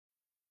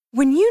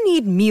When you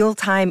need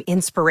mealtime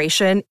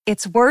inspiration,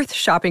 it's worth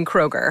shopping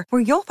Kroger,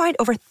 where you'll find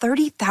over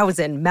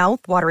 30,000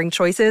 mouth-watering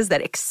choices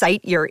that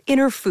excite your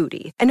inner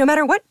foodie. And no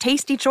matter what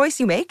tasty choice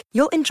you make,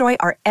 you'll enjoy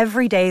our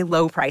everyday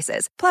low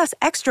prices, plus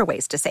extra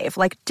ways to save,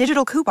 like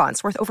digital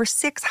coupons worth over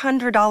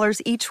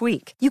 $600 each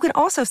week. You can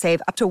also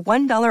save up to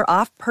 $1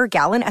 off per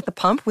gallon at the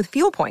pump with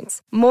fuel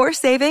points. More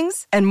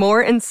savings and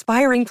more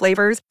inspiring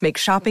flavors make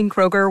shopping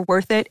Kroger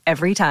worth it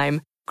every time.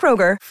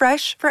 Kroger,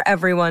 fresh for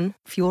everyone.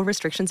 Fuel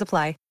restrictions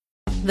apply.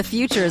 The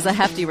future is a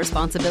hefty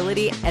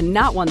responsibility and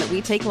not one that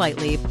we take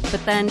lightly.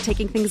 But then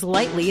taking things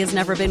lightly has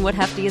never been what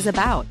Hefty is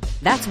about.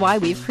 That's why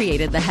we've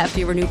created the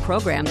Hefty Renew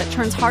program that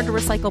turns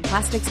hard-to-recycle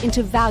plastics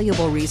into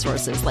valuable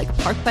resources like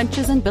park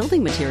benches and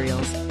building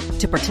materials.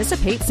 To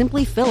participate,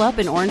 simply fill up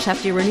an orange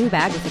Hefty Renew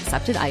bag with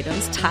accepted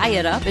items, tie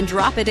it up, and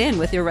drop it in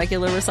with your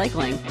regular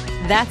recycling.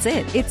 That's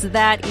it. It's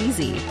that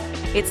easy.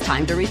 It's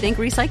time to rethink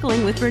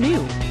recycling with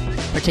Renew.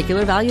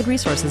 Particular valued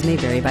resources may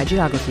vary by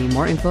geography.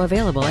 More info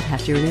available at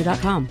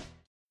heftyrenew.com.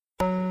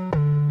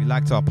 We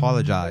like to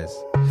apologize.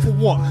 For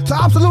what? To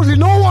absolutely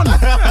no one.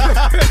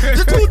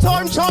 The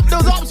two-time champ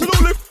does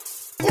absolutely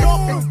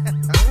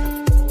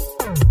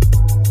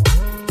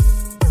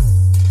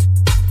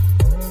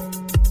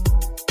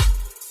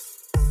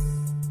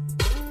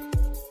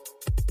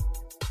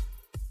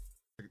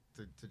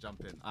to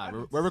jump in. All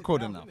right, we're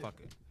recording now. Fuck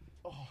it.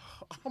 Oh,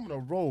 I'm on a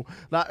roll.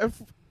 Like,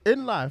 if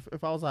in life,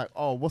 if I was like,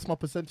 oh, what's my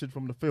percentage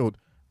from the field?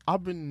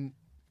 I've been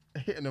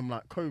hitting them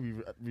like Kobe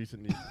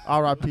recently.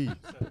 R.I.P.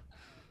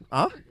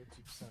 Huh?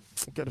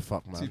 2%. Get the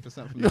fuck, man.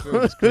 2% from the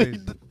field is crazy.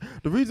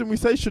 The reason we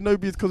say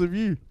Shinobi is because of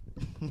you.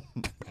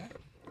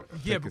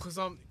 Yeah, because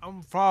I'm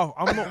far.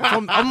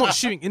 I'm not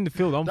shooting in the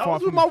field. I'm that far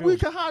was from with the my field.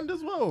 weaker hand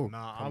as well.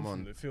 Nah, Come I'm on.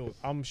 from the field.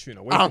 I'm shooting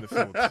away from the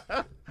field.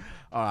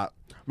 All right,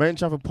 Main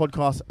Travel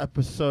Podcast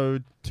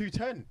episode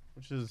 210,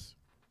 which is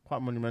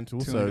quite monumental.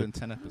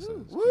 210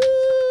 episodes. Woo!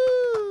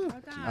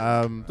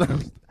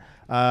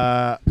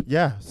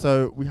 Yeah,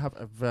 so we have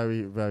a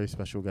very, very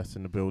special guest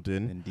in the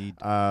building. Indeed.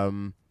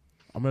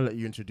 I'm going to let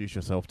you introduce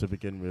yourself to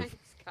begin with.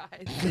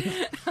 Thanks,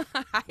 guys.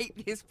 I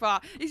hate this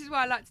part. This is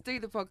why I like to do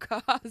the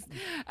podcast.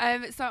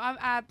 So I'm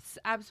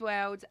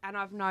AbbsWorld, and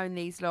I've known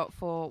these lot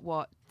for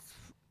what?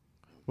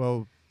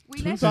 Well,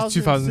 We left- Since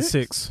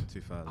 2006.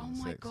 2006. Oh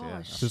my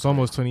gosh. Yeah. So it's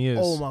almost 20 years.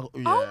 Oh my,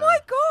 yeah. Oh my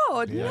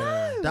God, Yeah.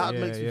 no. That Yeah,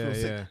 makes me yeah, feel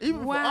sick. yeah.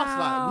 Even for us,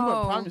 like, we went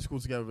Wow. primary school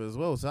together as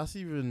well, so that's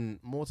even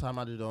more time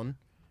added on.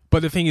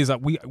 But the thing is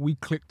that we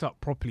clicked up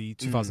properly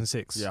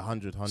 2006. Yeah,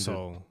 100.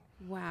 So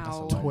Wow. That's a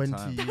long 20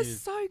 time. That's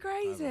years. so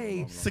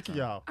crazy. Sick of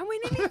y'all. And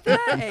we're nearly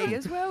 30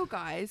 as well,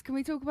 guys. Can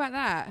we talk about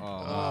that?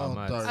 Oh,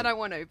 man. don't. I don't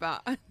want to,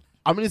 but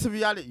I mean, it's a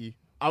reality.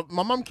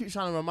 My mum keeps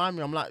trying to remind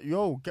me. I'm like,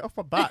 yo, get off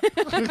my back.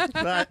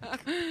 Like,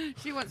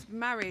 she wants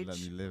marriage. Let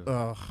me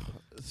live.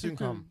 soon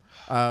come.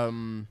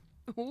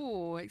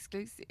 Oh,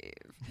 exclusive.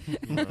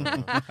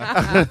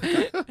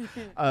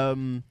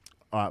 All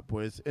right,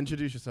 boys,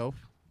 introduce yourself.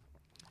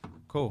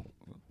 Cool.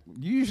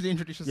 You usually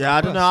introduce yourself. Yeah,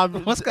 I don't know.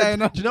 What's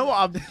going on? Do you know what?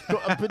 I've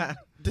got a bit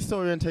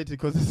disorientated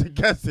because there's a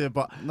guest here,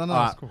 but No,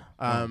 alright, that's cool.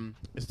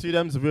 It's two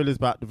them. The real is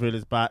back. The real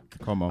is back.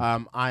 Come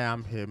on. I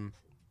am him,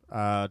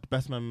 the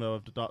best member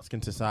of the Dark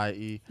Skin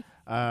Society.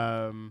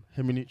 Him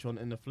and Neutron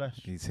in the flesh.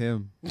 He's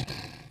him.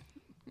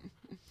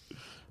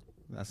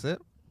 That's it.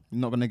 You're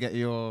not gonna get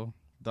your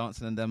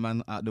dancing and them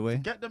man out the way.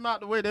 Get them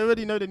out the way. They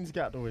already know they need to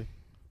get out the way.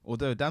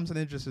 Although Damson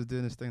Idris is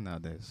doing his thing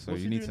nowadays, so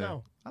What's you he need doing to.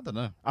 now? I don't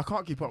know. I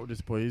can't keep up with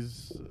this boy.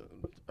 He's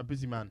a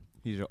busy man.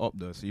 He's your op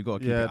though, so you gotta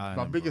keep your eye Yeah, on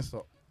my him, biggest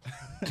up.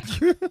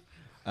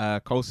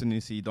 Colson,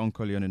 you see Don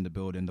Colleon in the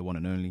building, the one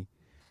and only,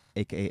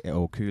 aka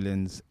Earl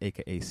Coolins,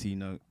 aka C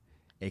Note,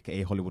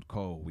 aka Hollywood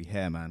Cole. We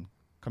here, man.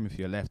 Coming for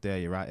your left there,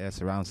 your right there,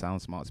 surround sound,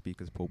 smart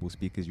speakers, portable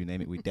speakers, you name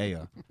it, we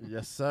dare.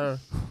 Yes, sir.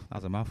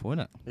 That's a mouthful,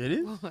 innit? It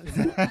is.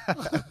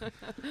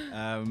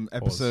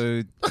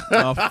 Episode.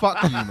 Oh,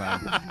 fuck you,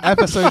 man.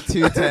 Episode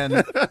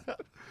 210.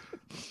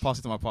 Pass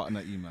it to my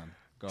partner, E-Man.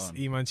 Go it's on.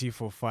 E-Man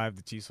G45,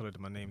 the G solid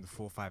in my name, the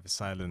 45 is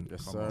silent.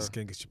 Yes, Come on, sir.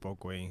 Skengis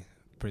Chibogwe,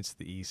 Prince of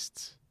the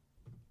East,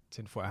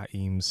 Tinfoil Hat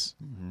Eames,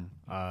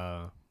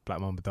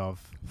 Black Mamba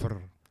Dove.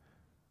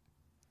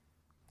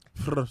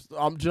 Do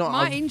you know,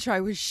 My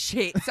intro was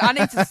shit. So I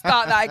need to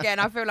start that again.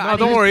 I feel like No,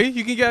 don't worry.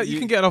 You can get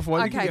another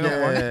one. Okay, You can get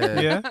another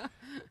one. yeah. Yeah.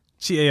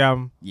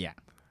 Cheat Yeah.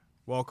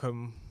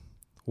 Welcome,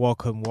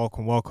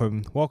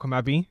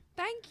 Abby.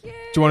 Thank you.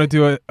 Do you want to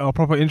do a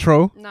proper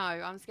intro? No,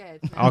 I'm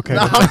scared. Okay.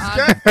 No, I'm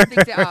I'll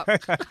fix it up.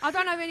 I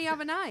don't have any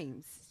other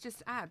names. It's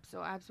just Abs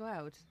or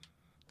AbbsWorld.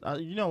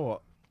 You know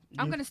what?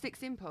 I'm going to stick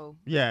simple.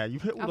 Yeah,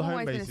 you've hit all I've the home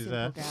always been a bases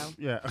simple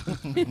there.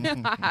 girl.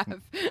 Yeah. I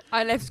have.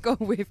 I left school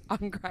with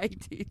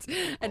ungraded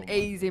and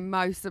E's in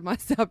most of my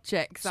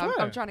subjects. So I'm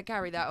Swear. trying to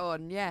carry that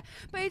on, yeah.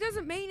 But it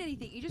doesn't mean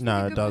anything. You just No,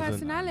 need a it good doesn't.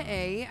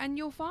 personality and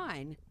you're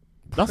fine.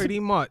 That's Pretty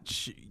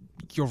much,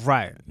 you're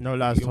right. no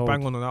lies You're told.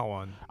 bang on that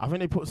one. I think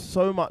they put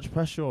so much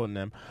pressure on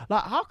them.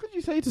 Like, how could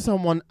you say to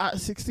someone at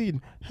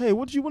 16, hey,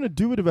 what do you want to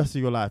do with the rest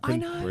of your life? I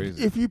And know.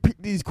 Crazy. if you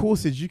pick these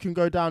courses, you can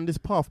go down this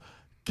path.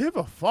 Give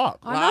a fuck.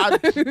 I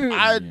Like,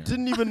 I Yeah.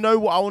 didn't even know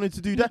what I wanted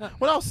to do.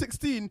 When I was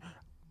 16,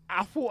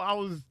 I thought I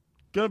was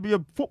gonna be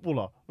a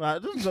footballer.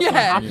 Like, this is not Yeah,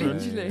 gonna happen.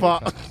 literally.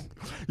 But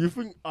you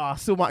think, I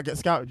still might get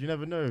scouted. You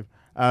never know.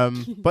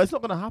 But it's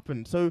not gonna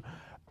happen. So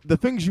the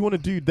things you want to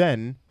do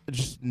then are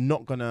just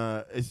not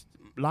gonna.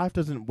 Life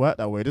doesn't work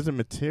that way. It doesn't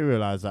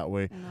materialize that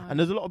way. No. And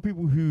there's a lot of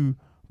people who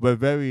were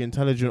very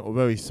intelligent or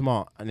very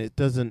smart, and it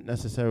doesn't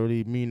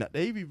necessarily mean that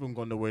they've even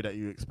gone the way that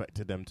you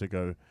expected them to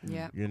go.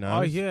 Yeah. You know?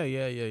 Oh,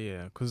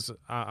 yeah. Because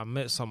I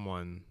met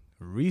someone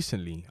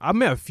recently. I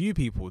met a few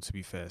people, to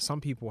be fair.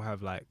 Some people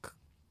have, like...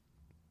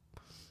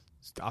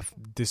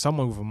 There's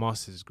someone with a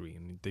master's degree,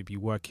 and they'd be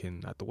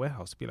working at the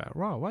warehouse. Be like,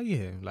 "Right, why are you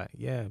here?" Like,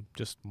 yeah,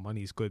 just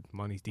money's good,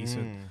 money's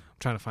decent. I'm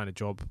trying to find a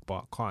job,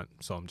 but can't,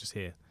 so I'm just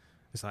here.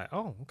 It's like,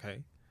 oh,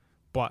 okay.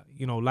 But,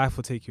 you know, life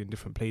will take you in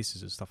different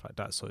places and stuff like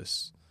that. So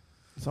it's...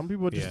 Some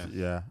people are just,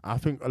 I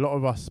think a lot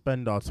of us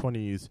spend our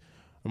 20s,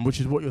 and which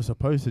is what you're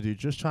supposed to do,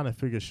 just trying to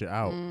figure shit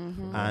out.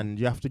 Mm-hmm. And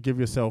you have to give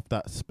yourself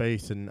that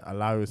space and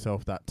allow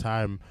yourself that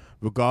time,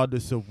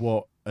 regardless of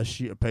what a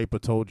sheet of paper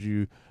told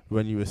you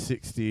when you were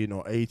 16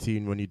 or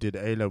 18 when you did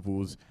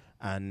A-levels,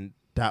 and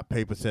that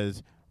paper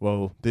says,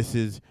 well,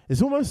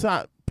 it's almost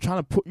like trying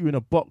to put you in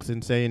a box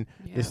and saying,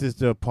 this is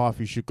the path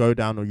you should go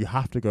down or you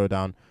have to go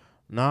down.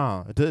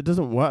 Nah, it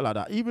doesn't work like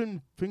that.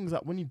 Even things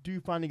like when you do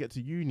finally get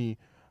to uni,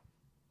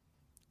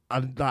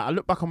 I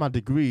look back on my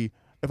degree.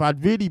 If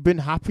I'd really been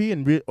happy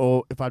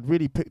or if I'd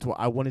really picked what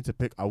I wanted to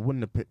pick, I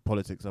wouldn't have picked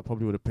politics. I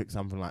probably would have picked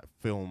something like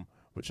film,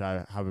 which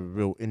I have a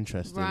real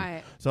interest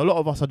in. So a lot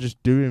of us are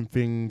just doing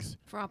things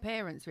for our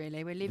parents,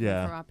 really. We're living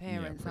for our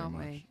parents, aren't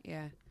we?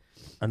 Yeah.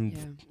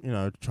 And, you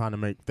know, trying to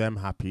make them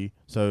happy.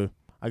 So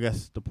I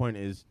guess the point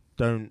is,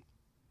 don't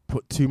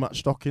put too much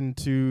stock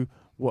into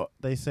what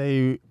they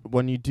say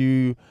when you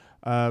do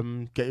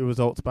get your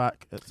results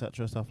back,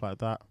 etc., stuff like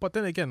that. But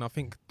then again, I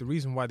think the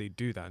reason why they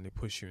do that and they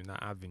push you in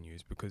that avenue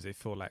is because they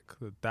feel like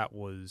that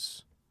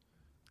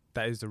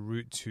is the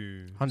route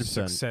to 100%,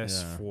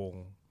 success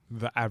for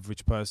the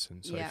average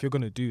person. So if you're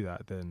going to do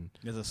that, then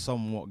there's a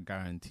somewhat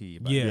guarantee.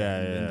 But Yeah.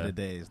 at the end of the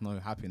day, there's no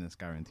happiness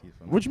guarantee.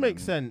 Which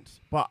makes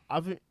sense. But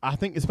I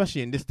think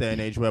especially in this day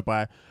and age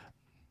whereby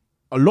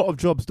a lot of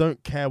jobs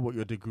don't care what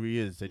your degree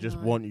is. They just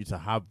want you to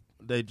have,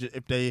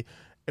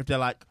 if they're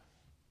like,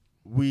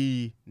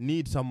 we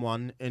need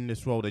someone in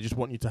this role, they just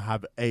want you to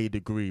have a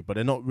degree, but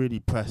they're not really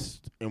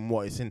pressed in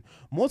what it's in.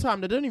 More time,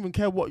 they don't even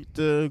care what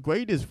the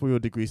grade is for your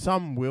degree.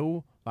 Some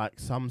will, like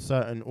some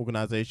certain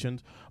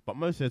organizations, but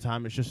most of the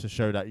time it's just to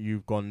show that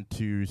you've gone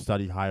to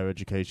study higher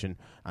education,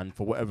 and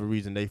for whatever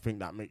reason they think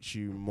that makes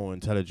you more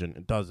intelligent.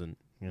 It doesn't,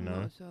 you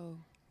know?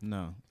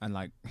 No. And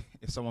like,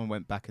 if someone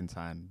went back in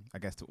time, I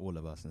guess to all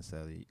of us and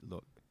said,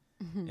 look,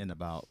 in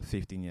about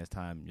 15 years'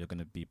 time, you're going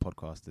to be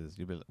podcasters.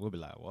 We'll be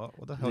like, what?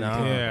 What the hell?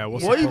 Yeah,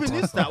 what even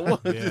is that?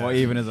 What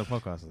even is a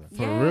podcaster?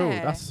 For real,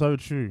 that's so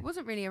true. It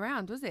wasn't really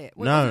around, was it?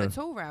 No. It wasn't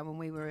at all around when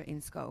we were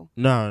in school.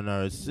 No.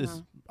 It's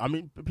I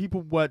mean,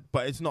 people were,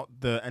 but it's not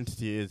the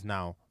entity it is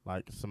now.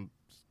 Like some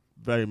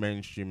very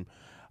mainstream,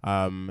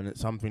 and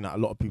it's something that a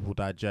lot of people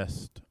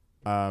digest.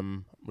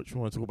 Which we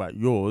want to talk about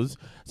yours.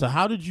 So,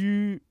 how did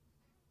you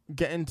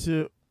get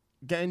into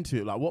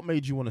it? Like, what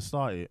made you want to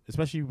start it,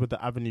 especially with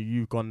the avenue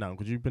you've gone down?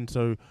 Because you've been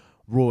so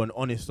raw and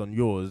honest on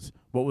yours.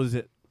 What was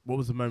it? What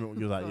was the moment when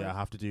you were like, yeah, I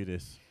have to do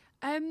this?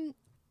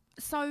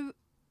 So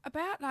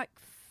about like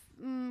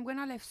when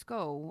I left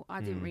school,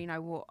 I didn't really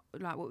know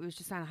what we was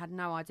just saying. I had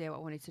no idea what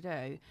I wanted to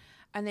do,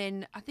 and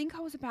then I think I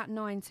was about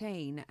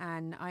 19,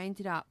 and I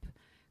ended up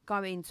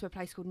going to a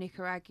place called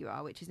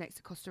Nicaragua, which is next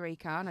to Costa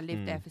Rica, and I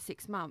lived there for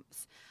 6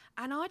 months.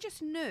 And I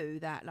just knew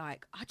that,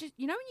 like,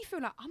 you know, when you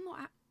feel like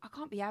I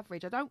can't be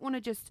average. I don't want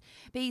to just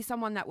be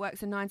someone that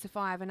works a 9 to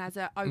 5 and has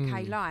a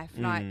okay life.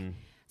 Like,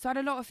 so I had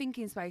a lot of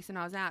thinking space when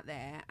I was out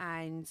there,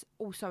 and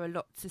also a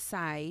lot to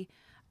say.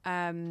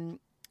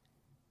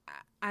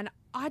 And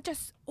I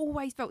just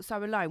always felt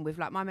so alone with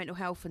like my mental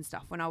health and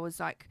stuff when I was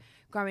like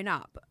growing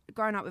up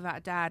without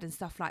a dad and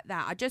stuff like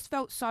that. I just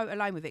felt so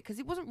alone with it because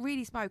it wasn't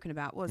really spoken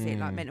about, was it?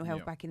 Like mental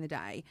health back in the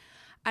day.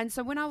 And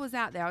so when I was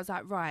out there, I was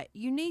like, right,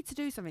 you need to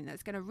do something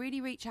that's going to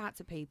really reach out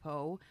to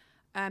people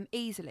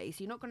easily.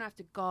 So you're not going to have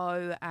to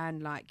go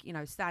and like, you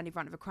know, stand in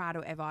front of a crowd or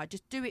whatever.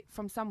 Just do it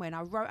from somewhere. And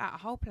I wrote out a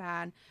whole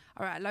plan.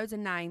 I wrote out loads of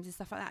names and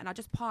stuff like that. And I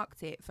just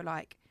parked it for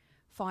like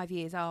 5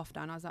 years after,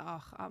 and I was like,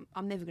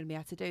 I'm never going to be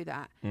able to do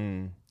that.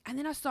 And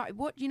then I started,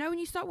 you know, when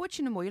you start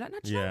watching them all, you're like, no,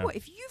 do you know what?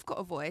 If you've got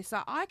a voice,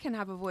 like, I can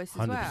have a voice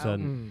as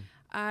 100%.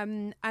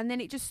 well. And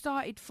then it just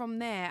started from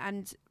there,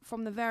 and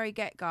from the very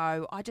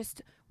get-go, I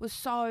just was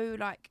so,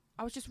 like,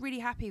 I was just really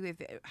happy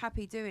with it,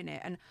 happy doing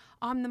it. And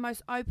I'm the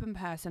most open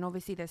person.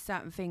 Obviously, there's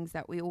certain things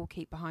that we all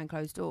keep behind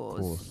closed doors.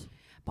 Of course.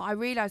 But I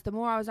realised the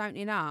more I was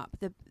opening up,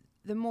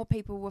 the more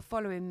people were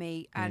following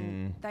me,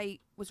 and they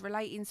was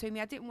relating to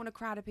me. I didn't want a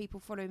crowd of people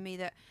following me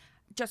that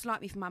just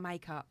like me for my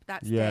makeup.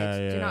 That's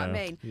dead. Do you know what I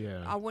mean?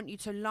 Yeah. I want you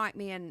to like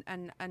me and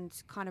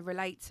kind of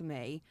relate to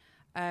me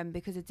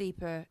because of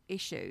deeper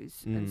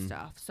issues and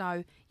stuff.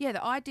 So, yeah,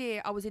 the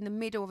idea, I was in the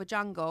middle of a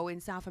jungle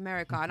in South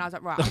America, and I was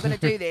like, right, I'm going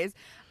to do this.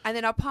 And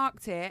then I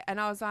parked it, and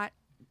I was like,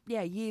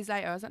 yeah, years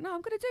later, I was like, no,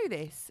 I'm going to do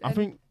this. I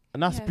think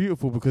And that's Yeah.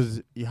 beautiful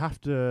because you have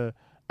to.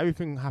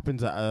 Everything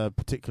happens at a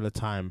particular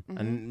time,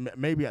 and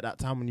maybe at that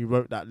time when you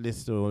wrote that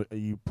list or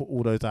you put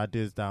all those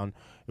ideas down,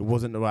 it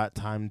wasn't the right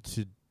time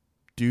to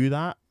do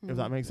that. If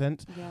that makes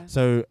sense. Yeah.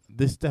 So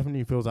this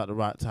definitely feels like the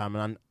right time,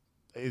 and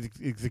it's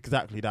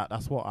exactly that.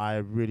 That's what I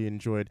really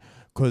enjoyed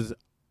because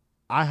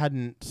I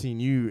hadn't seen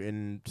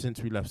you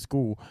since we left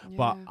school,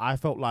 but I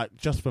felt like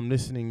just from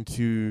listening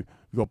to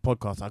your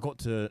podcast, I got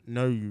to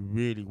know you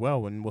really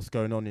well and what's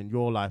going on in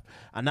your life,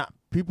 and that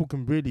people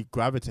can really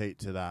gravitate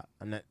to that,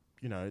 and that,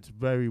 you know, it's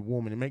very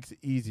warm and it makes it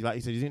easy. Like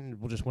you said, you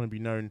didn't just want to be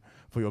known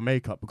for your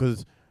makeup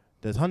because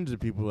there's hundreds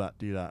of people that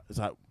do that. It's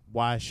like,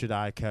 why should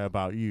I care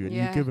about you? And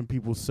you've given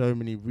people so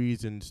many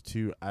reasons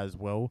to as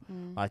well.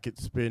 Like,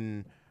 it's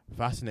been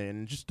fascinating.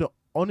 And just the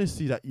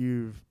honesty that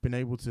you've been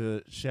able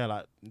to share,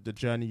 like the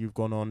journey you've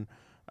gone on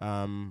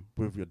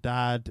with your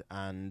dad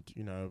and,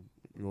 you know,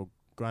 your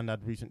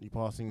granddad recently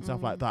passing,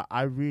 stuff like that.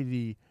 I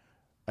really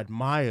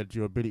admired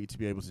your ability to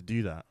be able to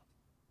do that.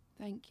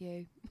 Thank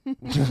you.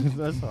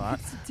 That's all right.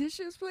 Some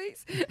tissues,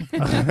 please.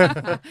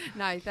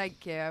 No,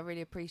 thank you. I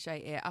really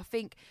appreciate it. I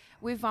think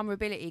with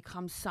vulnerability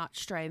comes such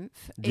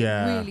strength. It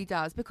really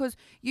does. Because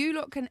you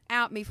lot can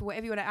out me for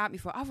whatever you want to out me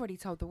for. I've already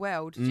told the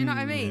world. Do you know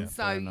what I mean? Yeah,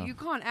 so you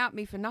can't out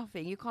me for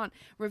nothing. You can't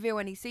reveal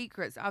any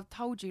secrets. I've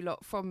told you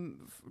lot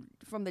from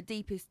the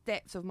deepest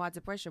depths of my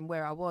depression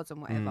where I was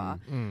and whatever.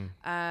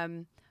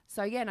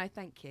 So yeah, no,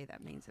 thank you.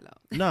 That means a lot.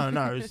 No.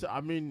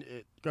 I mean,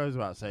 it goes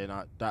without saying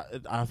that.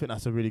 I think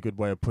that's a really good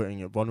way of putting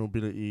it.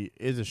 Vulnerability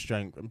is a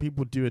strength, and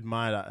people do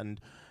admire that,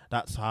 and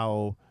that's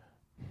why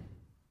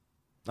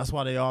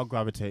they are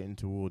gravitating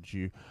towards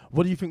you.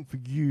 What do you think for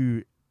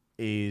you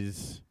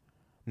is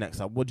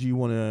next up? Where do you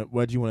want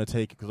to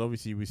take it? Because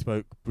obviously we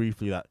spoke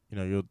briefly that, you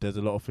know, there's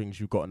a lot of things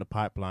you've got in the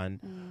pipeline,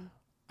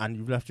 and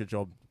you've left your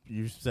job.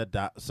 You've said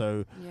that.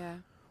 So yeah,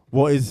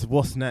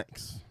 what's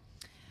next?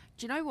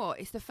 Do you know what?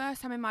 It's the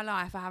first time in my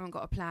life I haven't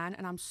got a plan,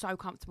 and I'm so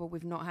comfortable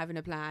with not having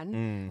a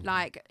plan.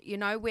 Like, you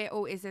know,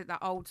 is it that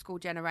old school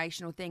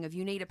generational thing of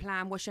you need a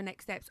plan, what's your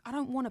next steps? I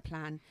don't want a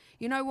plan.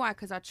 You know why?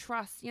 Because I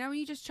trust, you know, when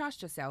you just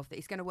trust yourself that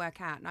it's going to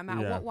work out no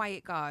matter what way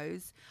it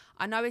goes.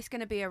 I know it's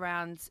going to be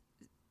around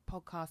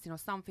podcasting or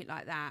something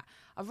like that.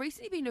 I've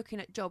recently been looking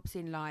at jobs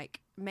in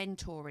like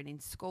mentoring in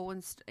school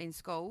and in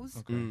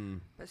schools.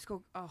 But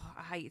school, I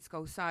hated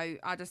school, so I'm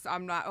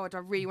like, do I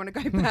really want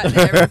to go back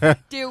there and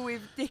deal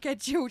with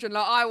dickhead children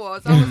like I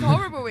was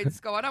horrible in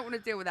school. I don't want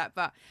to deal with that,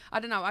 but I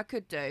don't know, I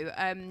could do.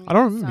 I don't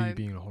remember you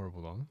being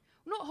horrible though.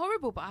 Not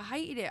horrible, but I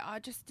hated it. I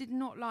just did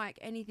not like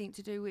anything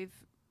to do with.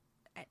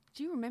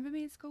 Do you remember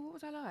me in school? What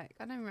was I like?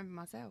 I don't remember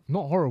myself.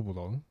 Not horrible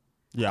though.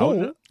 Yeah,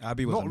 cool.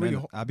 Abby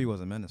was Abby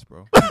was a menace,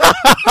 bro.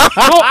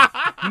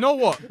 You know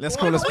what? Let's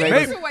call a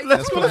spade.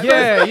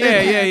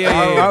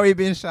 Yeah. Why are we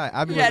being shy?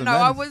 Abby was a menace.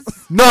 I was.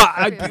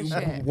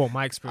 Well,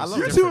 my experience.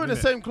 You two were in the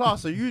same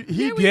class, so you.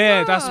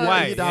 That's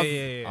why.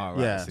 Yeah.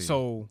 Yeah.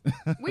 So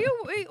we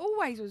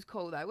always was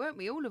cool though, weren't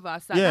we? All of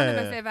us. Like, none of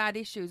us ever had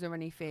issues or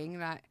anything.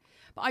 Like,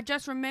 but I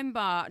just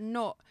remember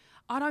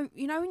I don't,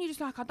 you know, when you're just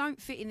like, I don't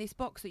fit in this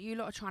box that you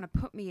lot are trying to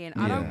put me in.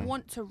 I don't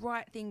want to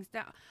write things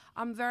down.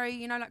 I'm very,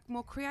 you know, like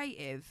more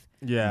creative.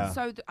 Yeah.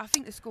 So I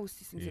think the school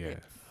system's a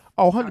bit.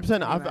 Oh,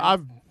 100%.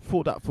 I've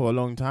thought that for a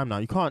long time now.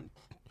 You can't.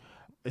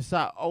 It's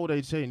that old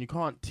age saying you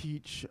can't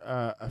teach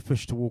a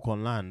fish to walk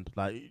on land.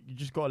 Like, you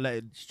just gotta let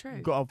it. It's true.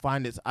 You gotta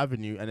find its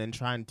avenue and then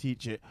try and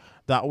teach it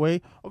that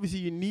way. Obviously,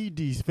 you need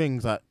these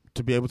things like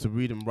to be able to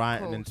read and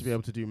write and then to be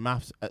able to do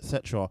maths,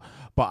 etc.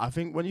 But I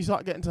think when you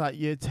start getting to like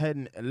year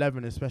 10,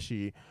 11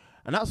 especially,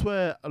 and that's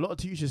where a lot of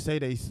teachers say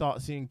they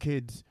start seeing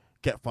kids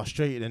get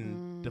frustrated,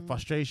 and the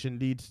frustration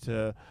leads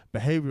to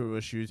behavioural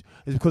issues,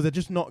 is because they're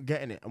just not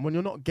getting it. And when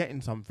you're not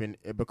getting something,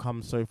 it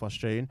becomes so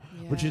frustrating,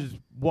 which is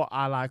what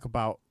I like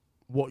about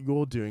what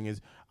you're doing.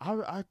 Is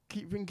I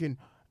keep thinking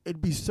it'd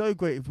be so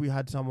great if we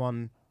had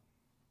someone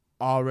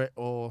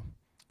or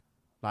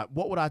like,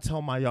 what would I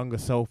tell my younger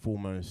self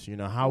almost? You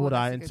know, how would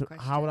I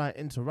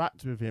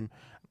interact with him?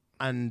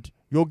 And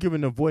you're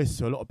giving a voice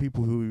to a lot of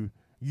people who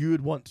you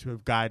would want to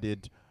have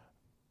guided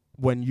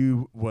when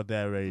you were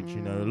their age.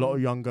 You know, a lot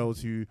of young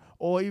girls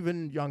or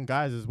even young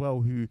guys as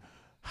well, who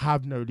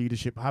have no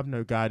leadership, have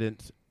no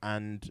guidance,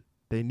 and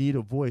they need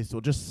a voice, or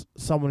just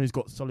someone who's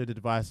got solid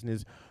advice and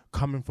is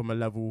coming from a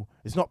level.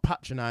 It's not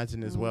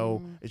patronizing as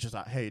well. It's just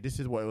like, hey, this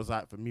is what it was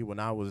like for me when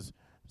I was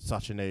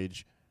such an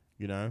age.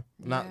 You know,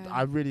 and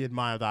I really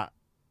admire that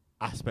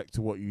aspect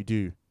to what you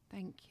do.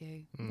 Thank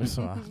you. That's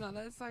all right. No,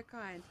 that's so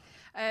kind.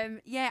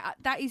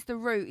 That is the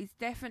route. It's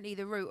definitely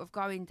the route of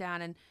going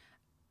down and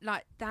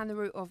like down the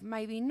route of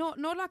maybe not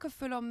like a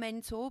full-on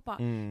mentor,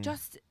 but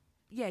just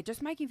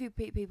making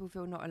people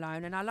feel not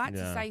alone. And I like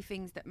to say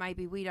things that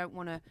maybe we don't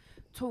want to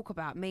talk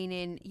about.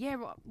 Meaning,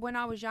 when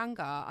I was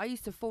younger, I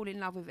used to fall in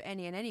love with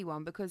any and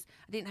anyone because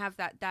I didn't have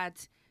that dad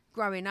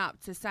growing up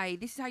to say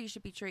this is how you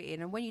should be treated.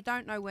 And when you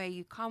don't know where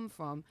you come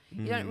from,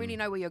 you don't really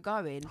know where you're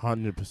going.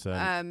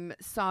 100%.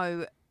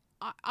 So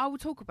I will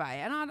talk about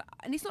it,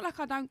 and it's not like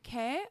I don't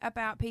care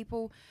about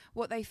people,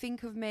 what they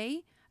think of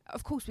me.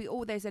 of course,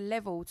 there's a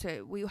level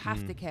to, we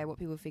have to care what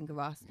people think of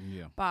us.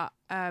 Yeah. But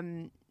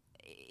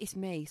it's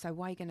me, so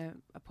why are you going to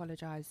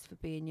apologise for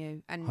being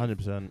you? And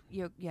 100%.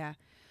 Yeah.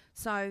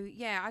 So,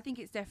 yeah, I think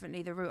it's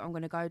definitely the route I'm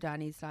going to go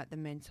down is like the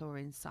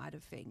mentoring side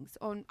of things.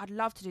 I'd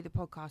love to do the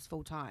podcast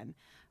full time,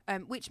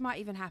 which might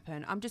even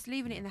happen. I'm just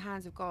leaving it in the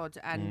hands of God.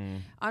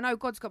 And I know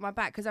God's got my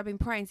back because I've been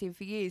praying to him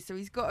for years. So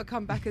he's got to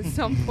come back at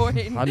some point.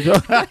 Can you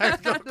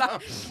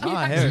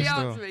actually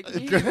answer me?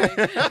 Can you hear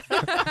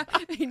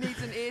me? He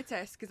needs an ear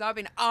test because I've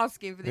been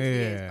asking for this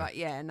years. But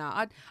yeah, no,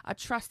 I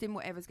trust in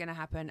whatever's going to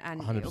happen and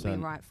 100%. It'll be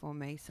right for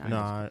me. So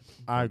no,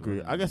 I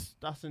agree. I guess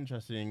that's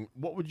interesting.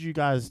 What would you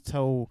guys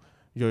tell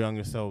your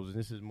younger selves? And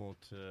this is more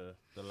to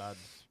the lads.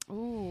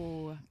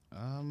 Ooh.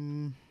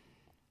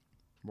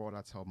 What would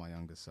I tell my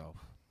younger self?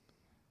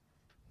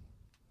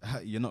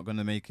 You're not going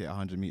to make it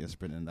 100-meter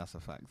sprint, and that's a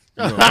fact.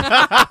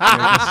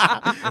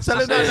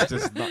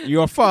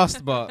 You're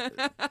fast, but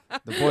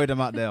the boy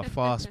them out there are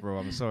fast, bro.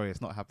 I'm sorry,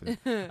 it's not happening.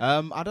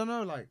 I don't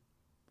know, like,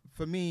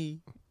 for me,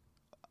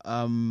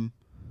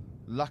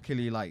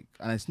 luckily, like,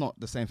 and it's not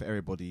the same for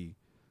everybody,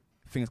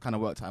 things kind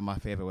of worked out in my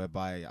favor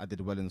whereby I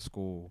did well in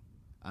school,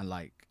 and,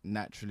 like,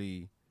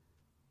 naturally,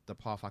 the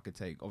path I could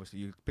take, obviously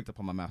you picked up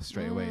on my maths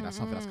straight away. That's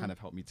something that's kind of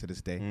helped me to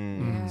this day.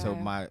 Yeah. So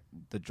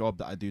the job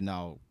that I do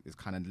now is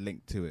kind of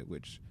linked to it,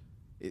 which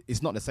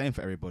it's not the same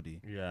for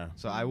everybody. Yeah.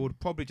 So I would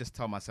probably just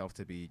tell myself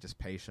to be just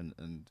patient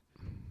and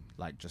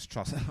like just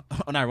trust.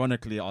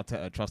 Unironically,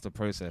 Arteta, trust the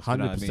process. 100%. You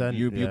know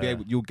what I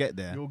mean? You'll get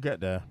there. You'll get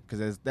there.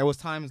 Because there was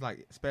times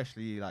like,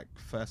 especially like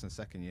first and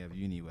second year of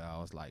uni, where I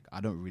was like,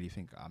 I don't really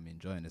think I'm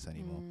enjoying this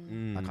anymore.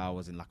 Like I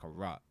was in like a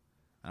rut,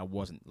 and I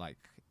wasn't like.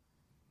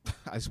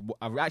 I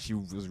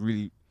actually was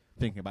really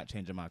thinking about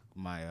changing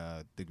my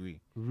degree.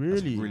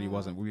 Really? Really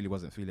wasn't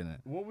feeling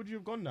it. What would you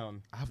have gone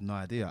down? I have no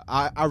idea.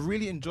 I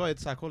really enjoyed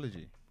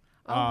psychology.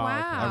 Oh,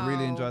 wow. I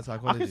really enjoyed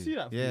psychology. I can see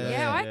that.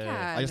 Yeah, I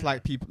can. I just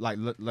like people, like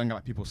learning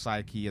about people's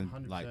psyche and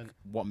 100%. like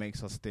what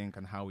makes us think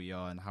and how we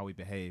are and how we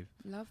behave.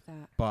 Love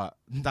that. But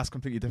that's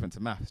completely different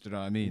to maths. Do you know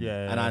what I mean?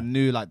 Yeah. And I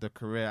knew like the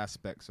career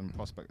aspects and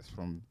prospects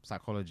from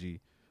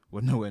psychology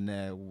were nowhere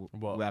near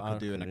where I could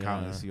do an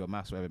accountancy or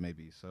maths, whatever it may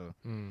be. So.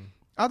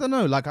 I don't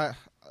know, like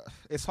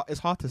it's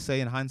hard to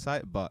say in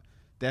hindsight, but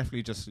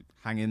definitely just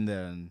hang in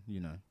there and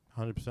 100%.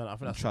 I think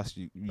that's trust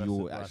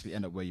you'll actually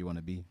end up where you want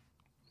to be.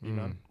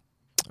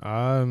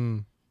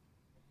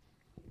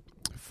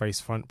 Face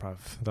front, bruv.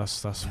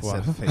 That's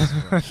what. Face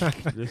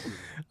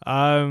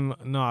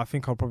No, I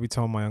think I'll probably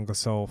tell my younger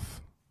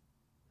self.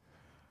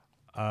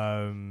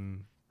 The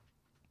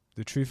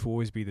truth will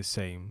always be the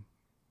same,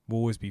 will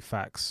always be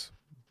facts,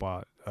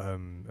 but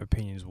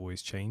opinions will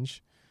always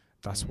change.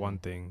 That's one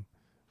thing.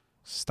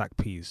 Stack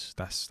peas.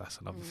 That's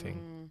another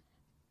thing.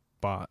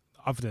 But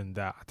other than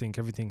that, I think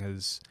everything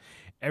has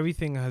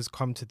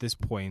come to this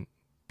point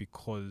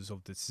because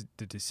of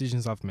the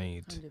decisions I've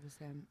made,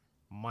 100%.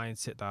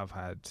 mindset that I've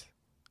had,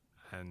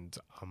 and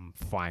I'm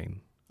fine.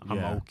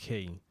 I'm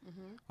okay.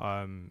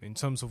 In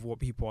terms of what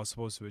people are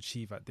supposed to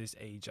achieve at this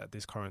age, at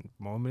this current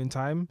moment in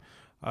time,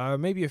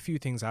 maybe a few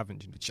things I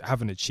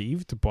haven't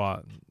achieved,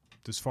 but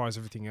as far as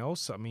everything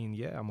else, I mean,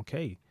 yeah, I'm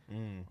okay.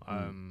 And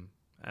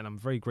I'm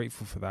very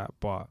grateful for that,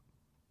 but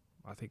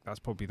I think that's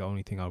probably the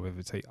only thing I would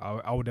ever take.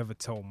 I would ever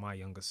tell my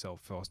younger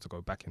self if I was to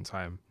go back in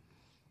time,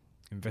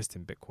 invest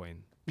in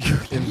Bitcoin.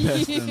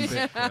 Invest in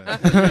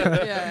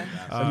Bitcoin.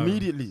 Yeah.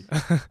 Immediately.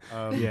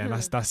 Yeah,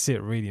 that's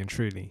it, really and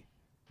truly.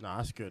 No,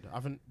 that's good. I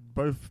think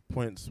both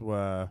points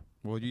were.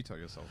 What would you tell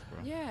yourself,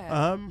 bro?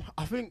 Yeah.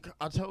 I think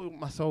I tell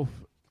myself,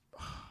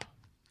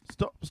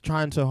 stop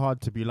trying so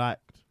hard to be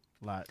liked.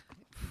 Like,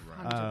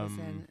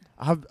 100%.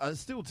 I have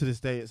still to this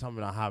day, it's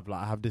something I have.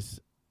 Like, I have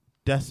this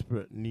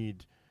desperate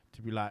need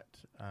to be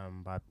liked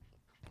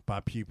by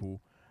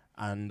people,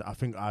 and I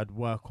think I'd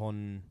work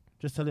on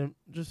just telling,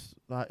 just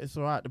like, it's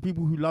all right. The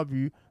people who love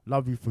you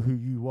for who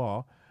you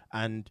are,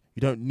 and you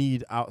don't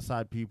need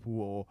outside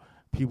people or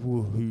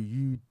people who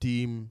you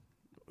deem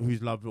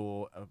whose love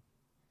or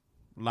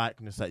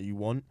likeness that you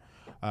want.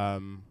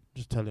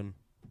 Just tell him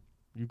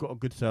you've got a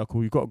good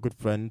circle, you've got good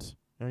friends.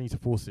 You don't need to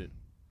force it.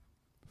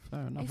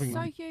 Fair enough. It's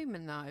so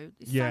human, though.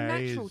 It's so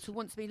natural to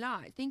want to be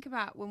liked. Think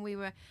about when we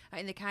were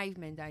in the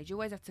cavemen days. You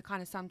always have to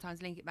kind of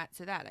sometimes link it back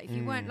to that. Like, if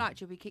you weren't liked,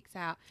 you'd be kicked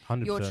out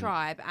 100%. your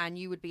tribe and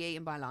you would be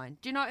eaten by a lion.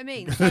 Do you know what I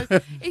mean? So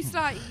it's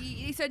like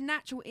it's a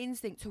natural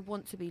instinct to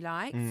want to be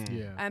liked.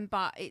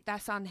 But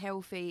that's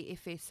unhealthy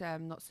if it's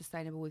not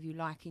sustainable with you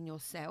liking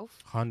yourself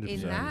 100%.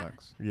 in that.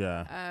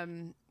 Yeah.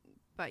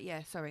 But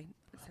yeah, sorry.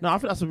 No, I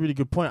think that's a really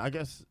good point. I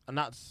guess, and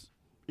that's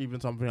even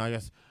something I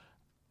guess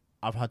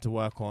I've had to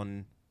work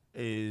on.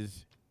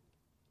 Is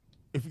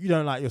if you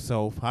don't like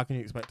yourself, how can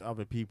you expect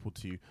other people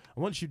to? And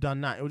once you've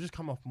done that, it will just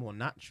come off more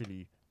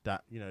naturally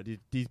that,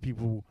 these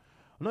people,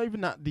 not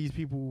even that these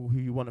people who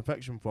you want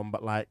affection from,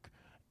 but like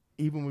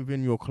even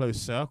within your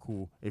close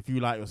circle, if you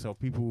like yourself,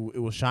 it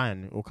will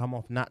shine. It will come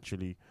off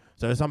naturally.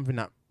 So it's something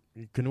that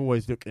you can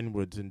always look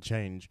inwards and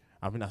change.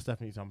 I think that's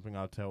definitely something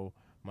I'll tell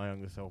my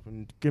younger self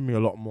and give me a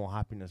lot more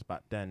happiness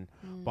back then.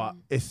 But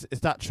it's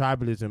that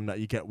tribalism that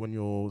you get when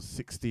you're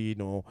 16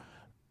 or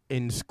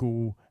in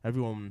school.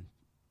 Everyone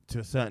to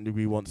a certain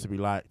degree wants to be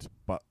liked,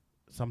 but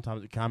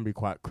sometimes it can be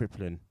quite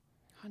crippling.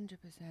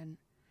 100%.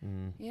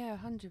 Yeah,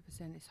 100%.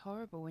 It's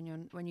horrible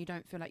when you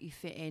don't feel like you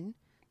fit in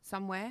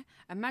somewhere.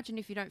 Imagine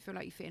if you don't feel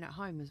like you fit in at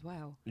home as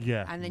well.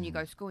 Yeah. And then you go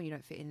to school and you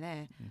don't fit in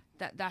there.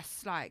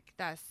 That's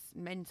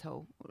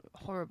mental.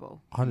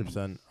 Horrible.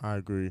 100%. I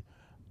agree.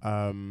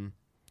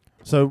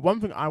 So one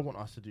thing I want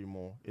us to do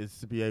more is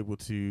to be able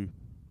to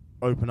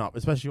open up,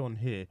 especially on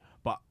here.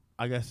 But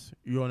I guess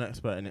you're an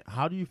expert in it.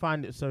 How do you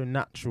find it so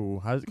natural?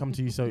 How does it come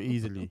to you so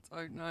easily? I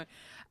don't know.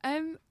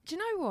 Do you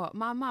know what?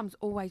 My mum's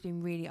always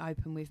been really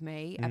open with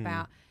me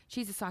about.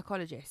 She's a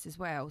psychologist as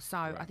well. So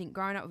I think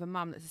growing up with a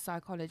mum that's a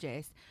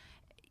psychologist,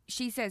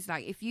 she says,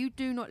 like, if you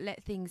do not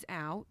let things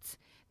out,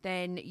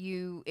 then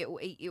it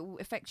will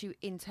affect you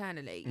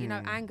internally. You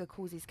know, anger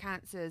causes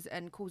cancers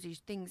and causes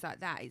things like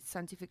that. It's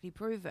scientifically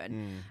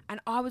proven. And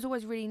I was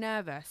always really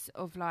nervous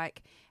of,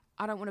 like,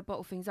 I don't want to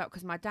bottle things up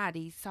because my dad,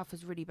 he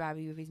suffers really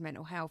badly with his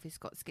mental health. He's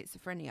got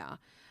schizophrenia.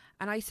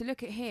 And I used to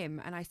look at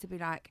him and I used to be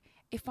like,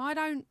 if I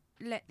don't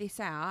let this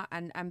out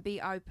and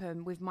be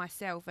open with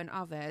myself and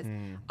others,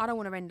 I don't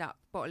want to end up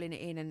bottling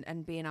it in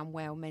and being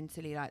unwell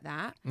mentally like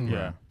that.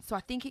 Yeah. So I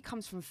think it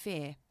comes from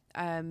fear.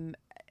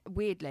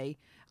 Weirdly,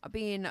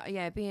 being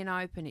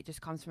open, it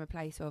just comes from a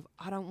place of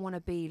I don't want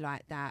to be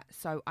like that,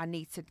 so I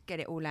need to get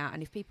it all out.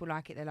 And if people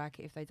like it, they like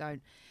it. If they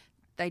don't,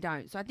 they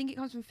don't. So I think it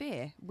comes from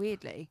fear.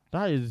 Weirdly,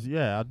 that is,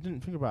 yeah. I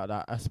didn't think about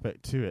that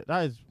aspect to it.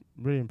 That is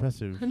really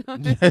impressive.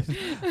 But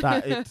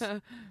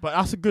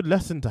that's a good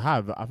lesson to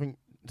have. I think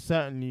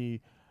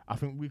certainly. I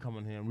think we come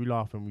on here and we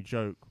laugh and we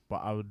joke,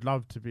 but I would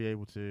love to be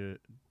able to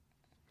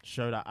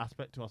show that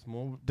aspect to us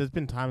more. There's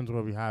been times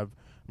where we've had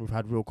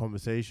real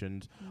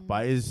conversations,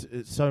 but it's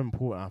so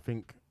important. I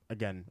think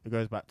again it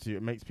goes back to,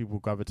 it makes people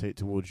gravitate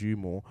towards you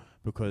more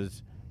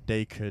because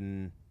they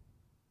can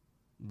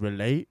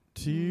relate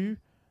to you.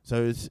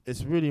 So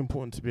it's really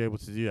important to be able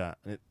to do that,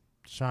 and it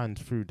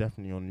shines through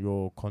definitely on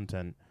your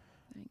content.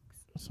 Thanks.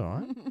 That's all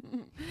right.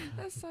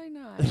 That's so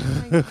nice.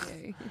 Thank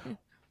you.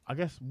 I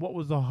guess what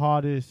was the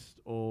hardest,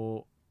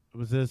 or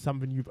was there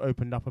something you've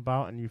opened up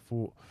about and you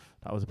thought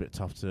that was a bit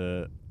tough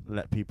to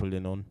let people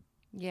in on?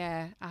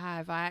 Yeah, I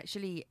have. I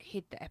actually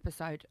hid the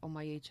episode on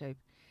my YouTube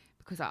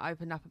because I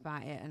opened up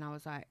about it and I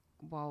was like,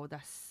 "Whoa,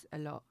 that's a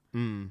lot."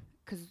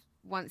 Because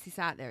once it's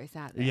out there, it's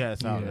out there. Yeah,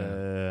 it's out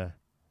there.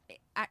 It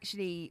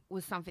actually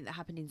was something that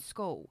happened in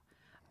school.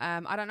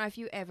 I don't know if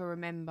you ever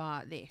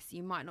remember this.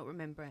 You might not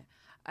remember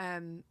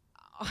it.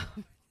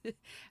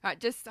 Right,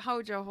 just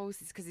hold your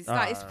horses because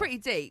it's pretty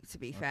deep, to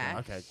be fair.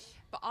 Okay.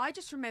 But I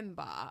just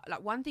remember,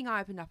 like, one thing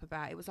I opened up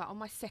about, it was like on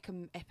my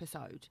second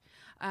episode,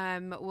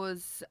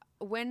 was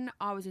when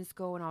I was in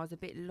school and I was a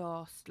bit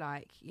lost,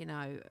 like, you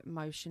know,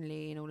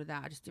 emotionally and all of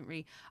that.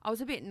 I was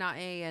a bit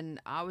nutty,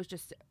 and I was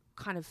just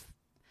kind of,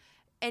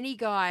 any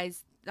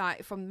guys,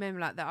 like, from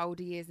remember, like, the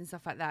older years and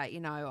stuff like that,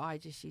 you know, I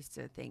just used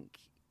to think,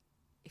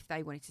 if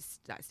they wanted to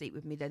sleep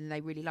with me, then they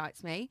really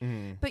liked me.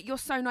 But you're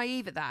so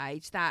naive at that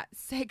age that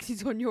sex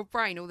is on your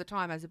brain all the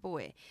time as a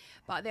boy.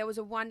 But there was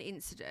one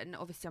incident,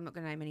 obviously I'm not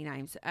going to name any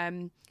names,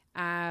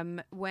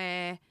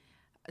 where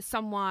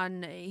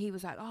someone, he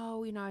was like,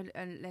 oh, you know,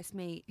 let's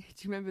meet. Do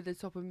you remember the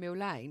top of Mill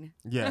Lane?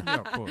 Yeah,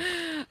 of course.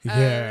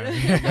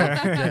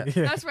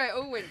 That's where it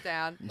all went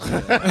down. It's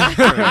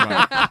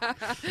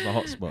a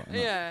hot spot.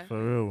 Yeah.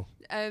 For real.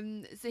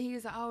 So he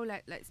was like, oh,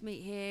 let's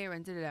meet here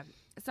and da-da-da.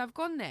 So I've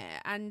gone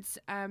there and,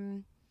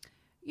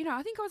 you know,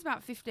 I think I was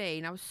about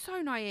 15. I was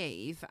so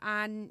naive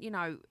and, you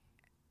know,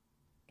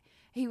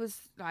 he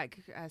was like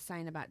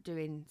saying about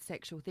doing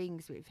sexual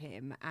things with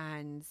him,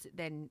 and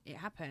then it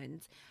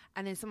happened,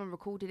 and then someone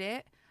recorded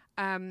it,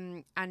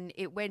 and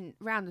it went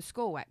round the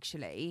school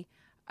actually.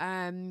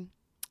 And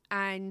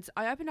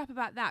I opened up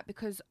about that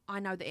because I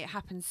know that it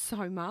happens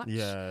so much.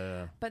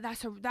 Yeah. But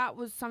that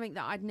was something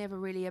that I'd never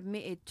really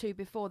admitted to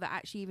before that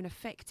actually even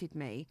affected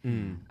me.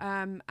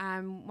 And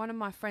one of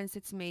my friends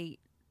said to me,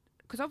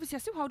 because obviously I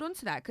still hold on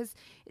to that because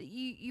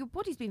your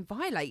body's been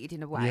violated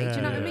in a way. Do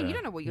you know what I mean? You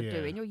don't know what you're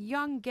doing. You're a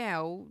young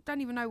girl,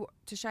 don't even know what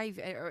to shave.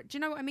 Do you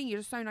know what I mean? You're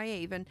just so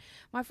naive. And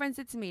my friend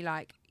said to me,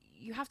 like,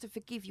 you have to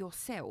forgive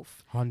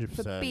yourself 100%.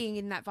 for being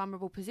in that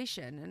vulnerable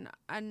position.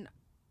 And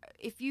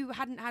if you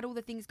hadn't had all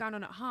the things going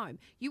on at home,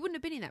 you wouldn't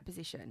have been in that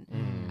position.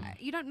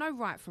 You don't know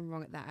right from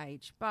wrong at that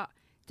age. But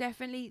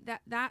definitely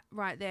that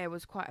right there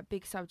was quite a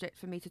big subject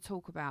for me to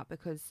talk about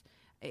because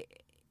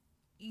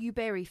you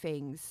bury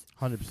things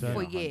 100%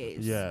 for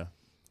years. Yeah.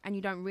 And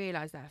you don't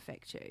realise that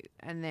affects you.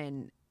 And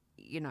then,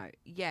 you know,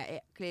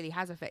 it clearly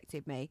has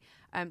affected me.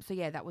 So,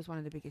 yeah, that was one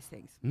of the biggest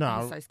things I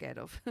was so scared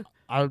of.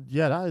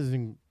 That is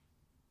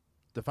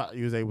the fact that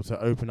you was able to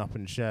open up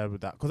and share with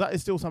that. Because that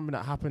is still something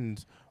that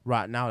happens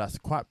right now that's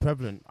quite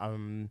prevalent.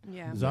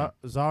 Zara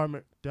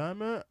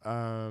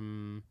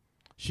McDermott,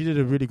 she did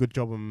a really good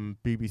job on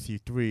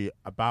BBC 3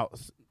 about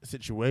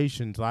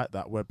situations like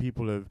that where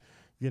people have,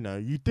 you know,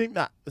 you think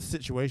that the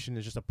situation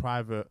is just a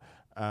private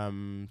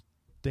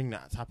thing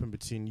that's happened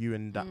between you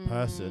and that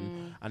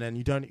person, and then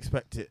you don't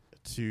expect it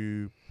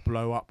to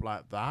blow up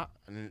like that,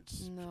 and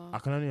I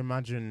can only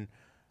imagine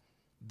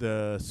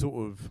the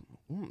sort of,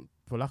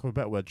 for lack of a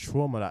better word,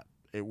 trauma that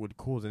it would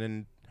cause. And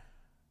then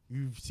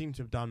you seem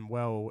to have done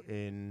well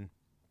in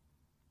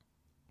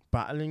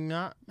battling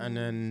that, and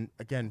then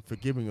again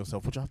forgiving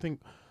yourself, which I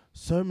think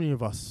so many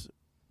of us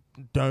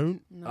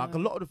don't. Like, a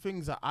lot of the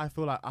things that I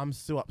feel like I'm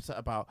still upset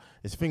about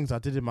is things I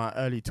did in my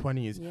early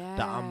 20s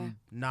that I'm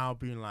now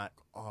being like,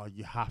 oh,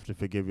 you have to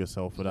forgive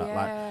yourself for that.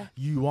 Like,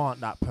 you aren't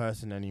that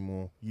person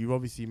anymore. You've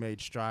obviously made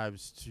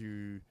strides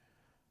to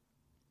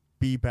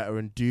be better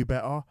and do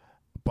better,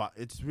 but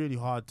it's really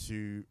hard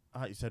to,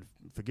 like you said,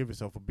 forgive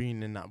yourself for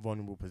being in that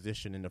vulnerable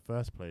position in the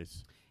first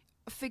place.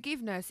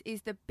 Forgiveness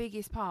is the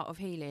biggest part of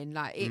healing.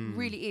 Like, it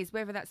really is,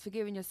 whether that's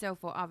forgiving yourself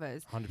or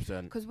others.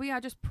 100%. Because we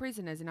are just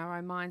prisoners in our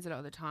own minds a lot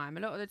of the time. A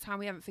lot of the time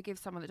we haven't forgive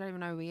someone that don't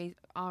even know who we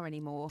are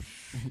anymore.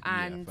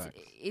 And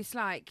it's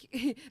like,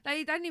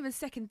 they don't even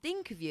second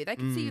think of you. They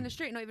can see you in the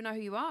street and not even know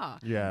who you are.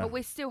 Yeah. But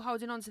we're still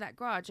holding on to that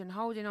grudge and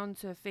holding on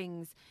to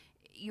things.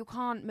 You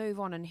can't move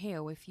on and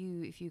heal if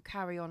you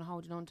carry on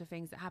holding on to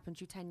things that happened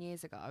to you 10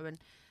 years ago. And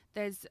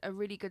there's a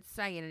really good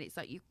saying, and it's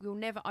like, you'll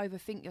never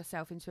overthink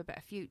yourself into a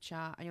better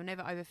future, and you'll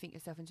never overthink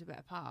yourself into a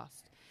better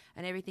past.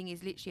 And everything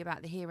is literally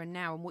about the here and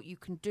now and what you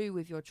can do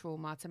with your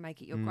trauma to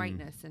make it your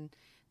greatness. And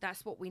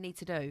that's what we need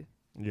to do.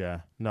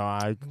 Yeah. No,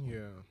 I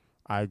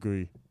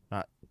agree.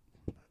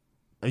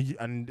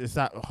 And it's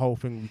that whole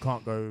thing, we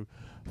can't go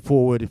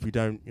forward if we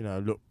don't,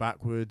 look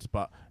backwards.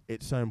 But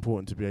it's so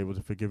important to be able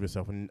to forgive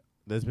yourself. And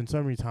there's been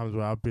so many times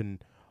where I've been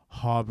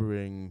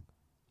harboring,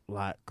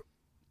 like,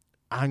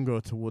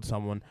 anger towards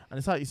someone, and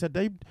it's like you said,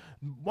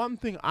 one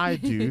thing I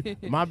do,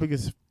 my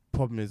biggest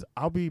problem is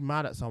I'll be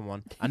mad at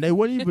someone and they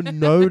won't even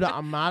know that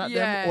I'm mad at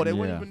them, or they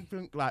won't even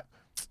think, like,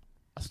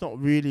 that's not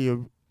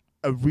really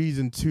a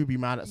reason to be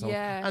mad at someone.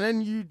 And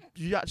then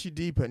you actually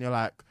deep it and you're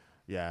like,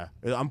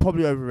 I'm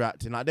probably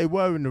overreacting, like, they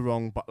were in the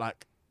wrong, but,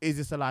 like, is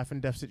this a life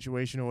and death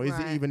situation, or is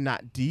it even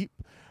that deep?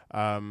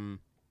 No.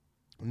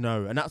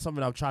 And that's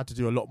something I've tried to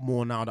do a lot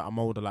more now that I'm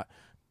older. Like,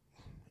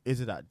 is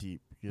it that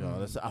deep?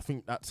 I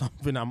think that's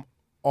something I'm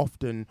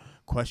often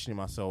questioning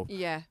myself.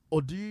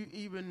 Or do you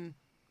even,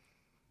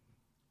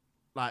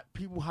 like,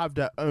 people have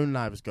their own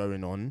lives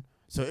going on,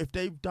 so if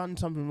they've done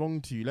something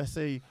wrong to you, let's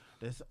say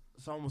there's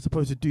someone was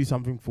supposed to do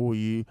something for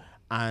you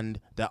and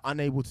they're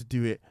unable to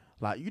do it,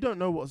 like, you don't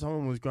know what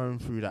someone was going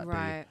through that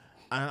day.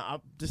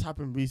 And this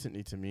happened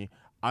recently to me.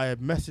 I had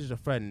messaged a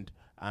friend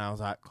and I was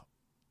like,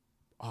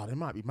 oh, they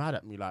might be mad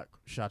at me, like,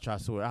 should I try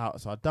to sort it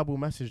out? So I double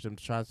messaged them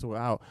to try and sort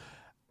it out.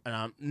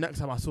 And next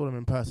time I saw them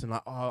in person,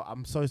 like, oh,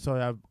 I'm so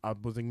sorry, I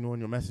was ignoring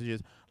your messages.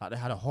 Like, they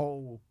had a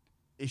whole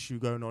issue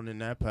going on in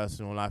their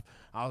personal life.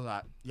 I was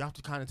like, you have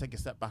to kind of take a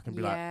step back and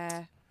be like,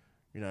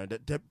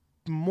 that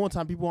more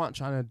time people aren't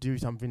trying to do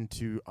something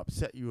to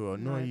upset you or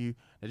annoy you.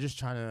 They're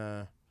just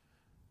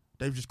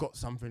they've just got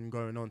something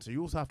going on. So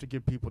you also have to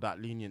give people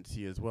that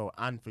leniency as well,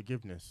 and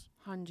forgiveness.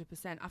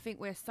 100%. I think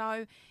we're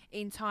so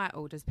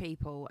entitled as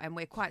people, and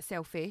we're quite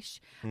selfish.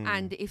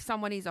 And if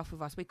someone is off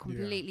with us, we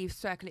completely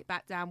circle it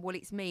back down. Well,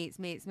 it's me.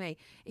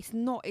 It's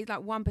not. It's like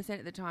 1%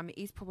 of the time it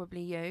is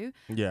probably you.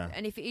 Yeah.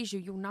 And if it is you,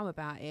 you'll know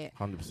about it.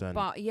 100%.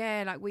 But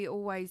like we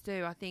always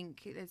do. I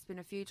think there's been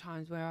a few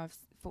times where I've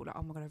thought, like,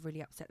 oh my God, I've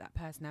really upset that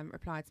person. They haven't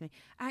replied to me.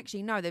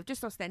 Actually, no, they've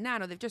just lost their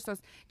nan, or they've just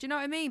lost. Do you know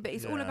what I mean? But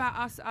it's all about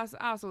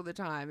us all the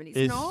time, and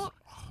it's not.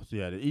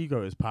 The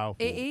ego is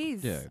powerful. It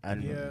is. Yeah.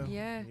 And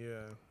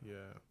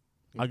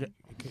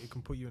it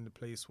can put you in the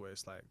place where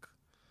it's like,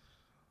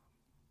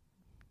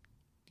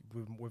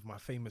 with my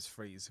famous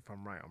phrase, if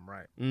I'm right, I'm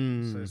right.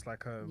 So it's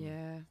like,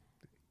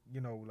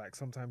 like,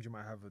 sometimes you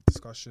might have a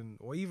discussion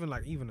or even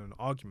an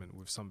argument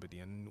with somebody,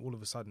 and all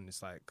of a sudden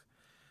it's like,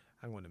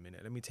 hang on a minute,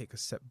 let me take a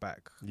step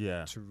back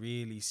to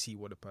really see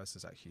what the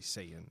person's actually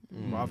saying,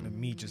 rather than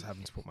me just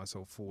having to put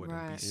myself forward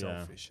and be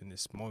selfish in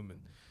this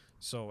moment.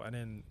 So, and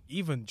then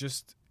even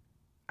just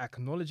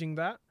acknowledging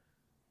that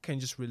can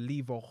just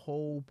relieve a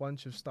whole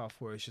bunch of stuff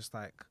where it's just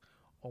like,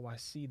 oh, I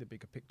see the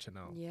bigger picture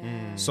now.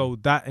 So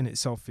that in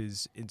itself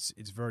it's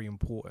very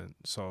important.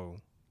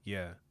 So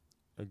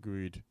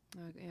agreed.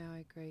 I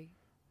agree.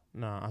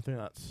 No, I think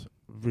that's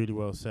really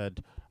well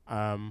said.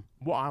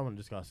 What I want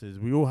to discuss is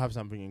we all have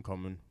something in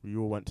common. We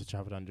all went to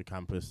Trafford Hundred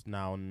campus,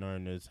 now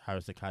known as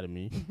Harris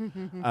Academy.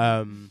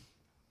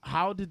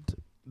 How did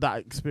that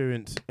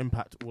experience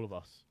impact all of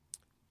us?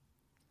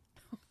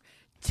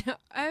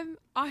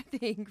 I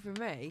think for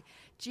me,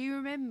 do you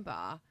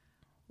remember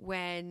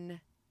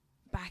when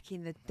back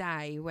in the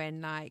day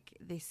when, like,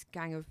 this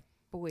gang of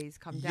boys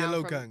come down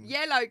Yellow from Gang.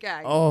 Yellow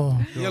Gang.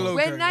 Oh, Yellow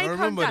when Gang. they I come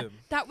remember down, them.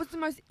 that was the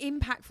most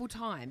impactful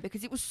time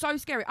because it was so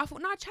scary. I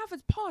thought, no,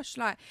 Trafford's posh,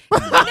 like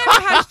never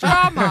has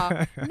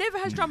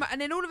drama, and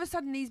then all of a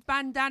sudden these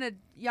bandana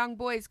young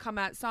boys come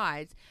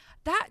outside.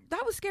 That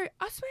was scary.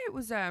 I swear it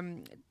was. Do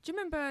you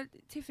remember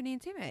Tiffany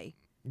and Timmy?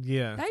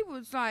 Yeah, they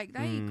was like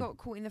they got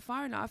caught in the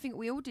fire, and I think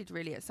we all did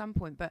really at some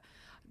point. But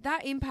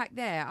that impact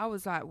there, I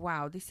was like,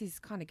 wow, this is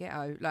kind of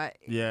ghetto. Like,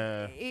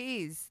 it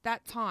is.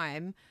 That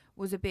time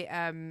was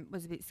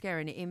a bit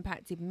scary, and it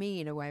impacted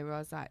me in a way where I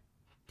was like,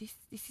 this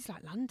is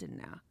like London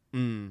now.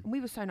 And we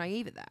were so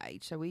naive at that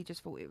age, so we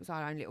just thought it was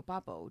our own little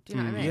bubble. Do you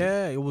know what I mean?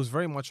 Yeah, it was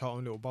very much our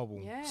own little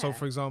bubble. Yeah. So,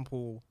 for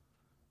example,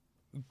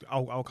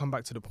 I'll come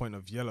back to the point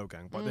of Yellow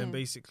Gang, but then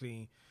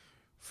basically,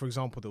 for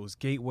example, there was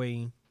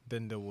Gateway,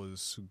 then there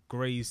was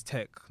Grey's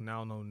Tech,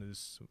 now known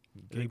as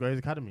Grey's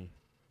Academy.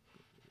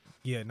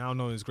 Yeah, now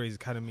known as Grey's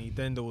Academy.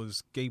 Then there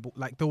was Gable.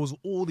 Like, there was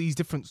all these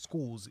different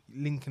schools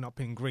linking up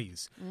in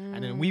Grey's.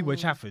 And then we were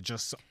Chafford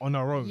just on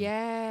our own.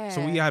 Yeah.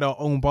 So we had our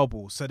own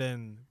bubble. So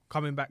then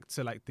coming back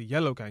to, like, the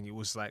Yellow Gang, it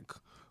was like,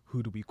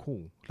 who do we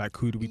call? Like,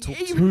 who do we talk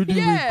to? Who do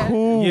we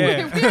call?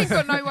 Yeah. We ain't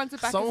got no one to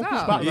back Someone us push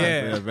up. back, man.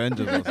 Yeah. The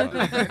Avengers or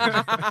something.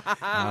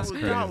 That's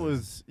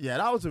crazy.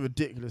 That was a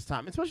ridiculous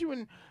time, especially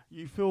when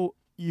you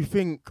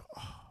think,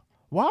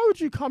 why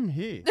would you come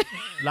here?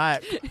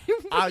 Like, You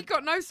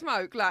got no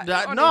smoke, like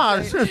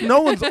it's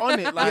no one's on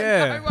it. Like,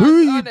 Yeah. No who one's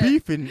are you on it.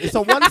 beefing? It's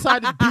a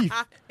one-sided beef.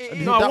 It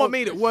No, That what was-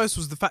 made it worse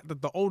was the fact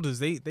that the Olders,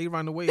 they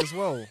ran away as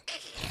well.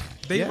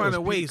 They Yeah, it ran was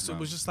away, peak, so man. it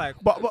was just like,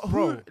 But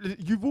bro.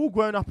 you've all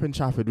grown up in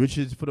Chafford, which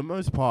is for the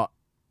most part,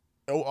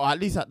 or at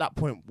least at that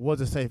point,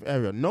 was a safe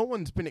area. No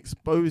one's been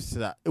exposed to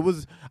that. It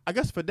was, I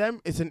guess, for them,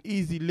 it's an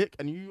easy lick,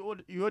 and you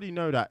already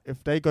know that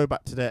if they go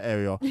back to their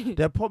area,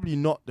 they're probably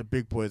not the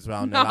big boys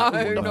around there. Like,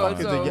 No, what the not fuck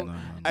is at all.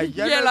 a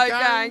Yellow yellow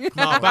gang.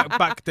 No,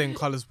 back then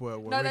colours were No,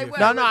 really they a were.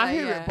 thing. No, I they?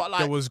 hear Yeah. it, but There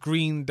like, was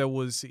green, there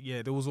was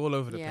all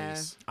over the Yeah.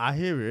 place. I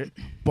hear it,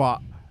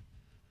 but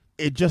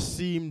it just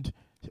seemed,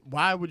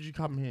 why would you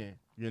come here?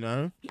 You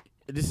know,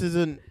 this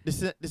ain't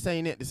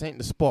it. This ain't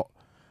the spot.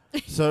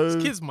 So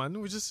It's kids, man.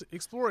 We're just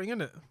exploring,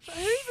 innit? Who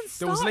even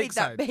There was started that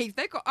Lakeside. beef?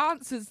 They got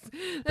answers.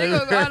 They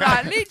got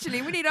like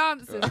literally. We need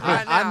answers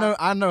right now.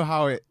 I know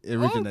how it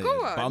originated,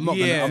 go on. but I'm not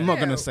Yeah.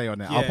 gonna say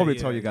on it. I'll Yeah, probably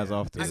yeah, tell you guys yeah.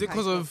 after. Is it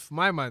because of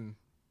my man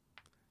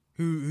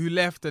who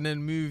left and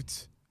then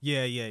moved?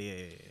 Yeah.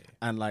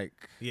 And like,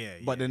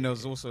 but then there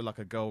was also like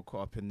a girl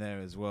caught up in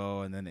there as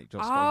well, and then it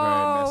just got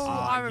very messy.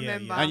 I yeah,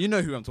 remember. yeah. And you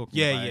know who I'm talking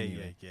about.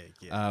 Anyway.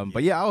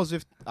 But yeah,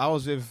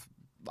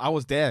 I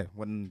was there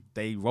when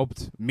they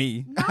robbed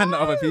me and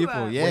other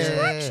people. Yeah, Was you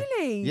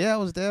actually? yeah, I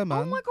was there,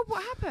 man. Oh my god,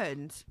 what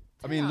happened?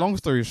 I mean, long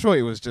story short,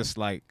 it was just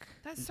like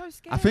That's so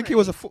scary. I think it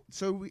was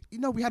so we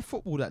had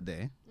football that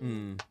day.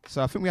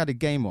 So I think we had a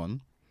game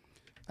on,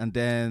 and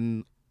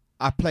then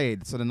I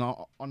played. So then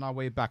on our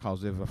way back, I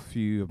was with a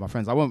few of my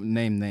friends. I won't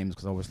name names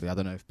because obviously I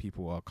don't know if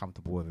people are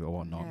comfortable with it or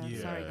whatnot.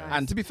 Yeah, sorry guys.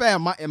 And to be fair,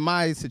 in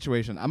my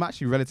situation, I'm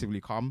actually relatively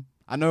calm.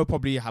 I know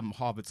probably I haven't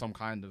harbored some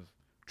kind of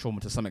trauma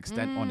to some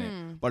extent on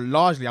it, but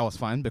largely I was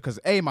fine because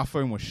my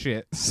phone was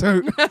shit. So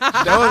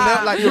there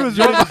was like it was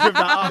really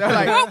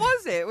what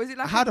was it? Was it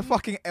like I had a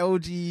fucking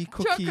LG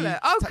cookie Chocolate.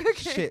 Oh, type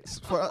cookie. shit.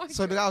 Oh my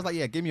So the guy was like,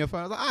 "Yeah, give me your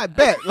phone." I was like, "I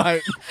bet."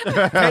 Like, go for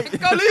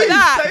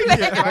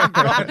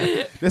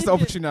that? this is the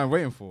opportunity I'm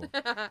waiting for.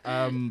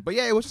 But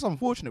yeah, it was just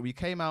unfortunate. We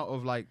came out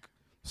of like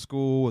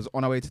school, was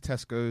on our way to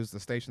Tesco's,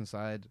 the station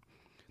side.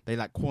 They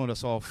like cornered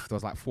us off. There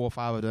was like 4 or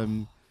 5 of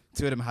them.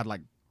 2 of them had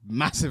like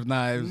massive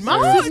knives.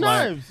 Massive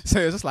knives? So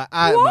it was just like,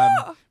 alright,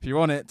 man, if you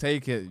want it,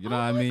 take it. You know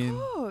what I mean?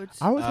 God.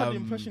 I always had the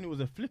impression it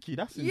was a flicky.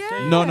 That's Yeah.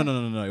 insane.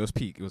 No. It was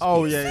peak. It was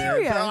Oh peak. yeah,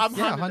 Serious? I'm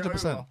Yeah, handing it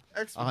 100%. over.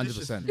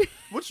 100%.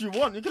 What you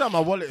want? You can have my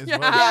wallet as well.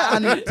 Yeah,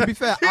 and to be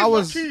fair, I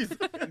was, Keys.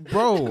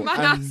 bro. My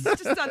and- house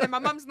just standing. My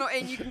mum's not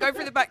in. You can go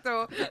through the back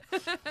door.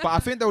 But I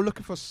think they were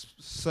looking for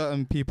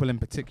certain people in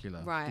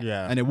particular, Right.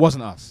 Yeah. and it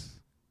wasn't us.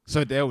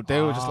 So they were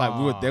just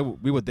like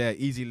we were there,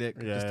 easy lick,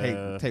 just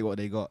Yeah. take what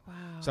they got. Wow.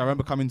 So I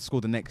remember coming to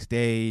school the next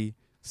day,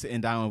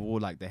 sitting down with all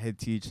like the head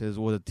teachers,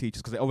 all the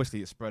teachers, because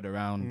obviously it spread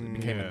around, it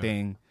became Yeah. a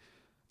thing,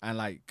 and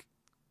like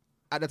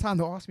at the time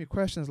they were asking me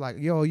questions like,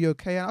 "Yo, are you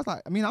okay?" And I was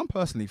like, I mean, I'm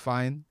personally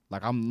fine.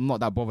 Like I'm not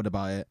that bothered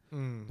about it.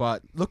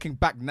 But looking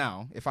back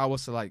now, if I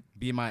was to like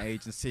be my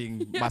age and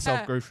seeing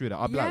myself go through that,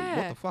 I'd be like,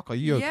 "What the fuck? Are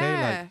you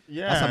okay?" Like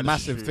Yeah, that's a that's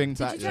massive true. thing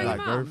to Did you actually tell your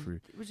like go mum? through.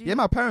 Would you- Yeah,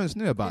 my parents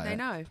knew about Did they it.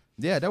 know?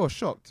 Yeah, they were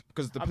shocked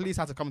because the police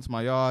had to come to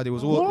my yard. It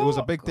was all it was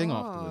a big thing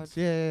God. afterwards.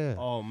 Yeah.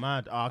 Oh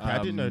mad. Okay, I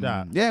didn't know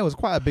that. Yeah, it was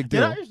quite a big deal.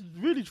 Yeah, that is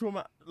really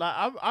traumatic. Like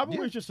I've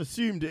always just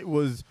assumed it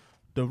was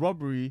the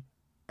robbery,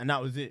 and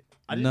that was it.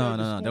 I didn't know the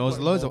No. school There was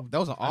got loads of involved. there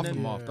was an And then-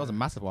 aftermath. There was a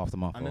massive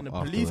aftermath. And then the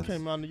afterwards. police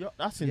came around the yacht.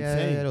 That's Yeah,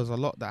 insane. there was a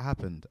lot that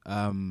happened.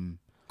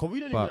 Cause we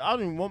don't. But- I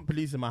don't even want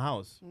police in my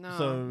house. No.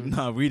 So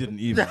No, we didn't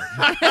either. at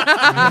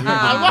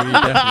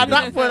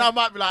that point, I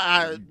might be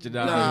like, Do you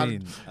know what I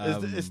mean?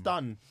 it's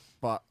done.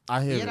 But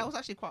I hear Yeah, it. that was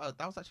actually quite an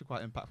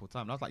impactful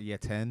time. That was like year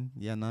 10,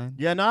 year 9.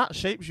 Yeah, no, that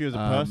shapes you as a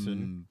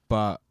person.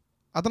 But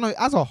I don't know.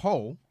 As a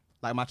whole,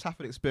 like my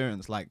Trafford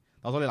experience, like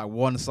that was only like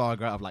one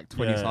saga out of like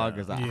 20 Yeah.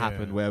 sagas that Yeah.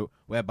 happened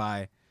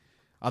whereby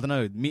I don't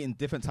know, meeting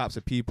different types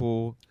of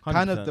people. Kind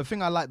 100%. of the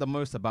thing I like the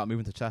most about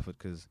moving to Trafford,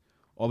 because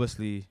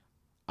obviously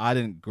I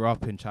didn't grow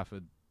up in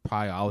Trafford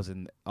prior. I was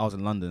in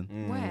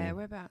London, Where?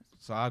 Whereabouts?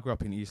 so I grew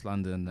up in East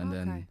London, and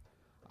then Okay.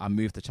 I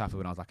moved to Trafford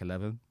when I was like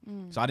 11.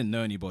 So I didn't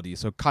know anybody.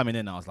 So coming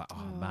in, I was like,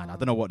 oh man, I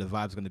don't know what the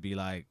vibe's going to be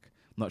like. I'm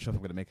not sure if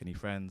I'm going to make any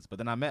friends. But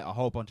then I met a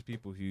whole bunch of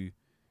people who...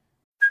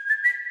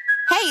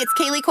 Hey, it's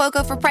Kaylee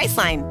Cuoco for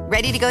Priceline.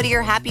 Ready to go to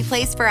your happy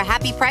place for a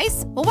happy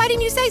price? Well, why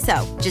didn't you say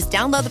so? Just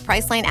download the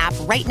Priceline app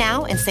right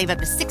now and save up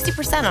to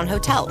 60% on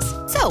hotels.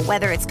 So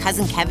whether it's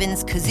Cousin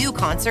Kevin's Kazoo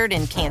Concert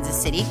in Kansas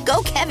City,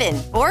 go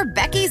Kevin, or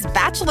Becky's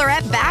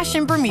Bachelorette Bash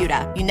in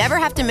Bermuda, you never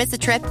have to miss a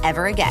trip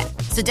ever again.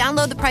 So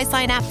download the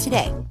Priceline app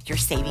today. Your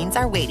savings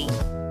are waiting.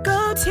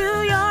 Go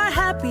to your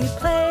happy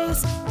place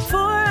for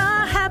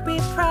a happy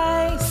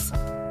price.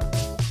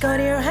 Go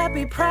to your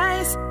happy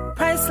price,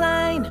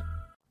 Priceline.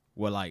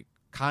 Were like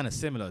kind of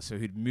similar, so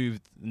who'd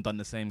moved and done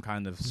the same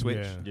kind of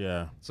switch.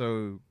 Yeah.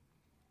 So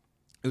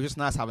it was just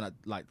nice having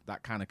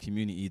that kind of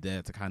community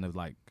there to kind of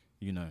like,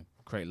 you know,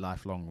 create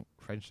lifelong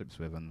friendships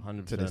with, and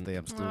 100%. to this day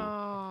I'm still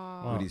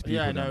with these people.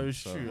 Yeah, no, then, it's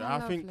so. true. Oh, I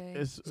think lovely.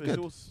 it's good.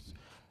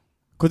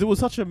 because it was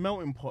such a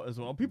melting pot as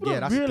well. People Yeah,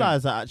 don't that's the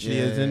realize thing. that actually,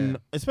 Yeah, as in, yeah.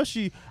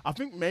 especially, I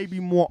think maybe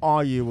more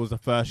our year was the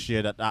first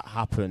year that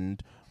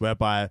happened,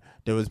 whereby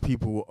there was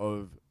people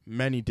of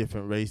many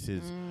different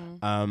races.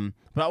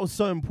 But that was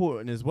so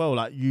important as well.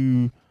 Like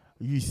you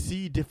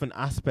see different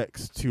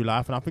aspects to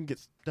life, and I think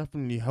it's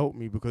definitely helped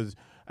me because,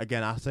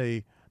 again, I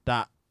say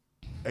that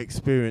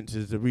experience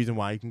is the reason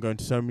why you can go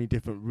into so many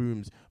different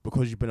rooms,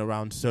 because you've been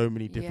around so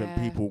many different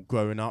people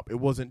growing up. It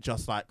wasn't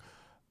just like,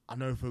 I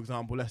know, for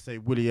example, let's say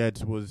Willie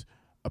Ed's was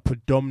a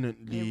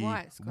predominantly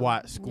white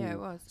school. Yeah, it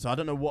was. So I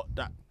don't know what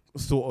that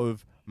sort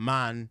of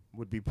man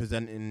would be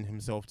presenting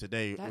himself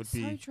today. That's it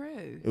would be so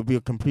true. it would be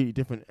a completely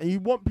different. And you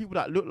want people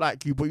that look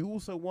like you, but you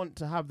also want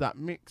to have that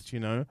mix, you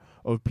know,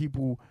 of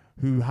people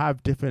who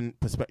have different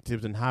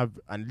perspectives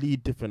and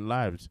lead different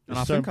lives. And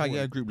It's I so think our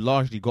year group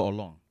largely got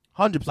along.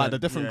 100%. Like the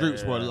different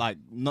groups were yeah. like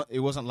not. It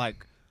wasn't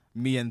like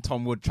me and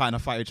Tom Wood trying to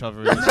fight each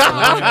other. me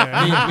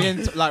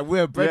and like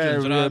we're brethren.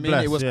 Yeah, you know what I mean?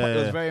 blessed, It was yeah, it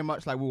was yeah. very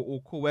much like we were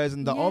all cool. Whereas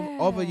in the Yeah.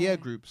 other year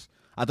groups,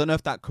 I don't know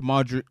if that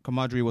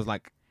camaraderie was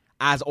like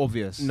as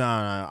obvious. No,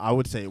 I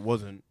would say it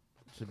wasn't.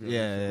 To be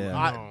Yeah,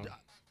 honest. yeah, No.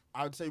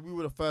 I would say we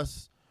were the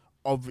first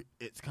of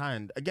its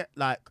kind. Again,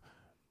 like,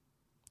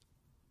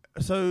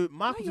 so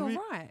No, you're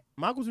right.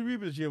 Michael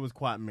Zariba's year was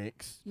quite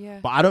mixed. Yeah.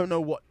 But I don't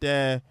know what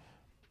their,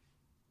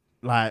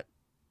 like,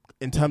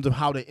 in terms of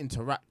how they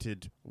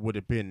interacted would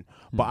have been.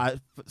 But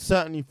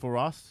certainly for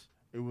us,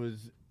 it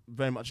was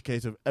very much a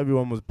case of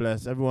everyone was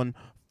blessed. Everyone,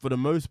 for the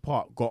most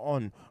part, got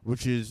on,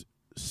 which is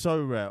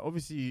so rare.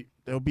 Obviously,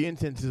 there'll be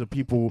instances of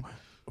people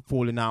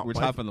falling out, Which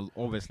but happened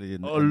obviously a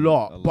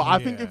lot. But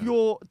I think Yeah.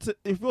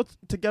 if you're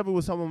together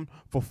with someone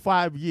for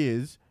 5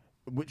 years,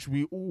 which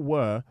we all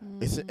were,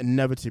 it's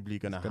inevitably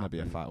gonna It's gonna be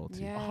a happen. fight or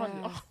two.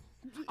 Yeah.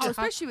 Oh,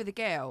 especially with the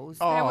girls.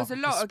 Oh, There was a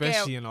lot of girls.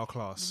 Especially in our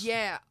class.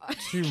 Yeah.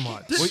 Too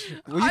much.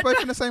 Were you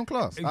both in the same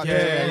class?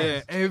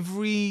 Yeah.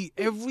 Every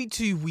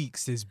 2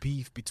 weeks there's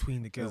beef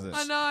between the girls. it?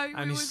 I know.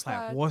 And it it's was just like,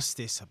 bad. what's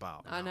this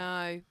about? I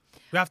know.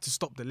 We have to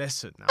stop the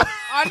lesson now.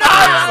 I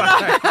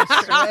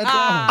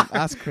know.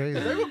 That's crazy.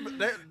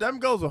 Them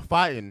girls were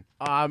fighting.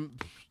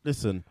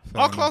 Listen,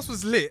 Our class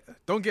was lit.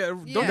 Don't get Yeah.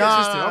 twisted. No,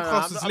 Our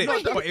class I'm was not- lit,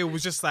 I'm not- but it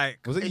was just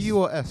like Was it you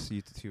or S?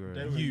 You two were.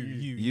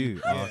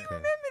 you. Oh,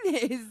 okay.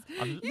 This.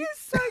 You're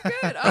so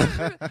good.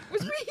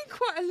 Was we in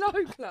quite a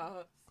low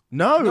class?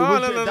 no, No,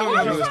 was no, it- no, that no,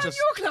 I was no, was it not was in just-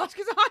 your class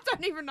because I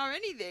don't even know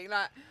anything.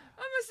 Like,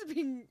 I must have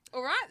been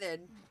all right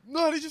then.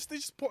 No, they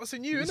just put us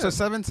in you, So innit?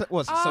 7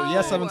 what? So Oh.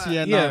 year 7 to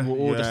year 9 Yeah. were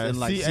all just Yeah, in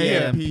like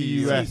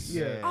CAMPUS.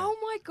 Yeah. Oh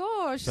my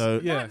gosh. So-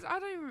 Yeah. I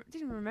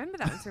didn't remember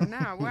that until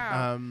now.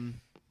 Wow.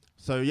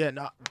 So yeah,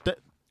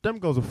 them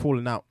girls were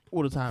falling out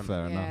all the time.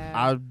 Fair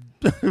enough.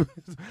 Yeah.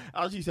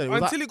 As you said, it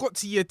was Until it got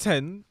to year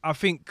 10, I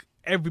think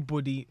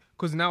everybody,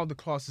 because now the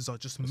classes are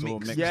just all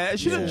mixed. mixed. yeah, it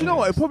shouldn't. Yeah. You know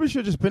what? It probably should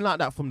have just been like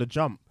that from the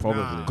jump.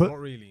 Probably. Nah, Could- not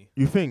really.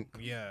 You think?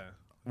 Yeah.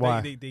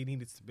 Why? They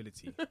needed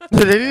stability.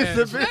 They did Yeah.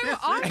 the You know what?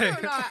 I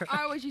feel like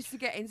I always used to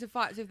get into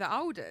fights with the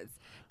elders.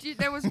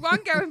 There was one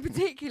girl in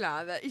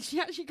particular that she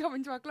actually come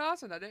into our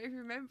class and I don't even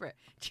remember it.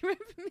 Do you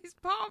remember Miss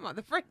Palmer,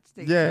 the French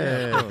teacher?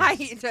 Yeah. I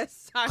hated her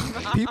so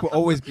much. People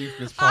always beef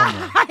Miss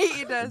Palmer. I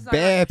hated her so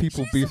Bare much.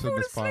 people she used beef to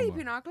with fall Miss asleep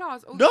Palmer. in our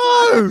class all No!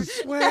 the time.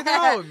 Swear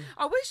down.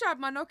 I wish I had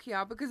my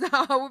Nokia because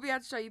I would be able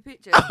to show you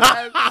pictures.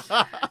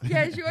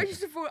 Yeah, she always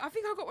used to fall. I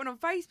think I got one on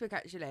Facebook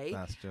actually.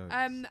 That's jokes.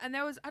 And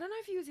there was, I don't know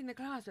if he was in the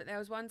class, but there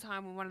was one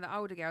time when one of the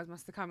older girls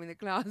must have come in the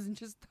class and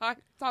just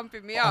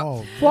thumping me up. Oh,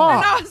 And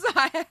fuck. I was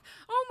like,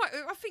 oh my,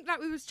 I think like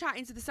we was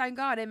chatting to the same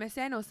guy at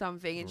MSN or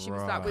something. And she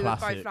was like, we were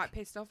Classic. both like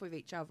pissed off with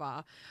each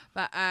other.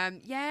 But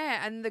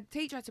yeah, and the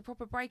teacher had to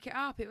proper break it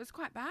up. It was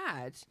quite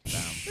bad.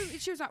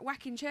 She was like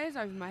whacking chairs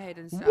over my head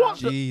and stuff. What?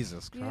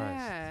 Jesus Christ.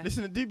 Yeah.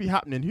 Listen, it did be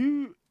happening.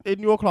 Who in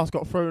your class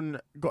got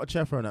a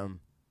chair thrown at him?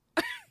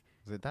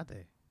 Was it that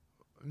day?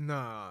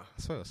 Nah.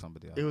 I swear it was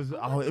somebody else. It was. Oh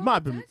Oh, my it God, might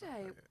have been.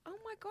 Daddy. Oh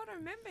my God, I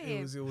remember It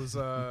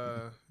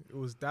him.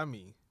 was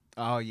Dammy.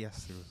 Oh,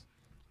 yes, it was.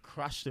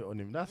 Crashed it on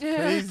him. That's Yeah.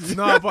 crazy.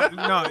 No, but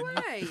no. No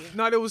way.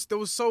 No, there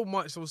was so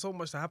much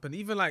that happened.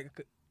 Even like,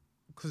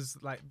 cause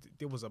like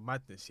there was a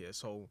madness here.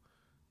 So,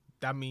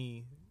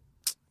 Dammy,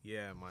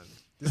 yeah, man,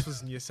 this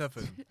was in year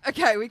 7.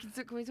 Okay, can we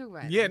talk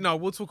about it? Yeah, no,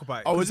 we'll talk about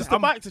it. Oh, 'Cause is this the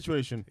bike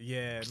situation?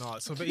 Yeah, no.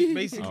 So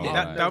basically, Oh,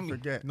 that right. Dammy, Don't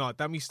forget. no,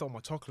 Dammy stole my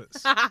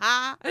chocolates.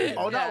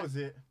 Oh, that was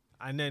it.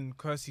 and then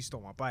Kirsty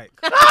stole my bike.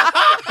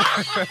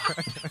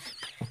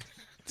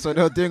 So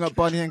they were doing up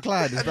Bonnie and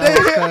Clyde. Is that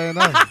what's going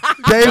on?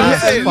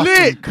 They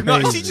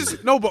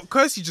lit. No, but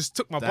Kirsty just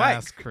took my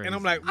That's bike, crazy. and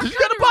I'm like, Did you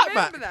get the bike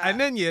back? and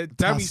then Dammy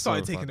That's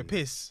started so taking the funny.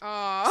 piss.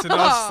 Oh. So then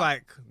I was just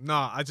like,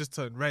 nah, I just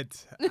turned red,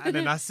 and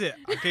then that's it.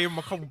 I gave him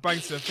a couple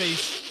bangs to the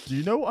face. Do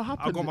you know what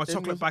happened? I got my in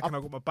chocolate back, and I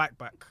got my bike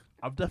back.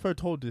 I've definitely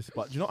told this,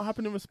 but do you know what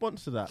happened in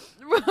response to that?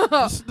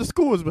 The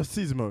school was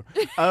racismo.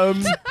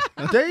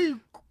 They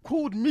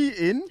called me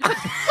in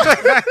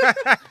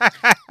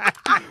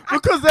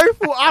because they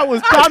thought I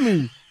was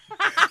dummy.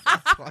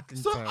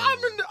 So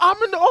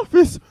I'm in the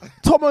office.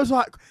 Tomo's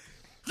like,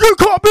 you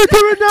can't be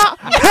doing that.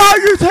 How are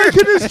you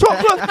taking this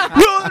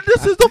chocolate?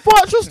 This is the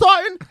fight you're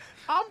starting.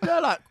 I'm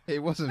there like, It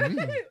wasn't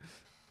me.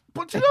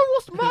 but you know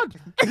what's mad?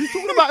 He's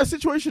talking about a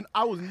situation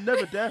I was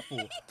never there for.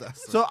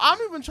 So I'm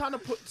even trying to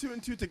put two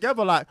and two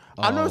together. Like,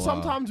 I know wow.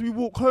 sometimes we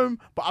walk home,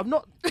 but I've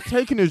not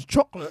taken his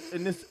chocolate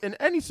in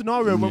any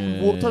scenario when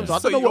we walked home. So I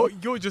So don't know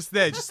what you're just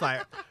there, just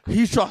like,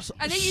 he's just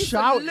And then you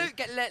shouting.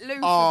 get let loose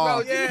Oh,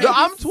 as well. yeah. didn't No, you?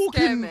 I'm You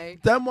scare me. talking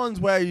them ones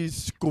where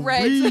he's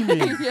Red.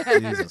 screaming. Yeah.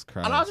 Jesus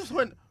Christ. And I just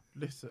went,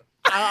 listen.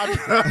 I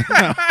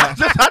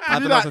just had to I be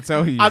don't know like, what to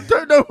tell you. I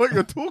don't know what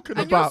you're talking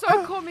And you're about.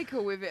 so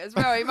comical with it as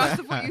well. He must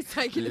have thought you was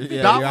taking a piss.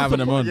 Yeah, That you're was having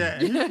the him point. on. Yeah,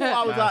 he thought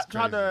I was That's like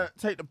trying to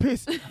take the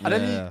piss, and Yeah.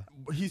 then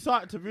he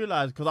started to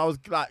realize because I was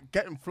like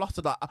getting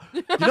flustered. Like,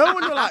 you know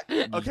when you're like,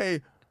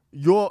 okay,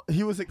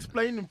 he was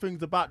explaining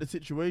things about the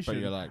situation, But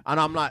you're like- and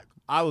I'm like,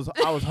 I was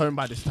home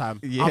by this time.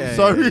 Yeah, I'm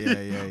sorry,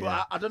 yeah.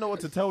 but I don't know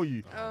what to tell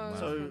you. Oh,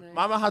 So funny.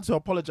 Mama had to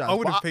apologize. I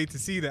would But have paid to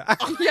see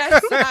that.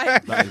 Yes,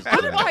 That is I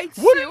true. paid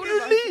to Wouldn't see all of you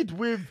those. lead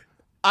with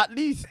at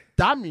least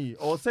Dammy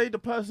or say the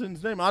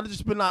person's name? I'd have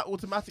just been like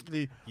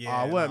automatically,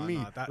 Yeah, it weren't nah, me.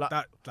 nah, that- Like,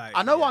 like,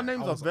 I know yeah, our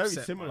names I are was very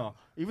upset, similar, man.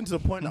 even to the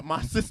point that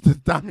my sister's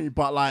Dammy,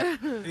 but like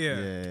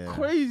Yeah.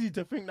 crazy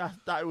to think that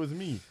it was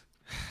me.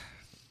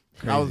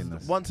 That was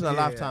Craziness. once in a Yeah.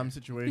 lifetime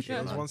situation. It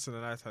was man. once in a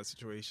lifetime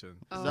situation.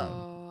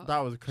 Oh, That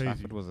was crazy.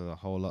 Trafford was a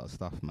whole lot of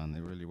stuff, man.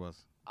 It really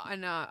was. I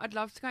know. I'd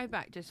love to go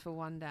back just for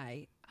one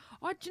day.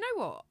 Oh, do you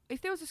know what?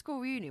 If there was a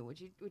school reunion, would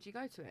you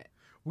go to it?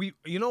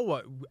 You know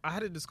what? I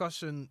had a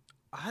discussion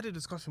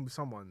with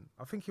someone.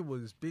 I think it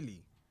was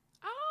Billy,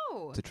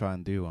 Oh, To try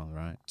and do one,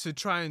 right? to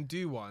try and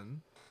do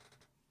one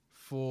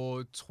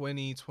for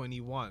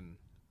 2021.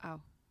 oh,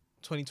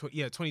 2020,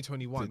 yeah,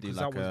 2021. To do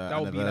Because like a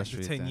that would be like the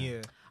anniversary 10 thing.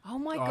 year. oh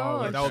my Oh,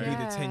 god! Yeah, that would be the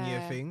yeah.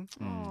 10-year thing.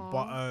 Aw.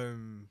 But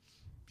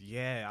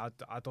yeah,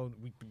 I don't.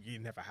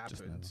 It never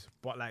happened. never.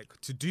 But like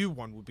to do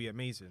one would be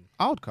amazing.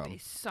 I would come.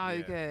 It's so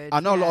Yeah. good. I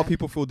know a lot of yeah.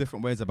 people feel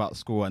different ways about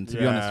school, and to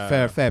be Yeah.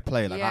 honest, fair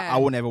play. Like Yeah. I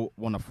wouldn't ever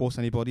want to force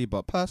anybody,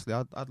 but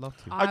personally, I'd love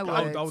to. I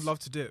I would love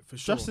to do it for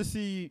sure. Just to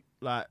see,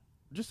 like,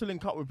 just to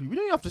link up with people. You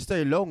don't have to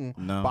stay long.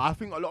 No. But I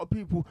think a lot of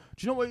people,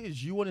 do you know what it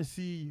is? You want to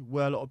see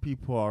where a lot of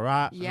people are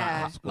at.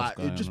 Yeah. What's Like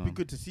it'd going just be on.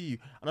 good to see you.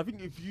 And I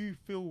think if you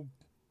feel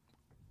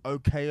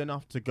okay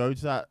enough to go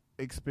to that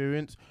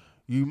experience,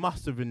 you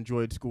must have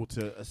enjoyed school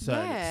to a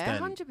certain Yeah,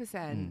 extent.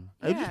 100%.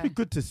 It'd just be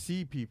good to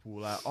see people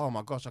like, oh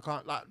my gosh, I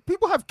can't, like,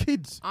 people have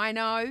kids. I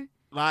know.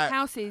 Like,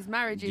 Houses,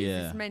 marriages,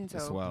 Yeah, it's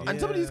mental. as well. and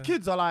some of these Yeah.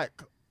 kids are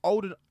like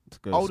older. To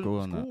go to Older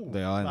school than and school. that.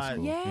 They are in Like-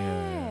 school.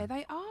 Yeah,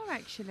 they are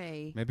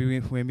actually. Maybe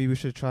we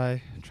should try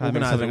make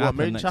Organising something what, happen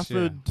Main next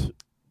year. Trafford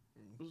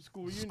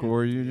school reunion. School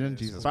reunion, Yeah,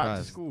 Jesus back to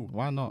Christ. school.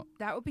 Why not?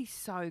 That would be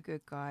so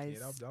good, guys.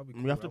 Yeah, that'll be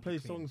We have to cool, play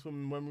that'll be songs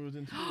from when we was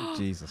in school.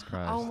 Jesus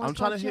Christ. Oh my I'm God,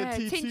 trying to hear yeah.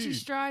 T2. Tinchy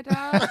Strider.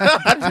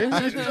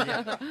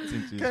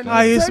 Can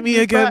Hi, you it's take me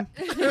again.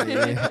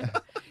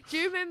 back? Do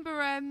you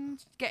remember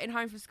getting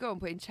home from school and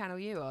putting Channel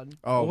U on?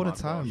 Oh, All the my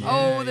time, gosh. man.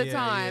 All the yeah,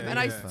 time. yeah, And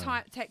I yeah. used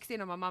to text in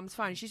on my mum's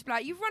phone. She'd be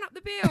like, "You've run up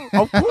the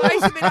bill." Of course. I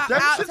used to be like, Them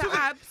out shits to was-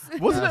 abs.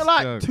 Wasn't That's it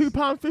like jokes.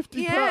 £2.50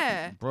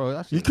 Yeah. Bro,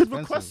 that's You could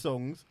request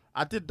songs.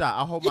 I did that.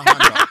 I hold my hand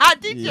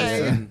up. Did you?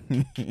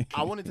 Yeah.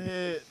 I wanted to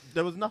hear.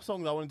 There was enough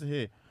songs I wanted to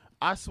hear.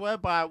 I swear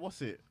by what's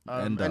it?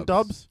 N-Dubs.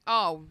 N-Dubs.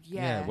 Oh,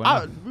 yeah.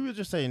 Yeah, We were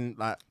just saying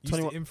like Used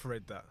 21. to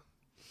infrared that.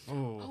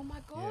 Oh, my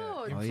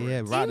God. Oh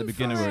yeah, right at the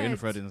beginning we're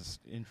Infrared.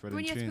 infrared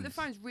When you and have to put the tunes.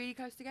 phones really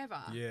close together.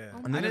 Yeah. Oh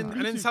And my then God.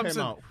 and then Bluetooth came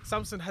Samsung out.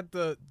 Samsung had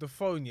the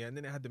phone, yeah, and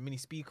then it had the mini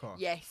speaker.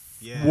 Yes.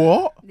 Yeah.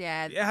 What?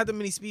 Yeah. It had the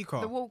mini speaker.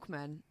 The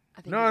Walkman.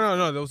 I think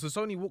No. There was a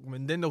Sony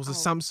Walkman, then there was a Oh.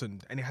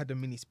 Samsung, and it had the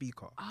mini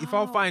speaker. If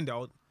I'll Oh. find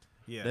out,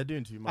 yeah. They're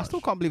doing too much. I still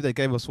can't believe they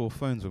gave us all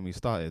phones when we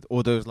started.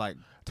 All those like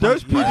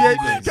Those touch PDA.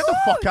 pads. Get the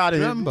fuck out of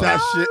here. Remember?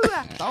 That No. shit.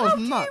 That was How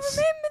nuts.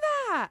 do you remember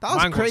that? That was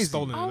Mine got crazy.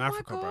 stolen Oh in my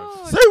Africa, bro.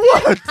 God. Say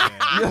what?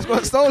 Yeah. You just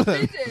got stolen.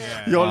 Did it?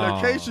 Yeah. Your Oh.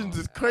 locations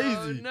is crazy.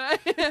 Oh, no.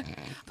 I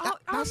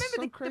remember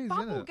so the crazy,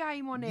 bubble innit?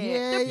 game on it.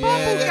 Yeah, the yeah, bubble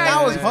yeah. game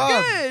That was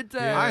hard. good.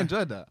 Yeah. I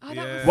enjoyed that. Oh, that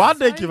Yeah. was Why'd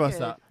they so give us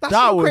good. that? That's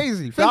that so was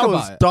crazy. Think That about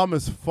was it. dumb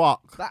as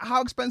fuck.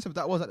 How expensive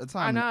that was at the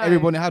time. know.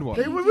 Everybody had one.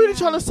 They were really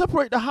trying to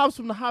separate the haves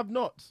from the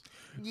have-nots.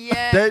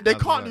 Yeah. They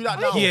That's can't right. do that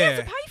We now. Yeah. had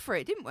to pay for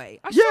it, didn't we?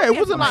 Yeah, it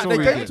wasn't like sure they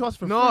we gave did. it to us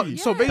for No, free.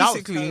 so Yeah. That was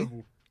basically,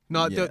 terrible.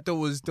 no, Yeah. there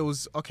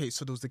was okay.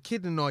 So there was the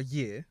kid in our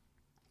year,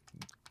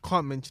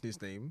 can't mention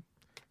his name,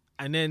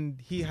 and then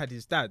he had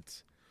his dad.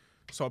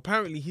 So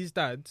apparently his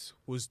dad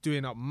was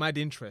doing up mad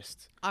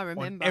interest I on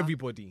remember.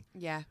 everybody.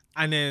 Yeah.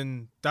 And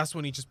then that's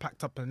when he just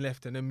packed up and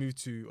left and then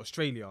moved to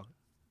Australia.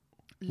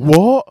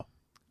 What?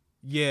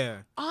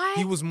 Yeah. I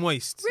He was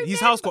moist. His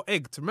remember- house got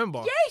egged,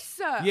 remember? Yes,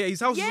 sir. Yeah, his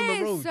house was on the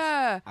Yes, road.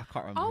 sir. I can't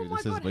remember Oh who my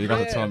this is, God. but you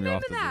have to tell me Remember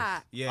after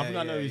that? Yeah, I think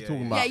I know who he's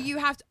talking Yeah, about. you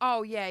have to.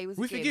 Oh, yeah, he was.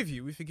 We a kid.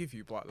 forgive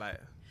you, but like,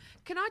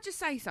 Can I just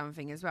say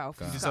something as well?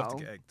 For you deserve to Skull?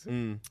 get egged.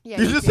 Yeah,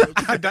 You you just- did.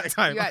 At that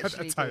time. You at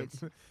actually that time.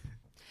 did.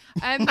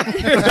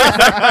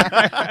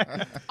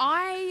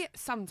 I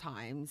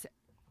sometimes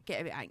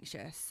get a bit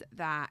anxious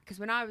that because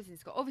when I was in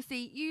school,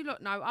 obviously you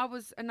lot know I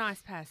was a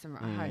nice person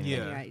at home. Yeah.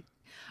 Anyway,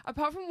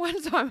 apart from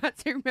one time I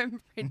do remember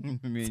in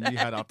Me and you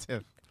had our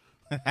tiff.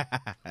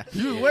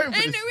 You were waiting for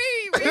And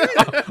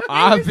this.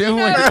 I've been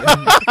waiting.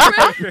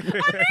 I knew he was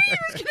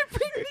going to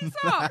bring this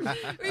up.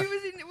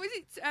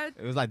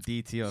 It was like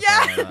DT or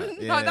Yeah, something like that.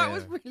 no, Yeah. that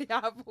was really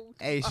horrible.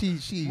 Hey,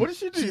 she. What did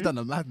she do? She's done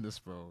the madness,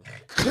 bro.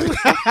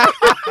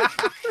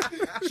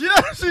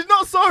 She's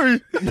not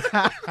sorry.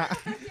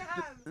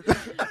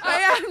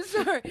 I am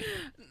sorry.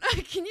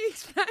 Can you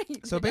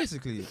explain? So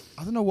basically,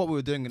 I don't know what we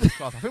were doing in this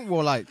class. I think we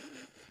were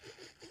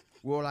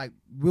like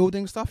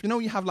wielding stuff. You know,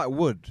 when you have like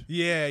wood.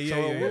 Yeah, yeah,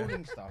 So we yeah. were yeah.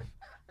 wielding stuff.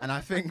 And I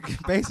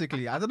think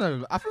basically, I don't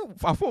know. I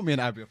thought me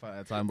and Abby were fighting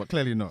at the time, but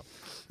clearly not.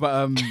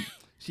 But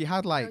she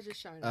had like was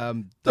just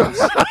showing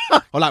dust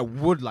or like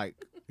wood, like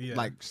Yeah.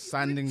 like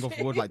sanding of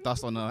wood, like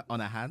dust on her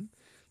hand.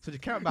 So she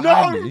came up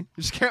behind me.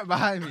 She came up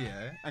behind me,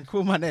 yeah, and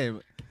called my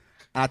name.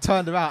 And I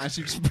turned around and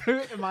she blew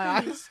it in my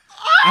eyes,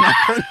 and I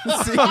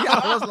couldn't see.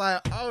 I was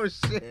like, "Oh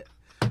shit!"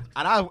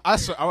 And I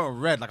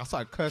went red, like I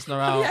started cursing her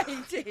out. Yeah,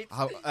 he did.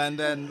 And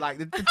then like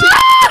the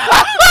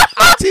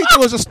teacher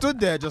was just stood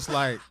there, just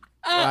like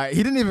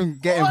he didn't even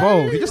get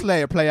involved. He just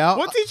let it play out.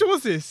 What teacher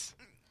was this?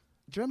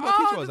 Do you remember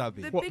what teacher was,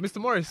 Abby? What, Mr.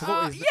 Morris?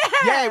 Yeah.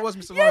 Yeah, it was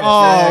Mr. Morris.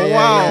 Oh, Yeah,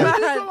 wow. yeah.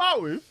 Who did you go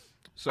out with?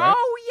 Sorry.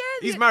 Oh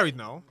yeah, He's married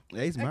now.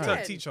 Yeah, he's married. Again.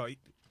 That teacher.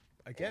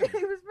 Again.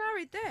 He was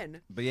married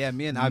then. But yeah,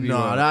 me and Abby No,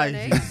 were... that Really?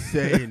 is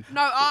insane.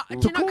 No, do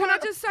you know, call can I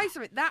it- just say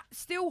something? That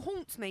still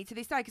haunts me to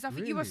this day because I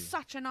think you were Really?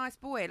 such a nice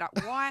boy.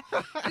 Like, why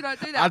did I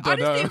do I that? don't just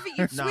know. didn't think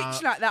you'd Nah.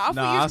 switch like that. I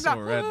Nah, thought I you'd saw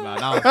be like, red, "Oh." man.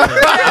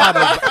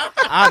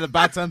 I had a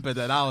bad temper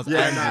then. I was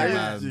angry,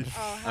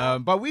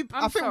 man. But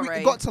I think we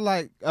sorry. got to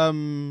like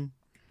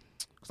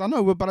because I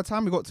know by the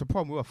time we got to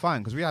prom, we were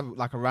fine because we had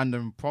like a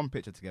random prom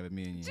picture together,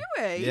 me and you. Do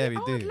we? Yeah, we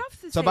Oh, do. I'd love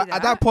to So, see but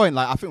at that point,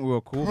 like I think we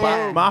were cool.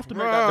 I But have to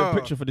make that Bruh. the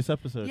picture for this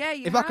episode. Yeah,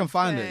 you if I can have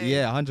find to. it,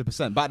 yeah,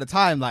 100%. But at the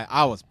time, like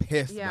I was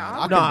pissed. Yeah, man. I I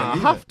was. couldn't Nah, I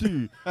believe have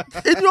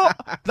it. to. In your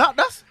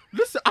that's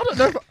listen. I don't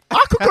know. If,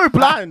 I could go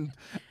blind.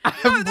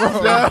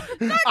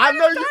 I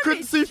know you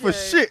couldn't see for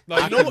picture. shit. No,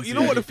 you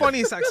know what the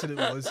funniest accident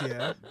was,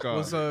 yeah? Go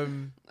Was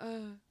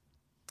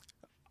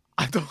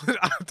I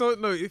don't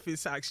know if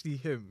it's actually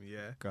him,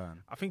 yeah. Go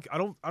on.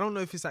 I don't know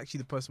if it's actually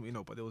the person we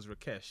know, but there was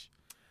Rakesh.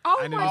 Oh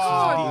And it my was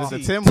god. It was the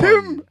DT. Tim.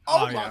 Tim. one.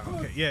 Oh my yeah, god.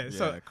 okay, yeah.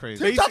 So Yeah,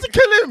 crazy. They tried to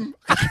kill him.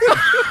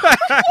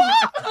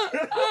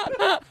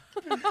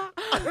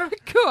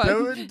 Go on. They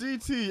were in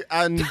DT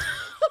and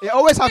It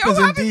always happens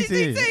in What happened to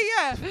DT. DT?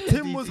 Yeah.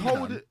 Tim was DT,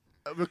 holding.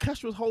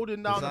 Rakesh was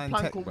holding down Design a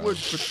plank tech, of bro. wood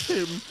for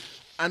Tim,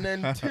 and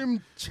then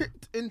Tim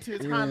chipped into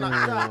his hand like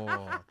that.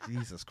 Oh,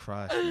 Jesus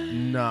Christ.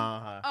 Man.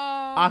 Nah,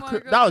 Oh I my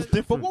could. god. That was But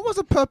different. what was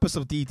the purpose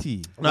of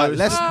DT? No, Like,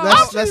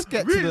 it's- let's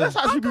get really, to let's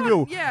the. actually be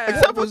real. Yeah.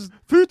 Except for was-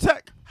 food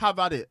tech, have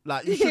at it.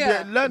 Like you should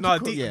Yeah. learn no,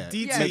 to cook. Yeah.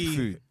 DT Make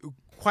food.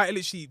 quite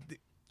literally.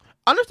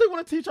 Unless they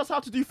want to teach us how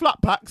to do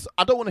flat packs,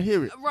 I don't want to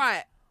hear it.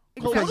 Right.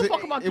 What Because the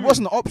fuck am I it doing?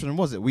 wasn't an option,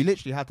 was it? We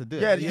literally had to do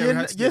it. Yeah, we year,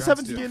 had to do year it,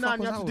 7 had to to year do it. 9,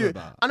 you What have to was do that it.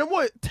 all about? And then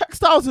what?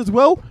 Textiles as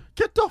well.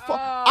 Get the fuck.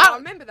 I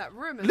remember that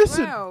room as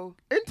Listen. well.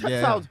 In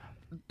textiles,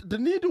 the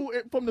needle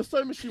from the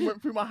sewing machine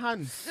went through my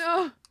hands.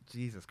 Oh,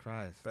 Jesus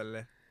Christ.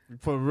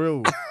 For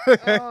real.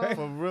 oh.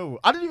 For real.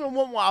 I didn't even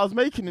want what I was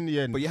making in the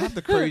end. But you have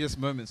the craziest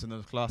moments in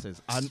those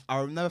classes.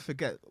 I'll never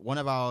forget, one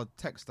of our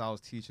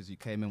textiles teachers who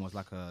came in was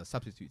like a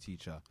substitute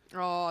teacher.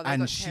 Oh, they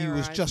And got she was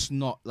terrorised. just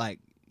not like,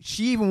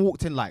 she even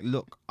walked in like,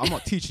 look, I'm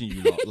not teaching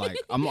you lot. Like,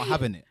 I'm not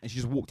having it. And she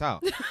just walked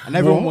out. And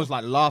everyone was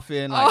like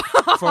laughing, like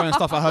throwing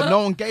stuff at her. No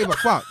one gave a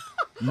fuck.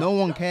 No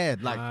one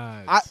cared. Like,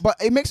 Mad. but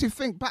it makes me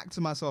think back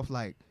to myself,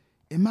 like,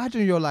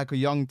 imagine you're like a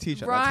young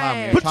teacher at that time.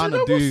 Right. You're But you trying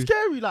know to what's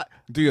scary? Like,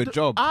 do your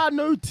job. I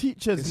know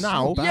teachers It's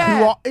now so bad.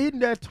 who Yeah. are in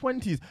their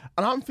 20s,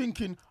 and I'm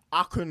thinking,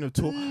 I couldn't have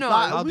taught. No.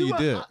 Like, How do you were-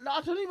 do it?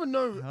 I don't even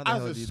know. How the As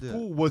hell a do you do it?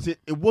 school,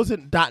 it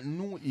wasn't that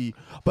naughty,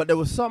 but there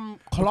were some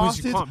Because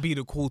classes. you can't be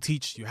the cool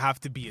teacher, you have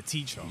to be a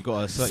teacher. You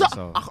gotta assert So-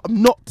 yourself.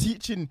 I'm not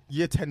teaching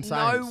year 10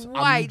 science. way,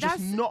 I'm just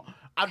that's not.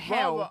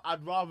 hell.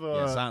 I'd rather.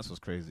 Yeah, science was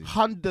crazy.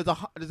 There's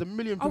a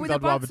million Oh, things with the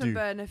I'd rather Bunsen do.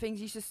 burner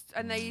things,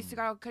 and they used to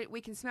go, okay, we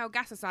can smell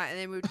gas or something, and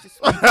then we would just.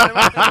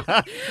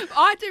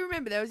 I do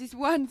remember there was this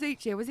one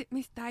teacher, was it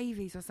Miss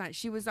Davies or something?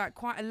 She was like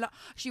quite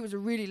she was a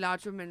really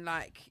large woman,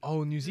 like.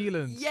 Oh, New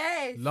Zealand.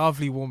 Yes.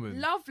 Lovely woman.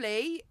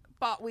 Lovely,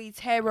 but we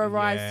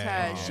terrorised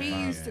Yeah. her. She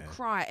Oh, used to yeah.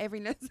 cry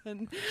every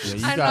lesson. Yeah, you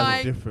and guys are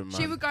like, different, she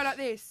man. would go like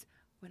this.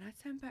 when I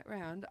turn back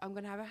round, I'm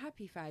going to have a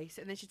happy face.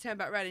 And then she turned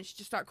back round and she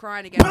just started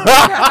crying again.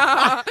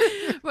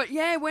 But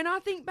yeah, when I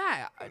think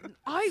back,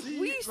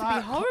 we used to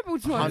be horrible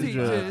to our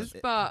teachers.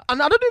 But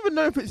and I don't even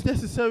know if it's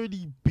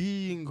necessarily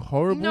being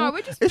horrible. No,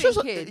 we're just it's being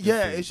just kids.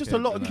 it's just a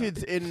lot of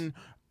kids in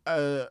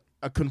a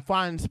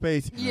confined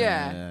space.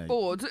 Yeah,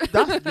 bored.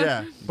 That's,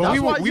 yeah. But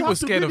That's we were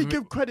scared really of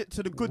give credit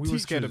to the good we teachers. were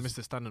scared of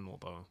Mr. Stanenor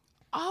though.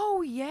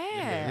 Oh yeah.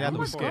 Yeah, Oh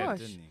my scared, gosh.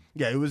 didn't he?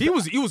 Yeah, it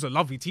was. He was a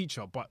lovely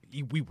teacher, but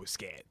we were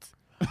scared.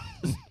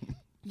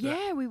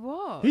 Yeah, we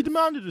were. He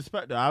demanded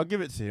respect. Though. I'll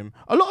give it to him.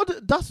 A lot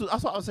of that's what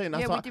I was saying.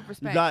 That's Yeah, we like, did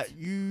respect. Like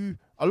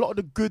a lot of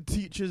the good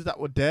teachers that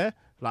were there,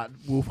 like,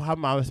 will have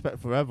my respect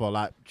forever.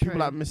 Like people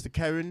like Mr.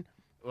 Karen,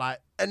 like,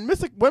 and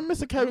when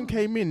Mr. Karen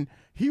came in,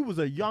 he was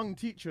a young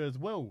teacher as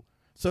well.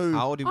 So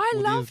How old would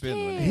he have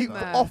been when he he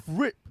started? off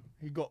rip,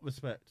 he got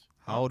respect.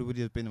 How old would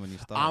he have been when he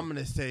started? I'm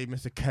gonna say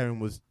Mr. Karen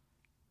was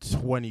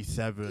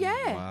 27. Yeah,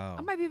 Wow.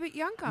 or maybe a bit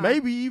younger.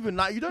 Maybe even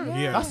like you don't.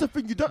 Yeah. That's the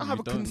thing. You don't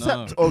have a don't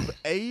concept know. of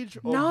age.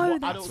 Of No,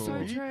 what that's adults so will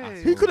be.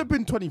 true. He could have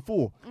been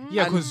 24.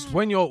 Yeah, And because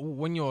when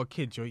you're a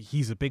kid,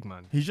 he's a big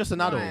man. he's just an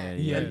adult. Right.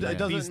 Yeah, And yeah. it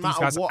doesn't These matter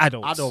guys are what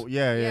adults. adult.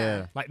 Yeah, yeah.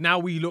 Yeah. Like now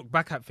we look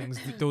back at things.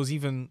 There was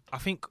even I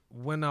think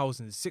when I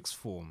was in sixth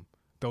form,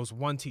 there was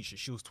one teacher.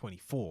 She was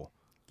 24.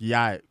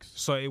 Yikes.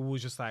 So it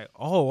was just like,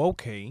 oh,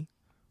 okay,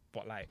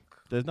 but like,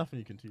 There's nothing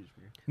you can teach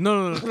me.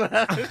 no.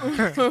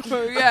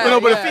 yeah,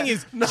 No, but the thing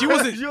is, she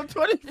wasn't. You're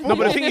 24. No,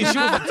 but the thing is, she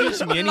wasn't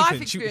teaching me Life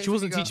anything. experience She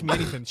wasn't you got. teaching me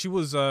anything.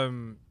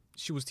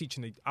 She was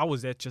teaching. I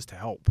was there just to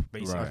help,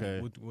 basically. Right.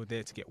 Okay. We're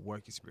there to get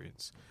work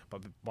experience.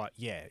 But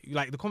yeah,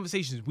 like the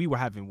conversations we were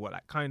having were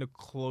like kind of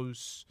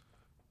close,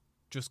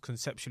 just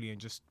conceptually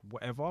and just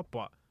whatever.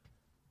 But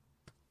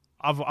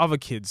other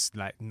kids,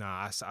 like,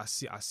 nah,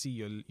 I see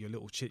your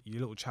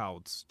little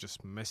child's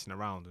just messing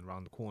around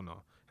the corner,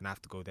 and I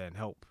have to go there and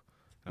help.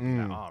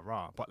 And I'm like,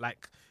 rah. But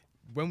like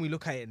when we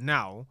look at it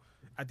now,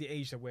 at the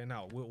age that we're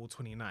now, we're all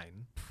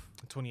 29.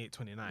 28,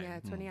 29. Yeah,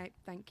 28.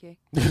 Thank you.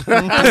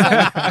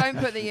 Don't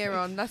put the year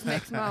on. That's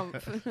next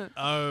month.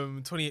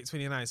 28,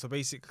 29. So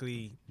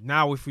basically,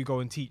 now if we go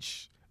and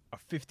teach a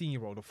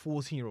 15-year-old, a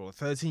 14-year-old, a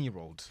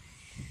 13-year-old,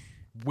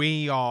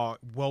 we are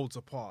worlds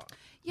apart.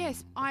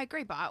 Yes, I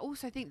agree, but I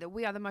also think that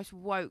we are the most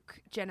woke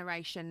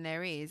generation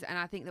there is, and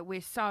I think that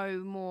we're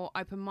so more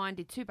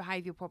open-minded to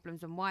behavioural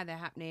problems and why they're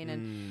happening,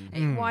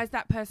 and why is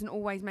that person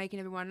always making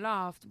everyone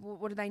laugh?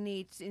 What do they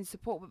need in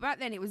support? But back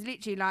then, it was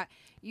literally like,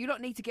 you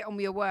lot need to get on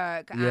with your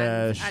work,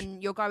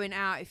 and you're going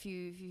out if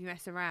you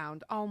mess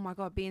around. Oh my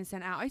God, being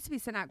sent out. I used to be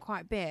sent out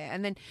quite a bit,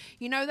 and then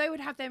they would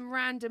have them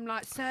random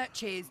like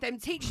searches. Them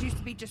teachers used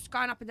to be just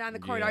going up and down the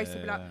corridor. I used to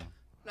be like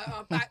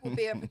my back would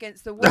be up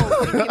against the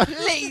wall. Thinking,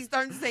 please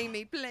don't see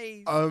me,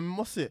 please.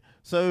 What's it?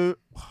 So,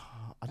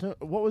 I don't.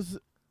 What was?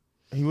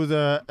 He was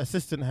a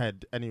assistant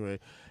head anyway.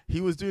 He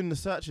was doing the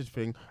searches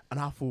thing, and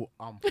I thought,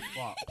 I'm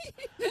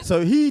fucked.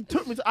 So he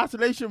took me to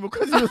isolation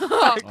because he was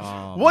like,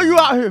 "What are you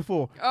out here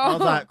for?" I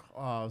was like,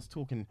 I was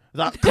talking. He's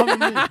like, come with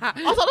me. I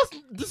was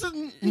like, this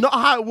is not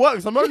how it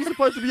works. I'm only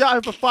supposed to be out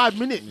here for 5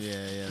 minutes. Yeah.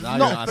 It's Now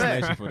not you're in fair.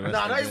 isolation for the rest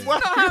Nah, of that the ain't day.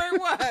 working. That's not how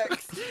it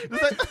works. Who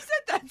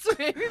said that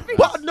to him?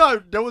 But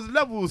no, there was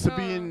levels to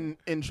being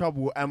in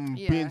trouble and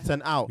being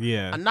sent out.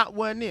 Yeah. And that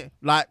weren't it.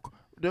 Like,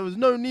 there was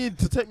no need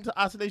to take me to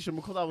isolation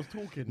because I was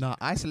talking. No,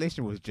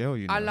 isolation was jail,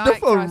 you know. I like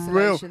For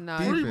isolation though.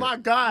 Free my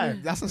guy.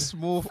 That's a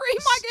small... Free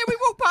my gear, we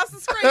walk past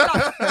the screen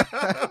like,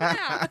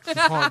 yeah.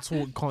 Can't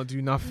talk, can't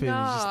do nothing.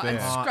 It's just and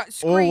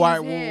there. all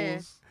white here.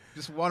 walls.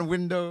 Just one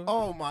window.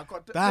 Oh my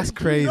God. That's You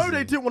crazy. know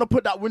they didn't want to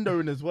put that window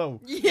in as well.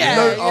 Yeah,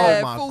 No, yeah.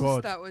 oh my False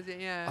God. that was it,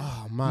 yeah.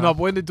 Oh man. No,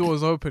 but when the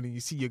door's open and you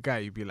see your guy,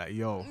 you'd be like,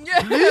 yo,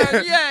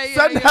 yeah.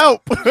 Send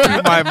help.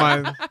 my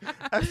man.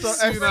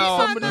 SOS, my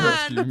somebody man.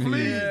 rescue me,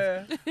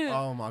 Please. please.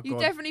 Oh my You God.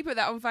 definitely put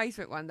that on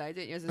Facebook one day,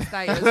 didn't you, as a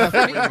status?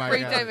 my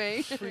Free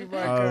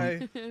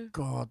God. Demi.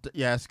 God,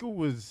 yeah, school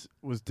was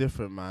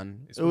different,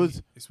 man. It's It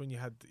was. when you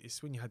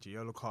had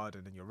your yellow card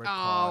and then your red Oh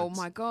card.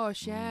 my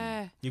gosh,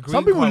 yeah. Your green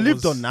Some people card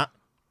lived was- on that.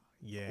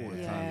 Yeah, All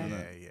the time,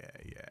 yeah.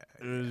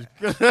 It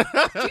was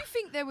Do you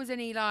think there was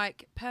any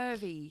like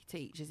pervy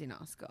teachers in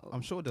our school?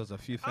 I'm sure there's a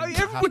few Oh, things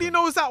that everybody happen.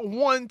 knows that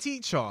one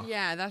teacher.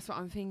 Yeah, that's what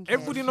I'm thinking.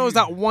 Everybody knows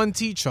that one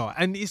teacher,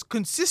 and it's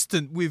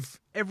consistent with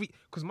every.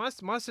 Because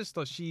my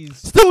sister, she's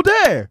still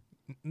there.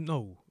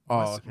 no.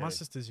 Oh, My okay.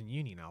 sister's in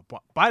uni now,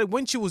 but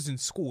when she was in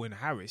school in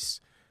Harris,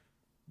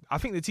 I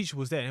think the teacher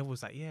was there, and everyone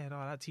was like, "Yeah, no,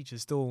 that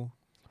teacher's still."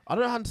 I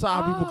don't understand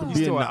how people can Oh. be He's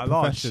in still that at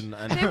large. profession.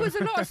 And There was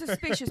a lot of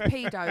suspicious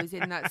pedos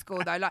in that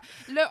school, though. Like,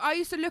 look, I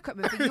used to look at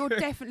them and think, you're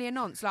definitely a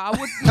nonce. Like, I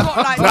would not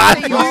like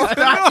to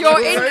see your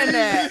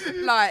internet.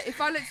 Like,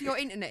 if I looked at your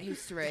internet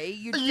history,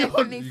 you'd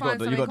definitely you find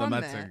got the- you something got the on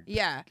mad there. thing.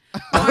 Yeah.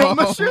 Oh,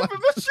 machine for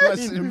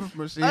machine.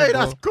 Machine, Hey,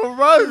 that's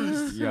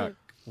gross. Yeah.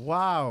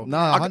 Wow.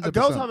 Nah,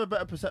 girls 100%. have a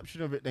better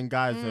perception of it than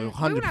guys, though. We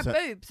 100%. all have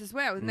boobs as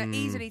well, and they're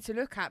easily to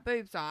look at.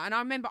 Boobs are, and I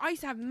remember I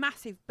used to have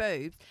massive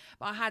boobs,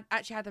 but I had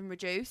actually had them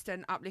reduced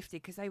and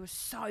uplifted because they were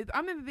so. I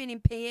remember being in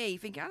PE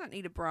thinking I don't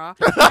need a bra,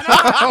 and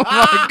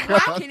I'm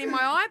whacking in my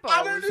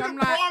eyeballs. I'm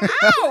like,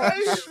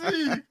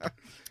 ouch!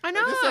 I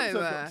know. This episode's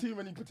got too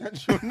many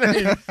potential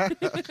names.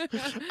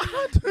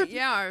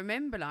 Yeah, I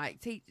remember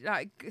like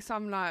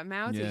some like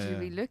male teachers would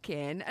be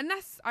looking, and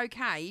that's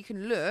okay. You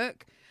can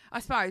look. I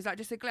suppose, like,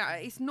 just a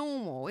it's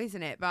normal,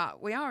 isn't it? But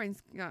we are in,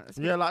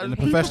 like in a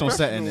professional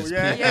setting. It's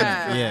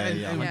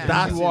And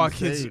That's we are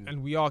insane. kids,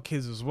 and we are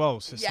kids as well.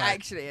 So it's like,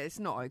 actually, it's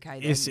not okay.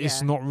 Then,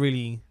 it's not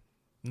really.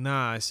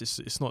 Nah,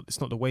 it's not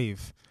the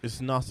wave. It's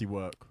nasty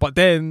work. But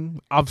then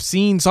I've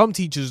seen some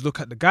teachers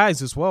look at the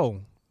guys as well.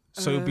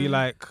 So it'd be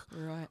like,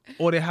 right.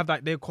 Or they have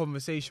like their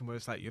conversation where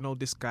it's like,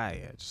 this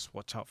guy, just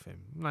watch out for him.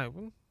 I'm like,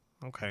 well,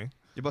 okay.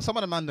 Yeah, but some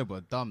of the man were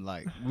dumb.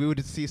 Like, we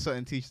would see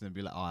certain teachers and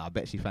be like, "Oh, I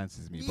bet she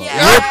fancies me." But,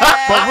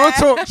 but real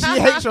talk, she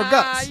hates your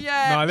guts.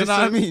 No, You know what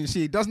I mean?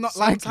 She does not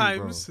like you,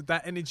 bro. Sometimes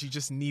that energy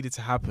just needed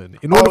to happen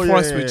in order for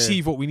us to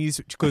achieve what we need.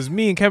 Because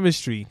me in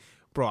chemistry,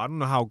 bro, I don't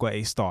know how I got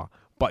A*,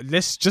 but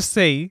let's just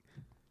say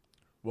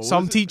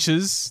some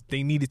teachers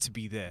they needed to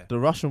be there. The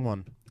Russian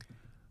one.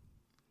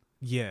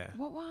 Yeah.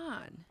 What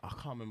one? I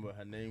can't remember what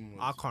her name was.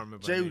 I can't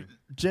remember. her name.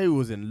 Jay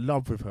was in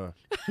love with her.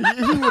 He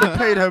would have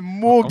paid her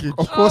mortgage.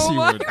 Of course he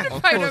would.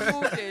 Have paid her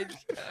mortgage.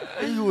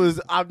 He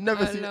was. I've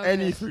never I seen love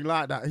anything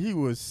like that. He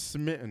was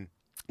smitten.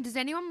 Does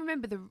anyone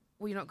remember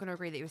well, you're not going to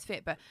agree that he was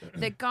fit, but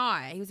the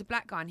guy, he was a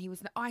black guy and he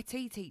was an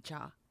IT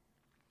teacher.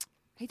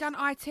 He done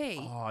IT.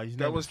 Oh,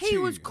 He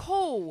was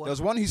cool. There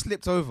was one who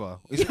slipped over.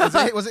 Was it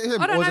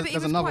him? I don't or know, was but he there's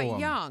was another quite one?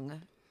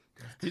 young.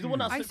 He's the one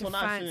that I used slipped to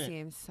on ice. fancy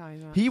him so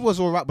much. He was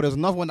alright, but there was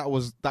another one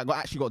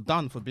that got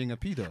done for being a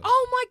pedo.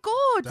 Oh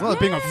my god! Well,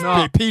 being a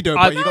No. pedo,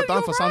 but he got done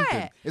you're for something.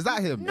 right. Is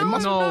that him? No, It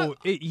must no.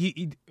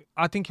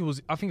 I think it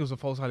was a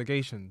false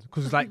allegation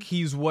because like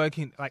he's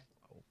working like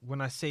when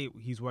I say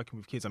he's working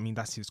with kids, I mean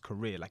that's his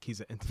career. Like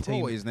he's an I forgot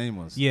entertainer. what his name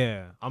was.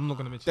 Yeah, I'm not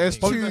gonna mention. There's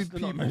his name. two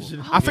people.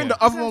 mention- I think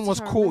the other Yeah. one was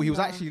That's cool. what I He was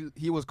remember.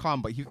 he was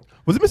calm, but he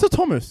Was it Mr.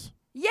 Thomas?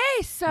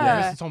 Yes, sir.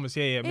 Yeah, Mr. Thomas.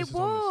 Yeah, It Mr.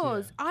 was.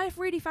 Thomas, I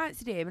really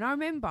fancied him, and I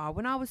remember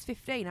when I was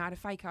 15, I had a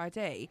fake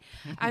ID,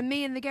 and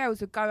me and the girls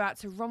would go out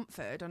to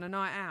Romford on a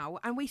night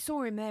out, and we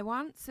saw him there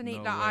once, and he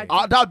No like,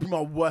 way. That'd be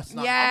my worst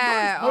night.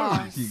 yeah, I'm going home.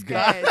 I'm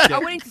scared. I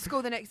went into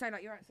school the next day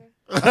like, you're right, sir.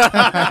 No,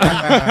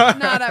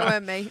 that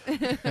weren't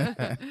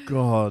me.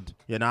 God.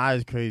 Yeah, that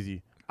is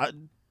crazy.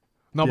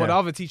 No, but Yeah. the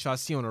other teacher I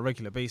see on a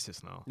regular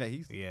basis now. Yeah,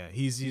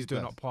 he's he's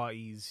doing blessed. up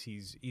parties.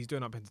 He's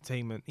doing up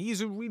entertainment.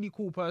 He's a really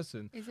cool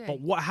person. Is he? But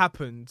what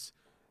happened?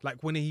 Like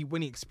when he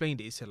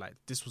explained it, he said like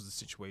this was the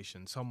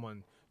situation.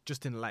 Someone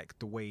just didn't like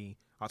the way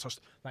I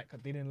touched. Like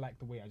they didn't like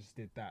the way I just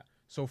did that.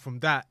 So from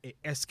that it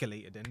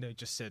escalated, and they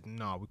just said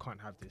no, we can't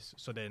have this.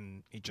 So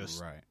then it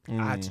just I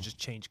had to just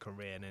change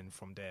career, and then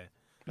from there,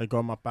 They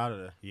got him up out of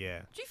there. yeah.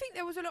 Do you think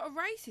there was a lot of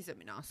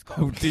racism in our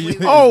school? do you?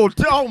 Oh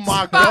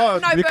my But,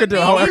 God. no, We but could do a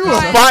me whole and We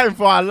episode. were my- fighting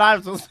for our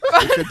lives.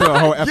 We could do a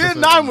whole episode. Year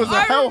 9 was a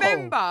I hellhole.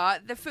 remember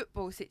the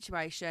football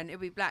situation. It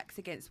would be blacks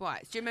against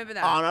whites. Do you remember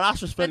that? Oh, no, that's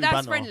just But friendly that's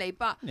banter. friendly.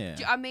 But Yeah.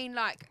 I mean,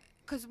 like,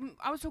 because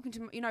I was talking to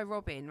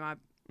Robin,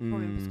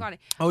 Robin Pasquale.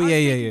 Oh, I was yeah,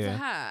 yeah, speaking yeah. To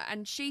her,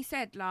 and she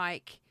said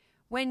like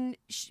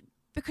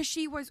because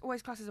she was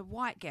always classed as a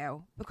white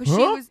girl because she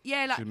Huh? was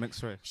like She's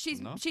mixed race.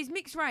 she's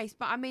mixed race,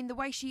 but I mean the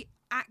way she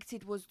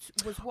acted was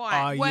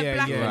white, weren't yeah,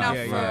 black yeah, enough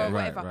yeah, for yeah.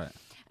 whatever. Right.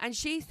 And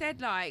she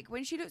said, like,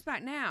 when she looks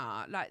back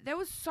now, like, there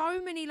was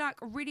so many, like,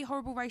 really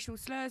horrible racial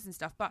slurs and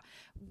stuff, but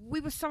we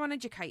were so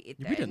uneducated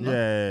then. We didn't know.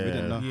 Yeah. We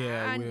didn't know.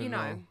 Yeah, And, we you don't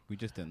know, We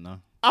just didn't know.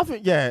 I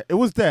think, yeah, it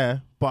was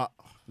there, but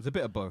It's a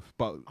bit of both,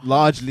 but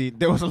largely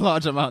there was a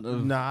large amount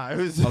of. nah, it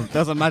was.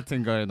 There's a mad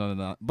thing going on in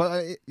that,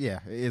 but it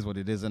is what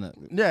it is, isn't it?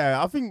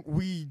 Yeah, I think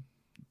we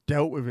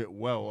dealt with it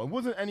well. It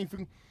wasn't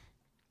anything.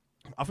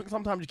 I think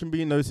sometimes you can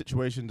be in those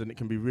situations and it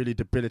can be really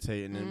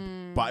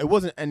debilitating, but it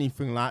wasn't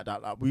anything like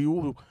that. Like we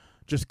all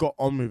just got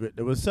on with it.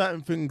 There were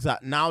certain things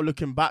that now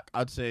looking back,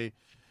 I'd say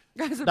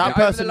That's a that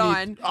bit over person the needs.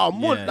 line. Oh,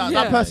 more Yeah. that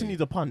Yeah. person needs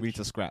a punch. We need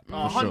to scrap. for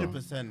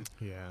 100%.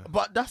 Yeah.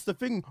 But that's the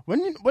thing.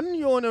 When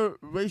you're in a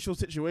racial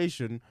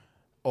situation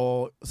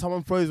or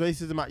someone throws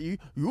racism at you,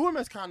 you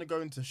almost kind of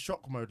go into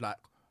shock mode. Like,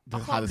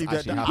 This is I how can't, this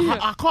believe that, actually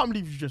happened. I can't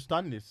believe you've just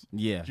done this.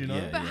 Yeah. Do you know?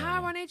 Yeah, But yeah,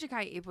 how yeah.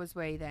 uneducated was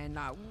we then?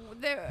 Like,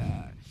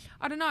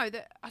 I don't know.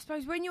 I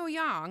suppose when you're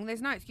young,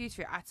 there's no excuse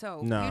for it at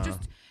all. Nah. You're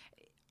just,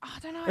 I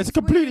don't know. It's a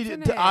completely.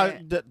 weird,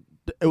 isn't it?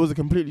 It was a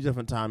completely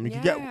different time. You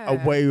could get Yeah.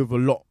 away with a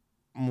lot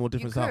more You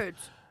different stuff.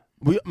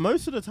 could.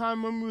 Most of the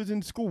time when we was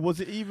in school, was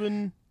it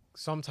even?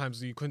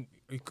 Sometimes you couldn't,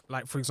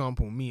 like for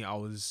example, me, I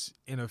was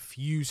in a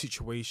few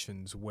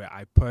situations where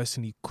I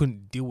personally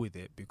couldn't deal with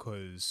it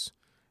because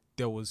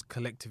there was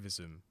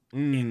collectivism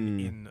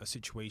in a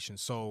situation.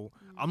 So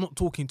I'm not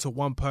talking to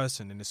one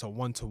person and it's a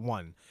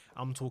one-to-one.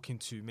 I'm talking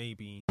to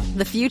maybe...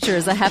 The future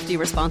is a hefty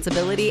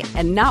responsibility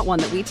and not one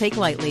that we take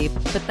lightly.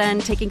 But then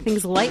taking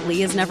things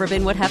lightly has never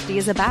been what Hefty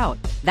is about.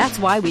 That's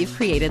why we've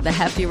created the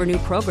Hefty Renew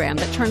program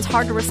that turns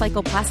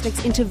hard-to-recycle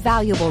plastics into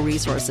valuable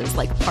resources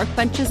like park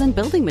benches and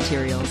building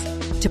materials.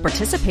 To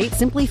participate,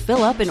 simply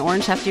fill up an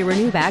orange Hefty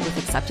Renew bag with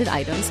accepted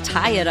items,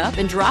 tie it up,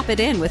 and drop it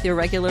in with your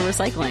regular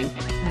recycling.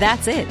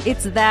 That's it.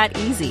 It's that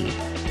easy.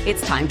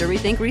 It's time to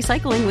rethink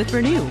recycling with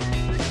Renew.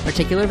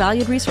 Particular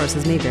valued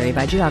resources may vary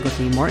by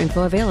geography. More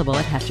info available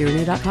at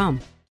heftyrenew.com.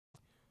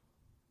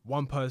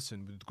 One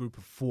person with a group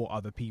of 4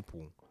 other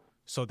people.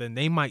 So then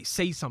they might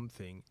say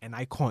something and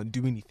I can't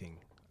do anything.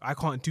 I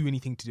can't do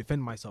anything to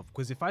defend myself.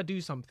 Because if I do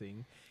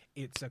something,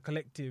 it's a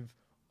collective,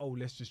 oh,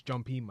 let's just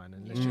jump in, man,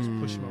 and let's just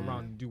push him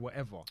around and do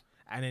whatever.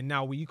 And then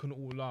now you can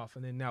all laugh,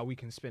 and then now we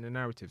can spin a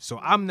narrative. So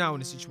I'm now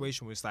in a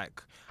situation where it's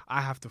like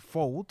I have to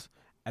fold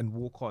and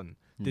walk on.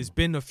 There's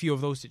been a few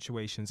of those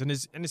situations, and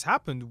it's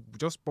happened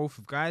just both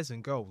with guys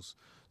and girls.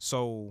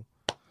 So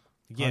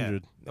yeah,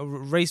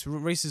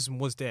 racism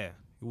was there.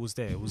 It was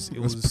there. It was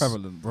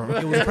prevalent, bro.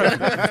 It was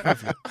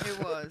prevalent. It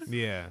was.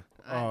 Yeah.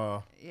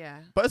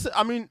 Yeah. But it's,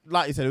 I mean,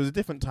 like you said, it was a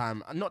different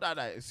time. And not that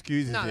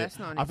excuses it. No, that's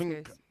not an I excuse.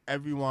 think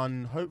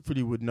everyone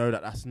hopefully would know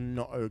that that's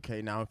not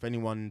okay now. If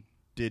anyone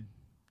did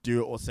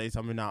do it or say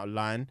something out of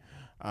line,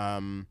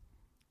 and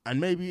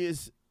maybe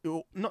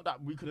not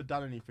that we could have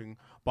done anything,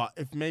 but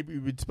if maybe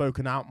we'd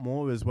spoken out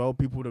more as well,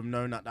 people would have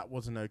known that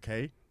wasn't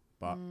okay.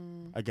 But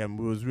again,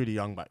 we was really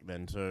young back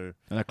then, so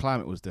and the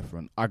climate was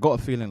different. I got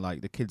a feeling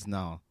like the kids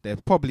now, there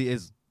probably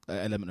is an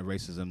element of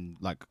racism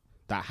like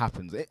that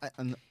happens.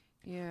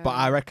 Yeah. But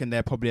I reckon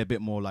they're probably a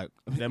bit more like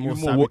They're more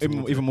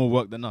even more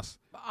work than us.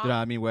 You know what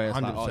I mean? Where it's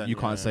like, oh, 100%, you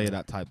can't say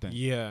that type thing.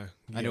 Yeah.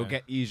 And it'll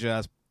get easier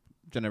as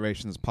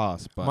generations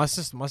pass. But my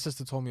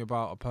sister told me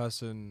about a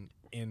person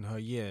in her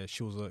year.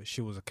 She was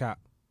a cat.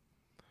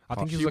 I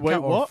think she was a cat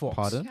or a fox.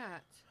 Pardon?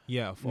 Cat.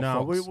 Yeah,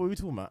 no. fox. What are we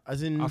talking about?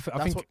 As in,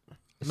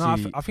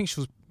 I think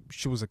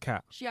she was a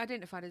cat. She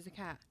identified as a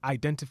cat.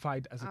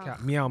 Identified as a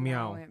cat. Meow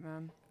meow. It,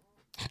 man.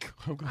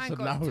 I'm I ain't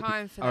got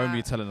time for that. I remember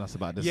you telling us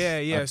about this.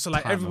 Yeah. So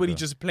like time everybody ago.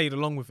 just played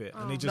along with it,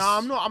 and they just.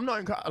 No, I'm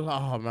not.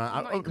 Oh man,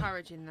 I'm not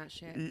encouraging that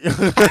shit. You're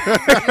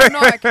You're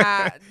not a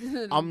cat.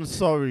 I'm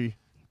sorry.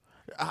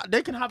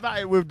 They can have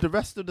that with the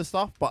rest of the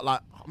stuff, but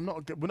like,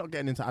 we're not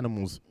getting into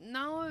animals.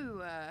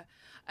 No.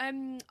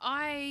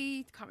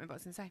 I can't remember what I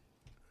was going to say.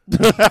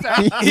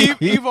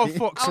 Either a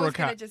fox or a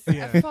cat.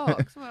 A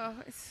fox. Well,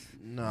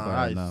 No, Fair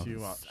that is enough. too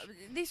much.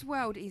 this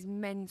world is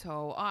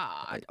mental.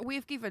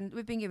 We've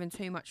been given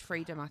too much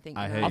freedom, I think.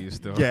 I now. hate you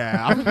still.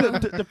 Yeah, I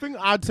think the thing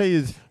I'd say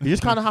is you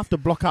just kind of have to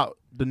block out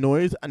the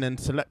noise and then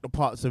select the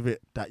parts of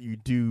it that you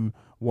do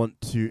want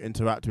to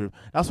interact with.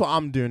 That's what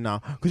I'm doing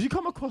now, because you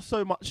come across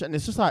so much and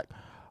it's just like,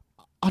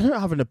 I don't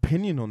have an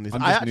opinion on this. I'm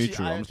just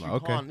neutral. I'm just like,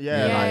 okay.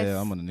 Yes.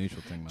 I'm on a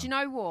neutral thing now. Do you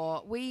know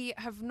what? We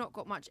have not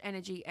got much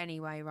energy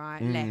anyway,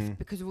 right? Left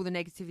because of all the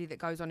negativity that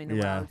goes on in the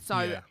world.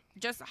 So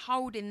just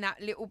holding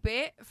that little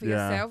bit for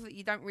yourself that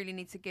you don't really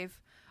need to give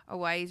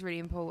away is really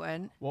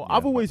important. Well,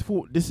 I've always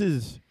thought this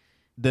is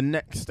the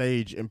next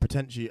stage in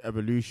potentially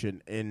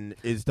evolution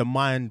is the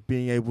mind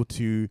being able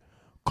to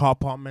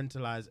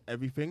compartmentalize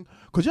everything.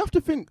 Because you have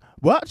to think,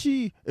 well,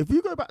 actually, if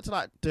you go back to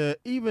like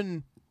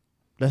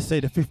let's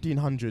say the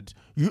 1500s,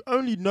 you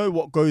only know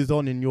what goes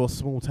on in your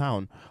small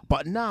town.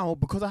 But now,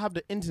 because I have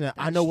the internet,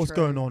 I know what's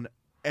going on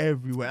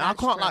everywhere. I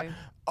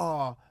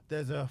can't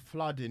there's a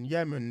flood in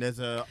Yemen, there's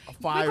a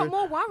fire. We've got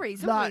more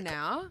worries, haven't we,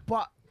 now?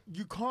 But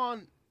you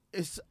can't,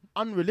 it's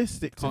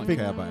unrealistic to Can't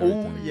think care about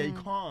everything. Yeah,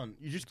 you can't.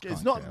 You just, it's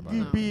Can't not care about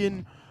you it.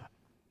 being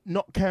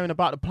not caring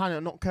about the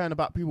planet, not caring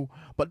about people.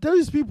 But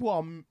those people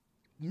are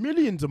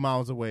millions of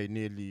miles away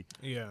nearly.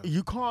 Yeah.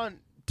 You can't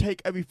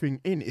take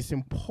everything in. It's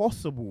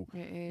impossible. It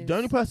is. The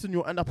only person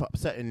you'll end up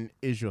upsetting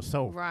is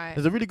yourself. Right.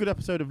 There's a really good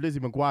episode of Lizzie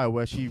McGuire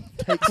where she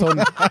takes on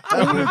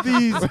all of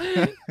these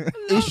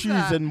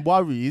issues and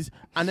worries,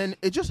 and then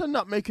it just ended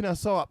up making her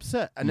so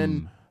upset. And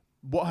then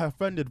what her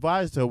friend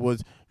advised her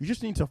was, you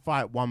just need to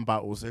fight one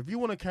battle. So if you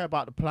want to care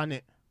about the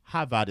planet,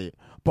 have at it.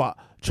 But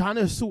trying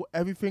to sort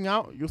everything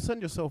out, you'll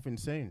send yourself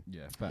insane.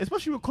 Yeah, fact.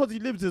 Especially with Cosy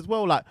Lives as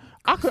well. Like,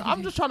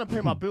 I'm just trying to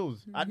pay my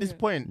bills at this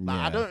point.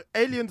 Like, Yeah.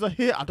 aliens are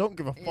here. I don't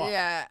give a fuck.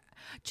 Yeah.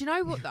 Do you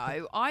know what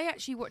though? I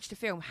actually watched a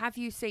film. Have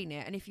you seen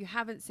it? And if you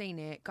haven't seen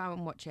it, go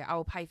and watch it. I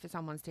will pay for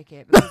someone's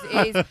ticket because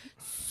it is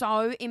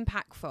so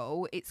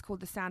impactful. It's called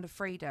The Sound of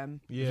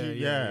Freedom.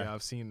 Yeah.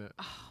 I've seen it.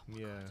 Oh,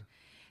 Yeah.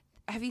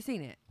 Have you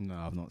seen it? No,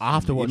 I've not. I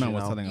have to watch You it man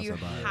was now. telling us You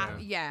about it.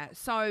 have, yeah.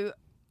 So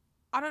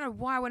I don't know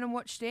why I went and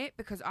watched it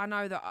because I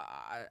know that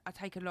I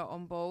take a lot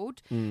on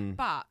board.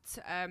 But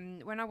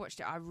when I watched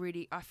it,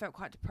 I felt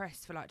quite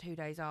depressed for like 2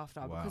 days after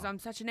because I'm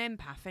such an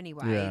empath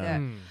anyway.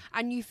 Yeah.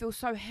 And you feel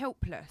so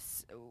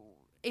helpless.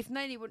 If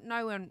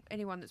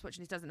anyone that's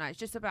watching this doesn't know, it's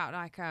just about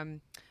like trying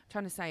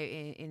to say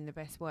it in the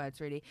best words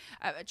really,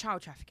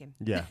 child trafficking.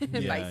 Yeah.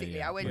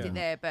 Basically, I went in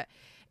there, but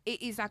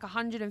it is like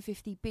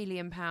 £150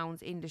 billion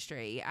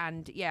industry.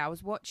 And yeah, I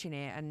was watching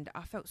it and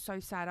I felt so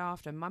sad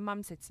after. My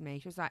mum said to me,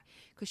 she was like,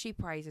 because she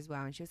prays as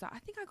well, and she was like, I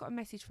think I got a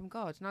message from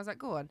God. And I was like,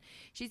 go on.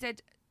 She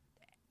said,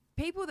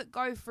 people that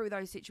go through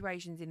those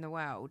situations in the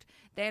world,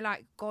 they're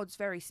like God's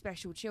very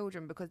special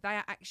children, because they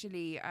are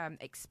actually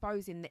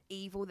exposing the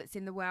evil that's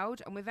in the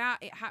world. And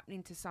without it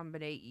happening to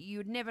somebody, you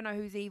would never know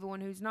who's evil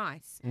and who's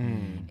nice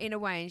in a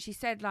way. And she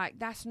said, like,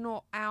 that's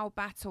not our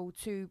battle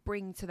to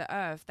bring to the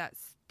earth.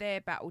 That's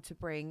their battle to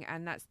bring,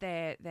 and that's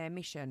their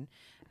mission.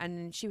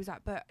 And she was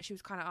like, but she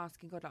was kind of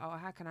asking God, like, oh,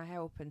 how can I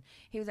help? And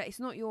he was like, it's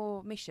not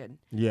your mission.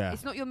 Yeah.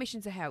 It's not your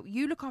mission to help.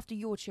 You look after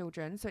your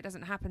children so it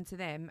doesn't happen to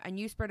them, and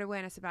you spread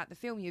awareness about the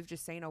film you've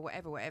just seen or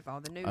whatever,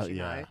 or the news,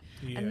 know.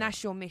 And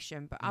that's your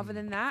mission. But other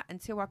than that,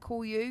 until I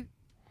call you,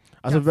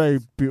 that's a very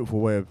beautiful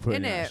way of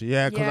putting it. Actually.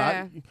 Yeah,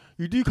 yeah. because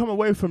you do come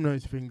away from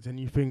those things and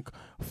you think,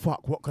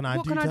 fuck, what can I do?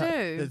 What can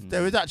I do?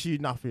 There is actually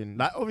nothing.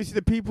 Like, obviously,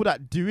 the people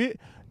that do it,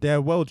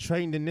 they're well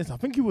trained in this. I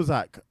think he was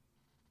like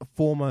a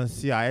former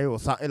CIA or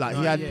something.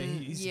 Like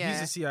he's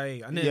a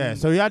CIA. And then,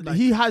 so he has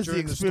the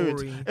during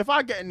experience. story, if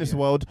I get in this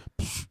world,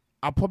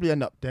 I'll probably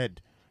end up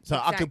dead. So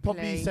I could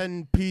probably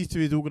send peace to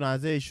his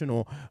organization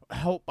or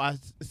help by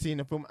seeing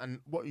the film. And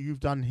what you've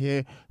done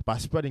here by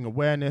spreading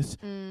awareness,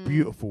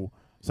 beautiful.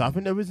 So I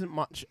think there isn't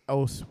much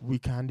else we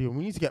can do. And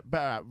we need to get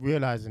better at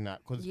realizing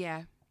that, because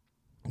you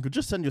could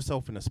just send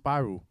yourself in a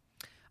spiral.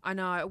 I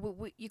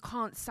know. You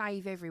can't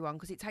save everyone,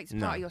 because it takes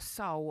part of your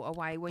soul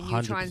away when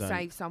you try and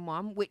save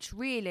someone, which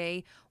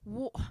really...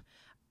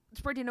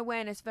 spreading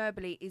awareness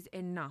verbally is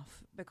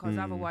enough, because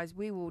otherwise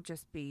we will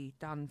just be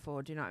done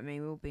for. Do you know what I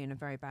mean? We'll be in a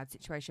very bad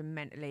situation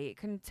mentally. It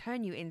can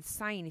turn you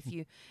insane if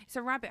you... It's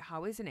a rabbit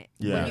hole, isn't it?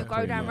 Yeah, when you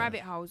go down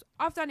rabbit holes.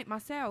 I've done it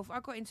myself.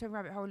 I got into a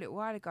rabbit hole a little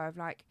while ago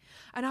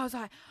and I was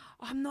like,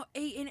 I'm not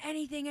eating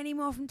anything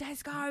anymore from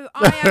Tesco.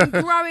 I am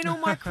growing all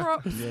my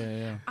crops.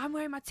 I'm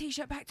wearing my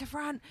T-shirt back to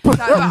front. But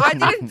I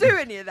didn't do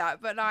any of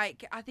that. But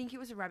like, I think it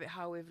was a rabbit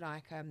hole with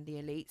like the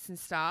elites and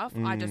stuff.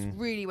 I just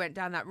really went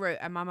down that route.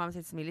 And my mum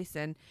said to me,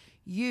 listen,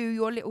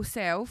 your little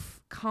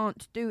self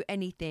can't do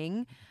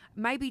anything.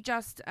 Maybe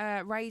just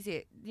raise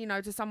it,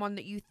 to someone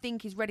that you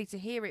think is ready to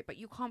hear it, but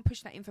you can't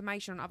push that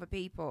information on other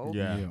people.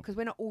 Because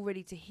we're not all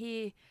ready to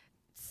hear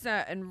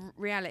certain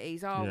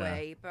realities, are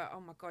we? But oh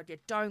my God,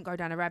 don't go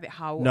down a rabbit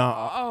hole.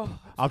 No,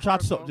 I'll try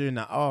to stop doing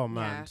that. Oh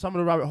man, some of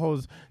the rabbit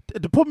holes.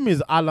 The problem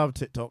is, I love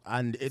TikTok,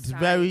 and it's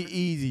very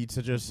easy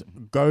to just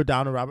go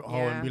down a rabbit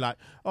hole and be like,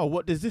 oh,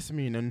 what does this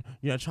mean? And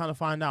trying to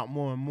find out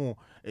more and more.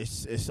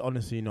 It's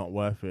honestly not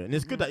worth it. And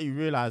it's good that you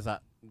realize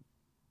that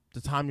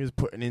the time you was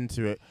putting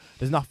into it,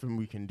 there's nothing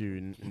we can do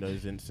in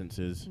those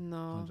instances.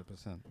 No,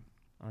 100%.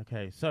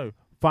 Okay, so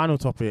final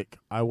topic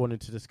I wanted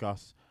to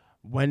discuss.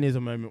 When is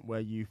a moment where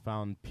you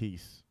found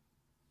peace?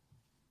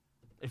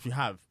 If you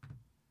have.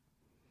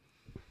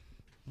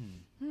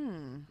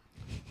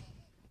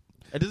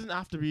 It doesn't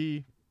have to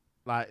be,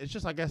 like, it's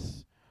just, I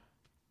guess,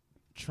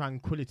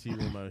 tranquility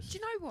almost. Do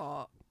you know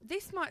what?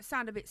 This might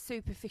sound a bit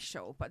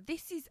superficial, but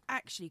this is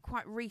actually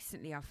quite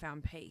recently I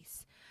found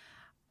peace.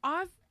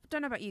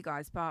 Don't know about you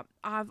guys, but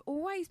I've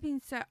always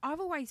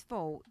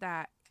thought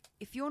that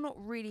if you're not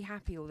really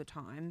happy all the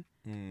time,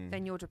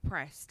 then you're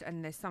depressed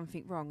and there's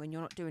something wrong and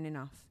you're not doing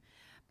enough.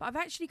 But I've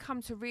actually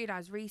come to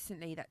realise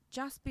recently that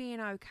just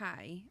being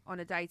okay on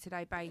a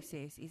day-to-day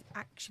basis is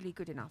actually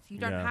good enough. You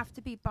don't have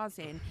to be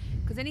buzzing,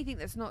 because anything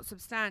that's not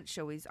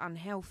substantial is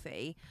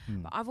unhealthy.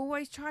 But I've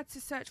always tried to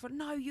search for,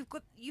 no,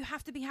 you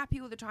have to be happy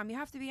all the time. You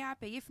have to be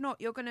happy. If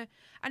not, you're going to...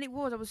 And I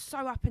was so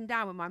up and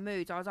down with my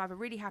moods. I was either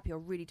really happy or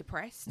really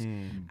depressed.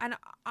 And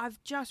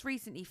I've just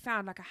recently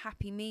found like a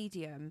happy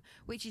medium,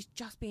 which is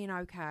just being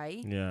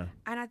okay. Yeah.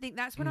 And I think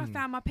that's when I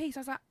found my peace.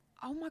 I was like,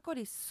 oh my God,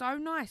 it's so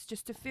nice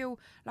just to feel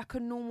like a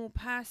normal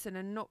person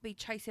and not be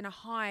chasing a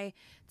high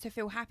to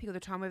feel happy all the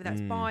time, whether that's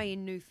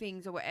buying new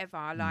things or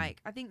whatever. Like,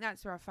 I think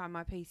that's where I found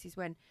my peace, is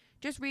when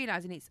just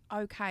realising it's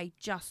okay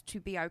just to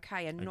be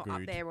okay and not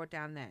up there or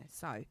down there.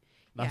 So,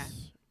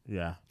 that's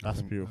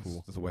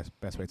beautiful. That's the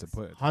best way to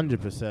put it.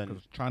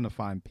 100%. Trying to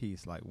find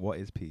peace, like, what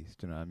is peace?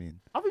 Do you know what I mean?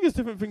 I think it's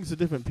different things to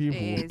different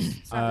people. It is.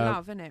 It's like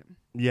love, isn't it?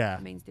 Yeah.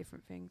 It means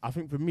different things. I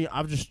think for me,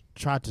 I've just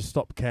tried to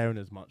stop caring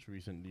as much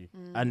recently.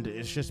 And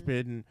it's just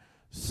been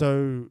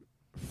so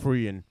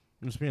freeing.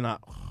 I'm just being like,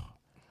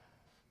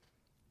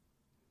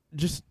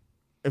 just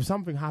if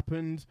something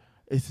happens,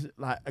 it's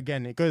like,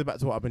 again, it goes back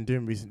to what I've been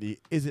doing recently.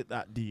 Is it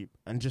that deep?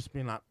 And just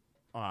being like,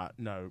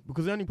 no,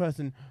 because the only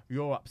person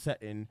you're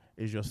upsetting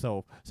is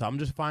yourself. So I'm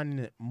just finding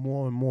it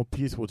more and more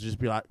peaceful to just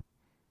be like,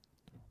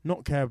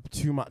 not care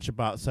too much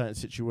about certain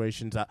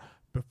situations that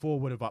before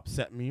would have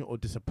upset me or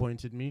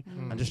disappointed me,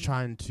 and just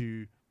trying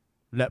to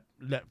let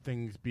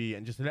things be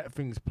and just let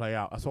things play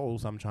out. That's what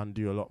also I'm trying to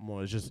do a lot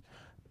more, is just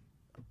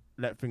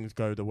let things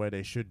go the way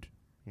they should,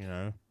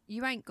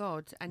 You ain't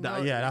God. And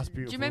that's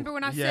beautiful. Do you remember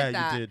when I said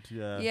that? Yeah, you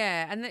did.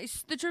 Yeah, and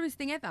it's the truest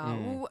thing ever.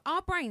 Well,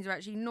 our brains are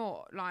actually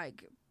not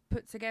like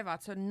put together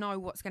to know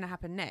what's going to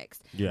happen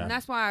next. Yeah. And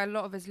that's why a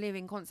lot of us live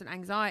in constant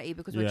anxiety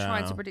because we're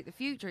trying to predict the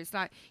future. It's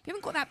like, you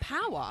haven't got that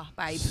power,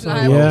 babe. So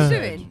Like, what are you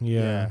doing?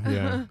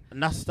 Yeah.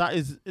 And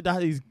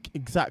that is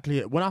exactly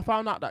it. When I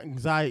found out that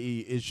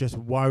anxiety is just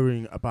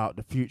worrying about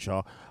the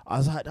future, I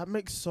was like, that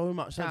makes so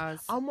much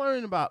sense. I'm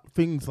worrying about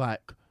things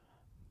like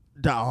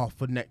that are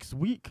for next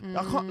week.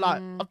 I can't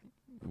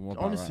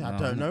honestly, I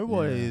don't know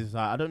what it is.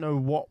 Like, I don't know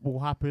what will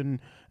happen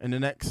in the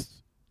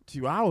next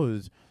 2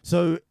 hours.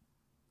 So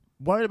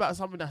worrying about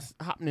something that's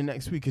happening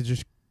next week is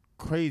just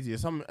crazy.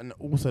 And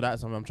also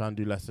that's something I'm trying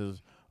to do less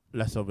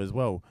of as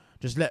well.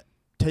 Just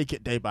take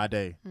it day by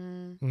day.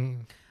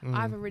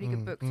 I have a really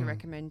good book to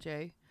recommend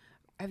you.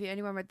 Have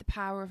anyone read The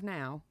Power of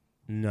Now?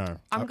 No.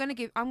 I'm gonna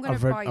buy you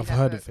that book. I've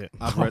heard of it.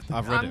 I've read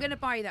I'm it. going to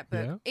buy you that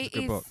book. Yeah? It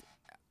Good is book.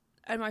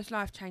 a most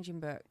life-changing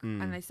book.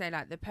 And they say,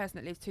 like, the person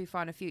that lives too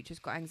far in the future has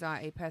got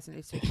anxiety, the person that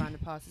lives too far in the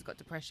past has got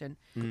depression.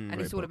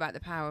 And it's all about the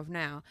power of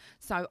now.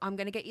 So I'm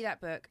going to get you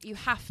that book. You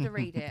have to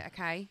read it,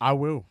 okay? I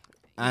will.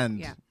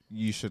 And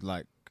you should,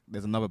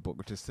 there's another book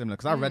which is similar,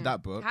 because I read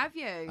that book. Have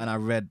you? And I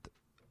read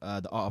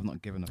The Art of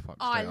Not Giving a Fuck.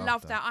 Oh, I straight love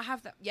after. that. I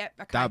have that. Yep,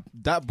 okay.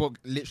 That book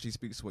literally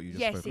speaks to what you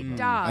just spoke Yes, about. it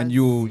does. And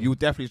you'll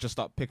definitely just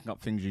start picking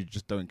up things you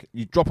just don't.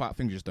 You drop out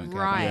things you just don't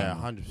care Right. about.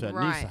 Yeah, 100%.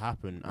 Right. Needs to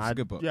happen. It's a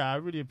good book. Yeah, I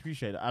really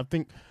appreciate it. I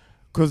think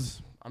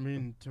because, I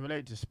mean, to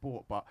relate to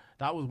sport, but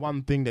that was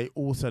one thing they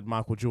all said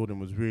Michael Jordan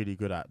was really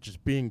good at,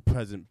 just being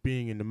present,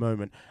 being in the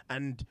moment.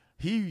 And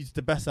he's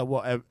the best at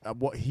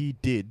what he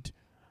did.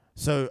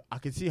 So I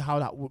can see how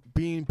that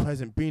being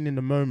present, being in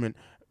the moment,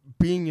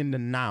 being in the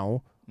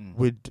now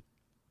would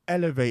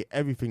elevate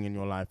everything in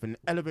your life and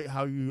elevate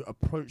how you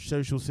approach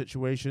social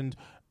situations,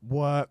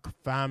 work,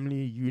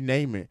 family, you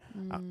name it.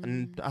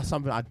 And that's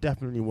something I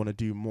definitely want to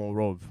do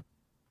more of.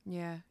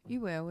 Yeah,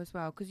 you will as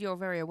well, because you're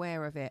very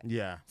aware of it.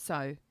 Yeah.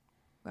 So,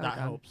 well that done.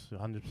 helps,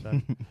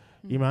 100%.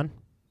 E-man?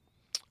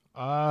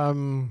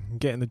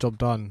 Getting the job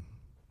done.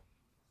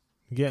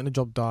 Getting the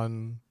job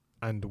done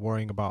and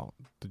worrying about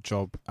the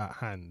job at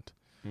hand.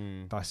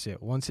 That's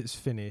it. Once it's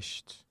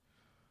finished,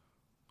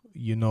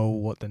 you know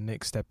what the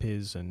next step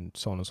is and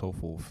so on and so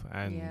forth.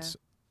 And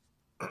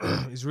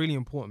it's really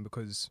important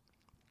because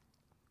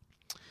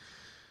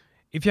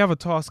if you have a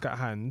task at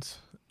hand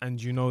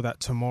and you know that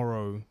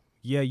tomorrow,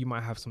 you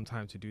might have some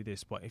time to do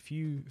this, but if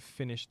you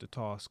finish the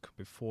task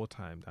before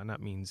time, and that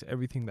means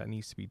everything that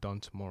needs to be done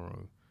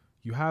tomorrow,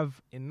 you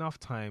have enough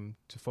time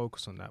to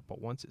focus on that.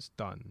 But once it's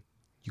done,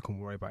 you can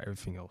worry about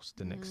everything else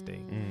the next day.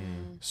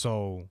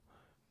 So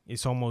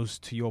it's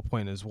almost to your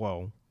point as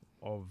well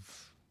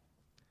of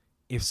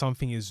if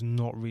something is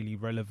not really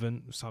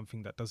relevant,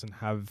 something that doesn't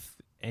have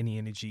any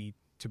energy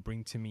to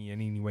bring to me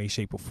in any way,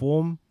 shape or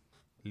form,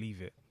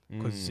 leave it.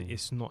 Because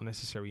it's not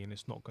necessary and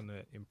it's not going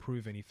to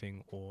improve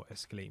anything or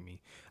escalate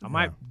me. I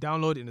might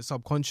download it in the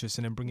subconscious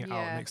and then bring it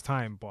out next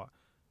time, but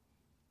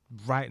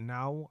right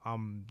now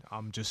I'm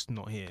just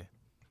not here.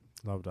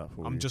 Love that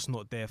for you. I'm just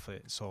not there for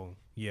it. So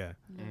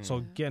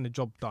so getting the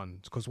job done,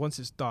 because once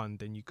it's done,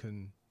 then you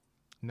can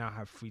now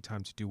have free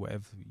time to do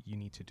whatever you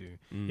need to do.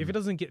 If it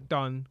doesn't get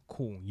done,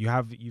 cool.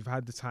 You've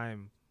had the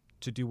time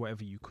to do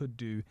whatever you could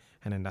do,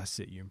 and then that's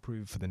it. You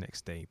improve for the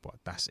next day, but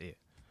that's it.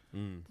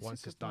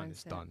 Once it's done,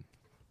 it's done.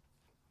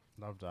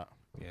 Love that.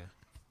 Yeah.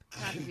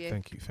 Proud of you.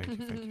 Thank you.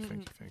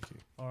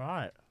 All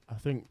right. I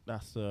think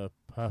that's a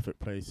perfect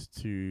place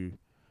to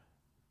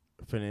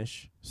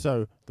finish.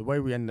 So the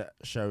way we end the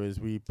show is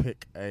we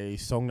pick a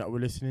song that we're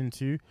listening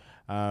to.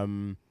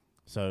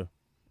 So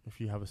if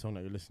you have a song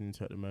that you're listening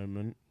to at the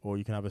moment, or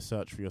you can have a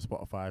search for your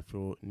Spotify if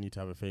you need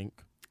to have a think.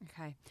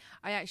 Okay.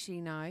 I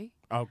actually know.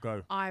 I'll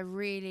go. I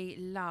really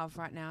love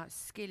right now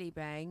Skilly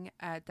Bang,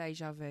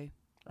 Deja Vu.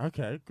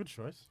 Okay, good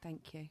choice.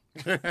 Thank you.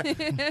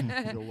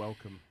 You're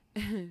welcome.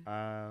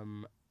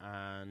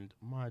 And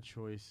my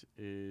choice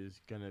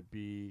is going to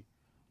be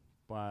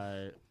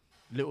by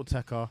Little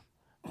Tekka,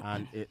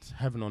 and it's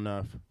Heaven on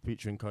Earth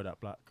featuring Kodak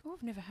Black. Oh,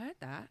 I've never heard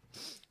that.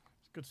 It's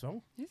a good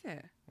song. Is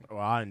it?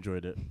 Well, I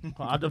enjoyed it.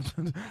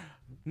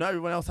 Not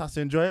everyone else has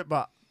to enjoy it,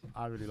 but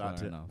I really liked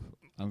Fair it. enough.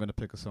 I'm going to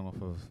pick a song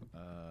off of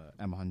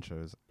Emma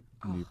Huncho's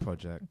new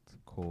project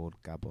called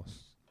Gabos.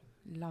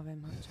 Love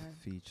him, Huncho.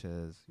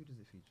 Features... Who does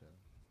it feature?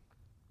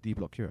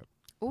 D-Block Europe.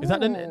 Is that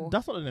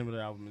that's not the name of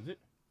the album, is it?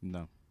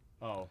 No.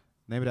 Oh.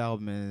 Name of the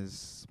album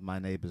is My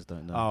Neighbours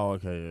Don't Know. Oh,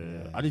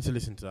 okay, yeah. I need to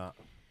listen to that.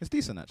 It's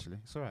decent, actually.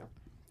 It's all right.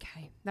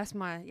 Okay, that's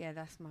my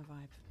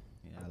vibe.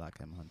 Yeah, I like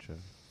Emma Huncho.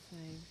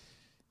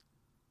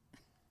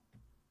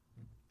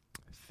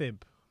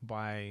 Thib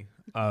by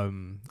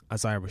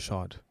Isaiah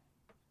Rashad.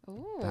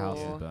 Ooh. The House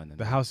is Burning.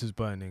 The House is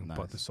burning, Nice.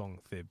 but the song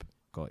Thib.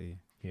 Got you.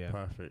 Yeah.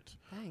 Perfect.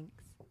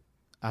 Thanks.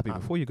 Abby,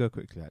 before you go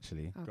quickly,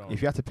 actually, Okay.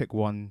 if you had to pick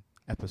one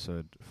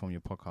episode from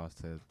your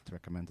podcast to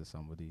recommend to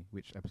somebody,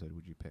 which episode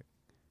would you pick?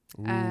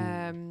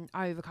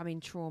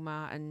 Overcoming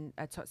trauma and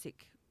a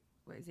toxic.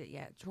 What is it?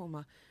 Yeah,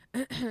 trauma.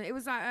 It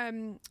was like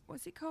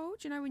what's it called?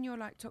 Do you know when you're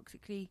like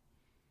toxically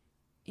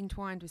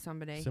entwined with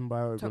somebody?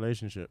 Symbiotic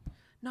relationship.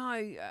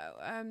 No,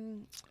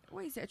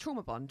 what is it? A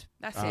trauma bond.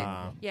 That's it.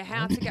 Yeah,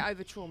 how to get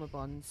over trauma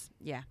bonds.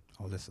 Yeah.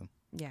 Oh, listen.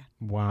 Yeah.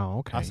 Wow.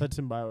 Okay. I said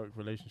symbiotic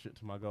relationship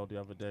to my girl the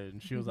other day,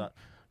 and she was like,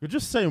 "You're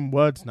just saying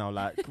words now.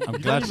 Like, I'm you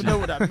glad don't even you- know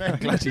what that meant." I'm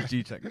glad you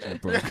G-checked you,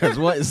 bro. Because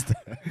what is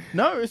that?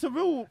 No, it's a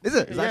real. Is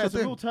it? Is that Yeah, the it's a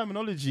thing? real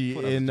terminology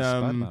Thought that was in just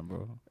Spider-Man,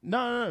 bro.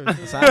 No.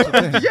 That's actual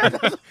thing. Yeah,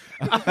 that's,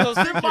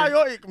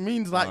 symbiotic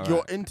means like Alright.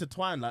 you're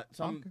intertwined. Like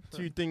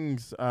two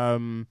things.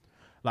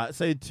 Like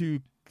say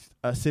two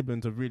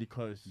siblings are really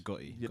close.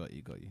 Got you.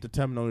 The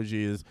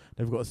terminology is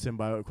they've got a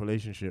symbiotic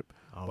relationship.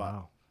 Oh, but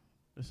wow.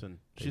 listen, There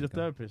she's you a go.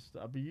 therapist.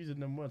 I'll be using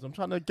them words. I'm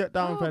trying to get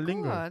down with her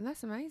lingo. God,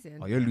 that's amazing.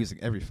 Oh, you're losing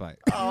every fight.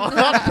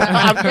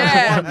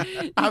 Yeah.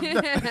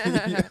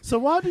 Yeah. So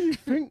why do you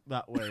think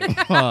that way?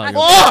 Oh, you're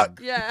Fuck!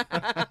 Yeah.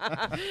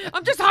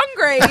 I'm just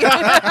hungry.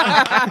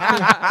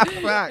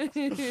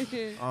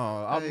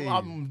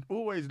 I'm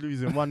always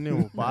losing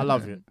 1-0, but I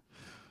love it.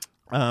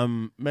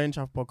 Main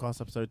Chaff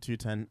Podcast episode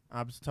 210.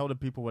 Abs, tell the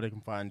people where they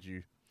can find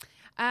you.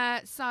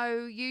 So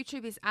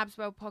YouTube is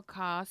AbbsWorld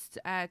Podcast,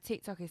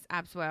 TikTok is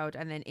AbbsWorld,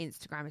 and then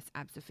Instagram is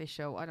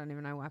AbbsOfficial. I don't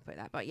even know why I put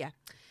that, but yeah,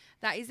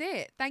 that is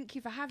it. Thank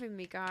you for having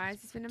me, guys.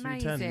 It's been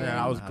amazing. 210. Yeah,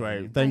 that was Having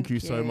great. you. Thank you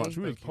Thank so you. much.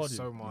 We was Thank you podding.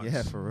 so much.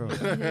 Yeah, for real.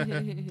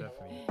 Definitely. Cool.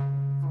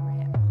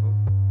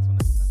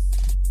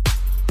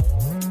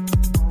 Till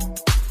next time.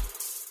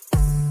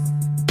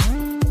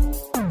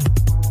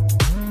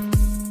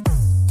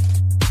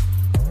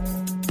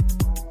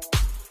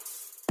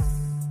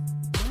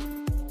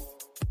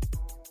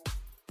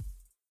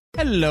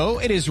 Hello,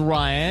 it is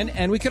Ryan,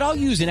 and we could all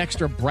use an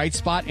extra bright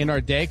spot in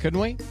our day, couldn't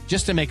we?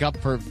 Just to make up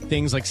for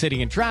things like sitting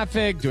in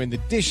traffic, doing the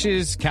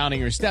dishes, counting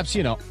your steps,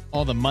 you know,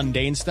 all the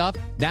mundane stuff.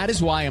 That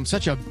is why I'm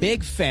such a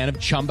big fan of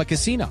Chumba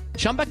Casino.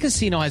 Chumba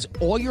Casino has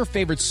all your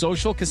favorite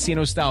social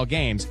casino-style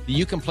games that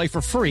you can play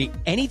for free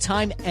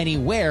anytime,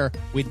 anywhere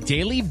with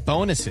daily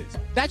bonuses.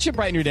 That should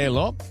brighten your day a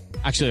little.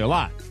 Actually, a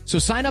lot. So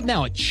sign up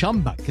now at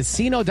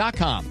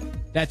ChumbaCasino.com.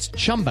 That's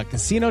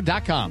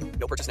ChumbaCasino.com.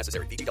 No purchase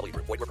necessary. VGW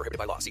Group. Void where prohibited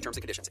by law. See terms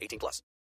and conditions. 18+.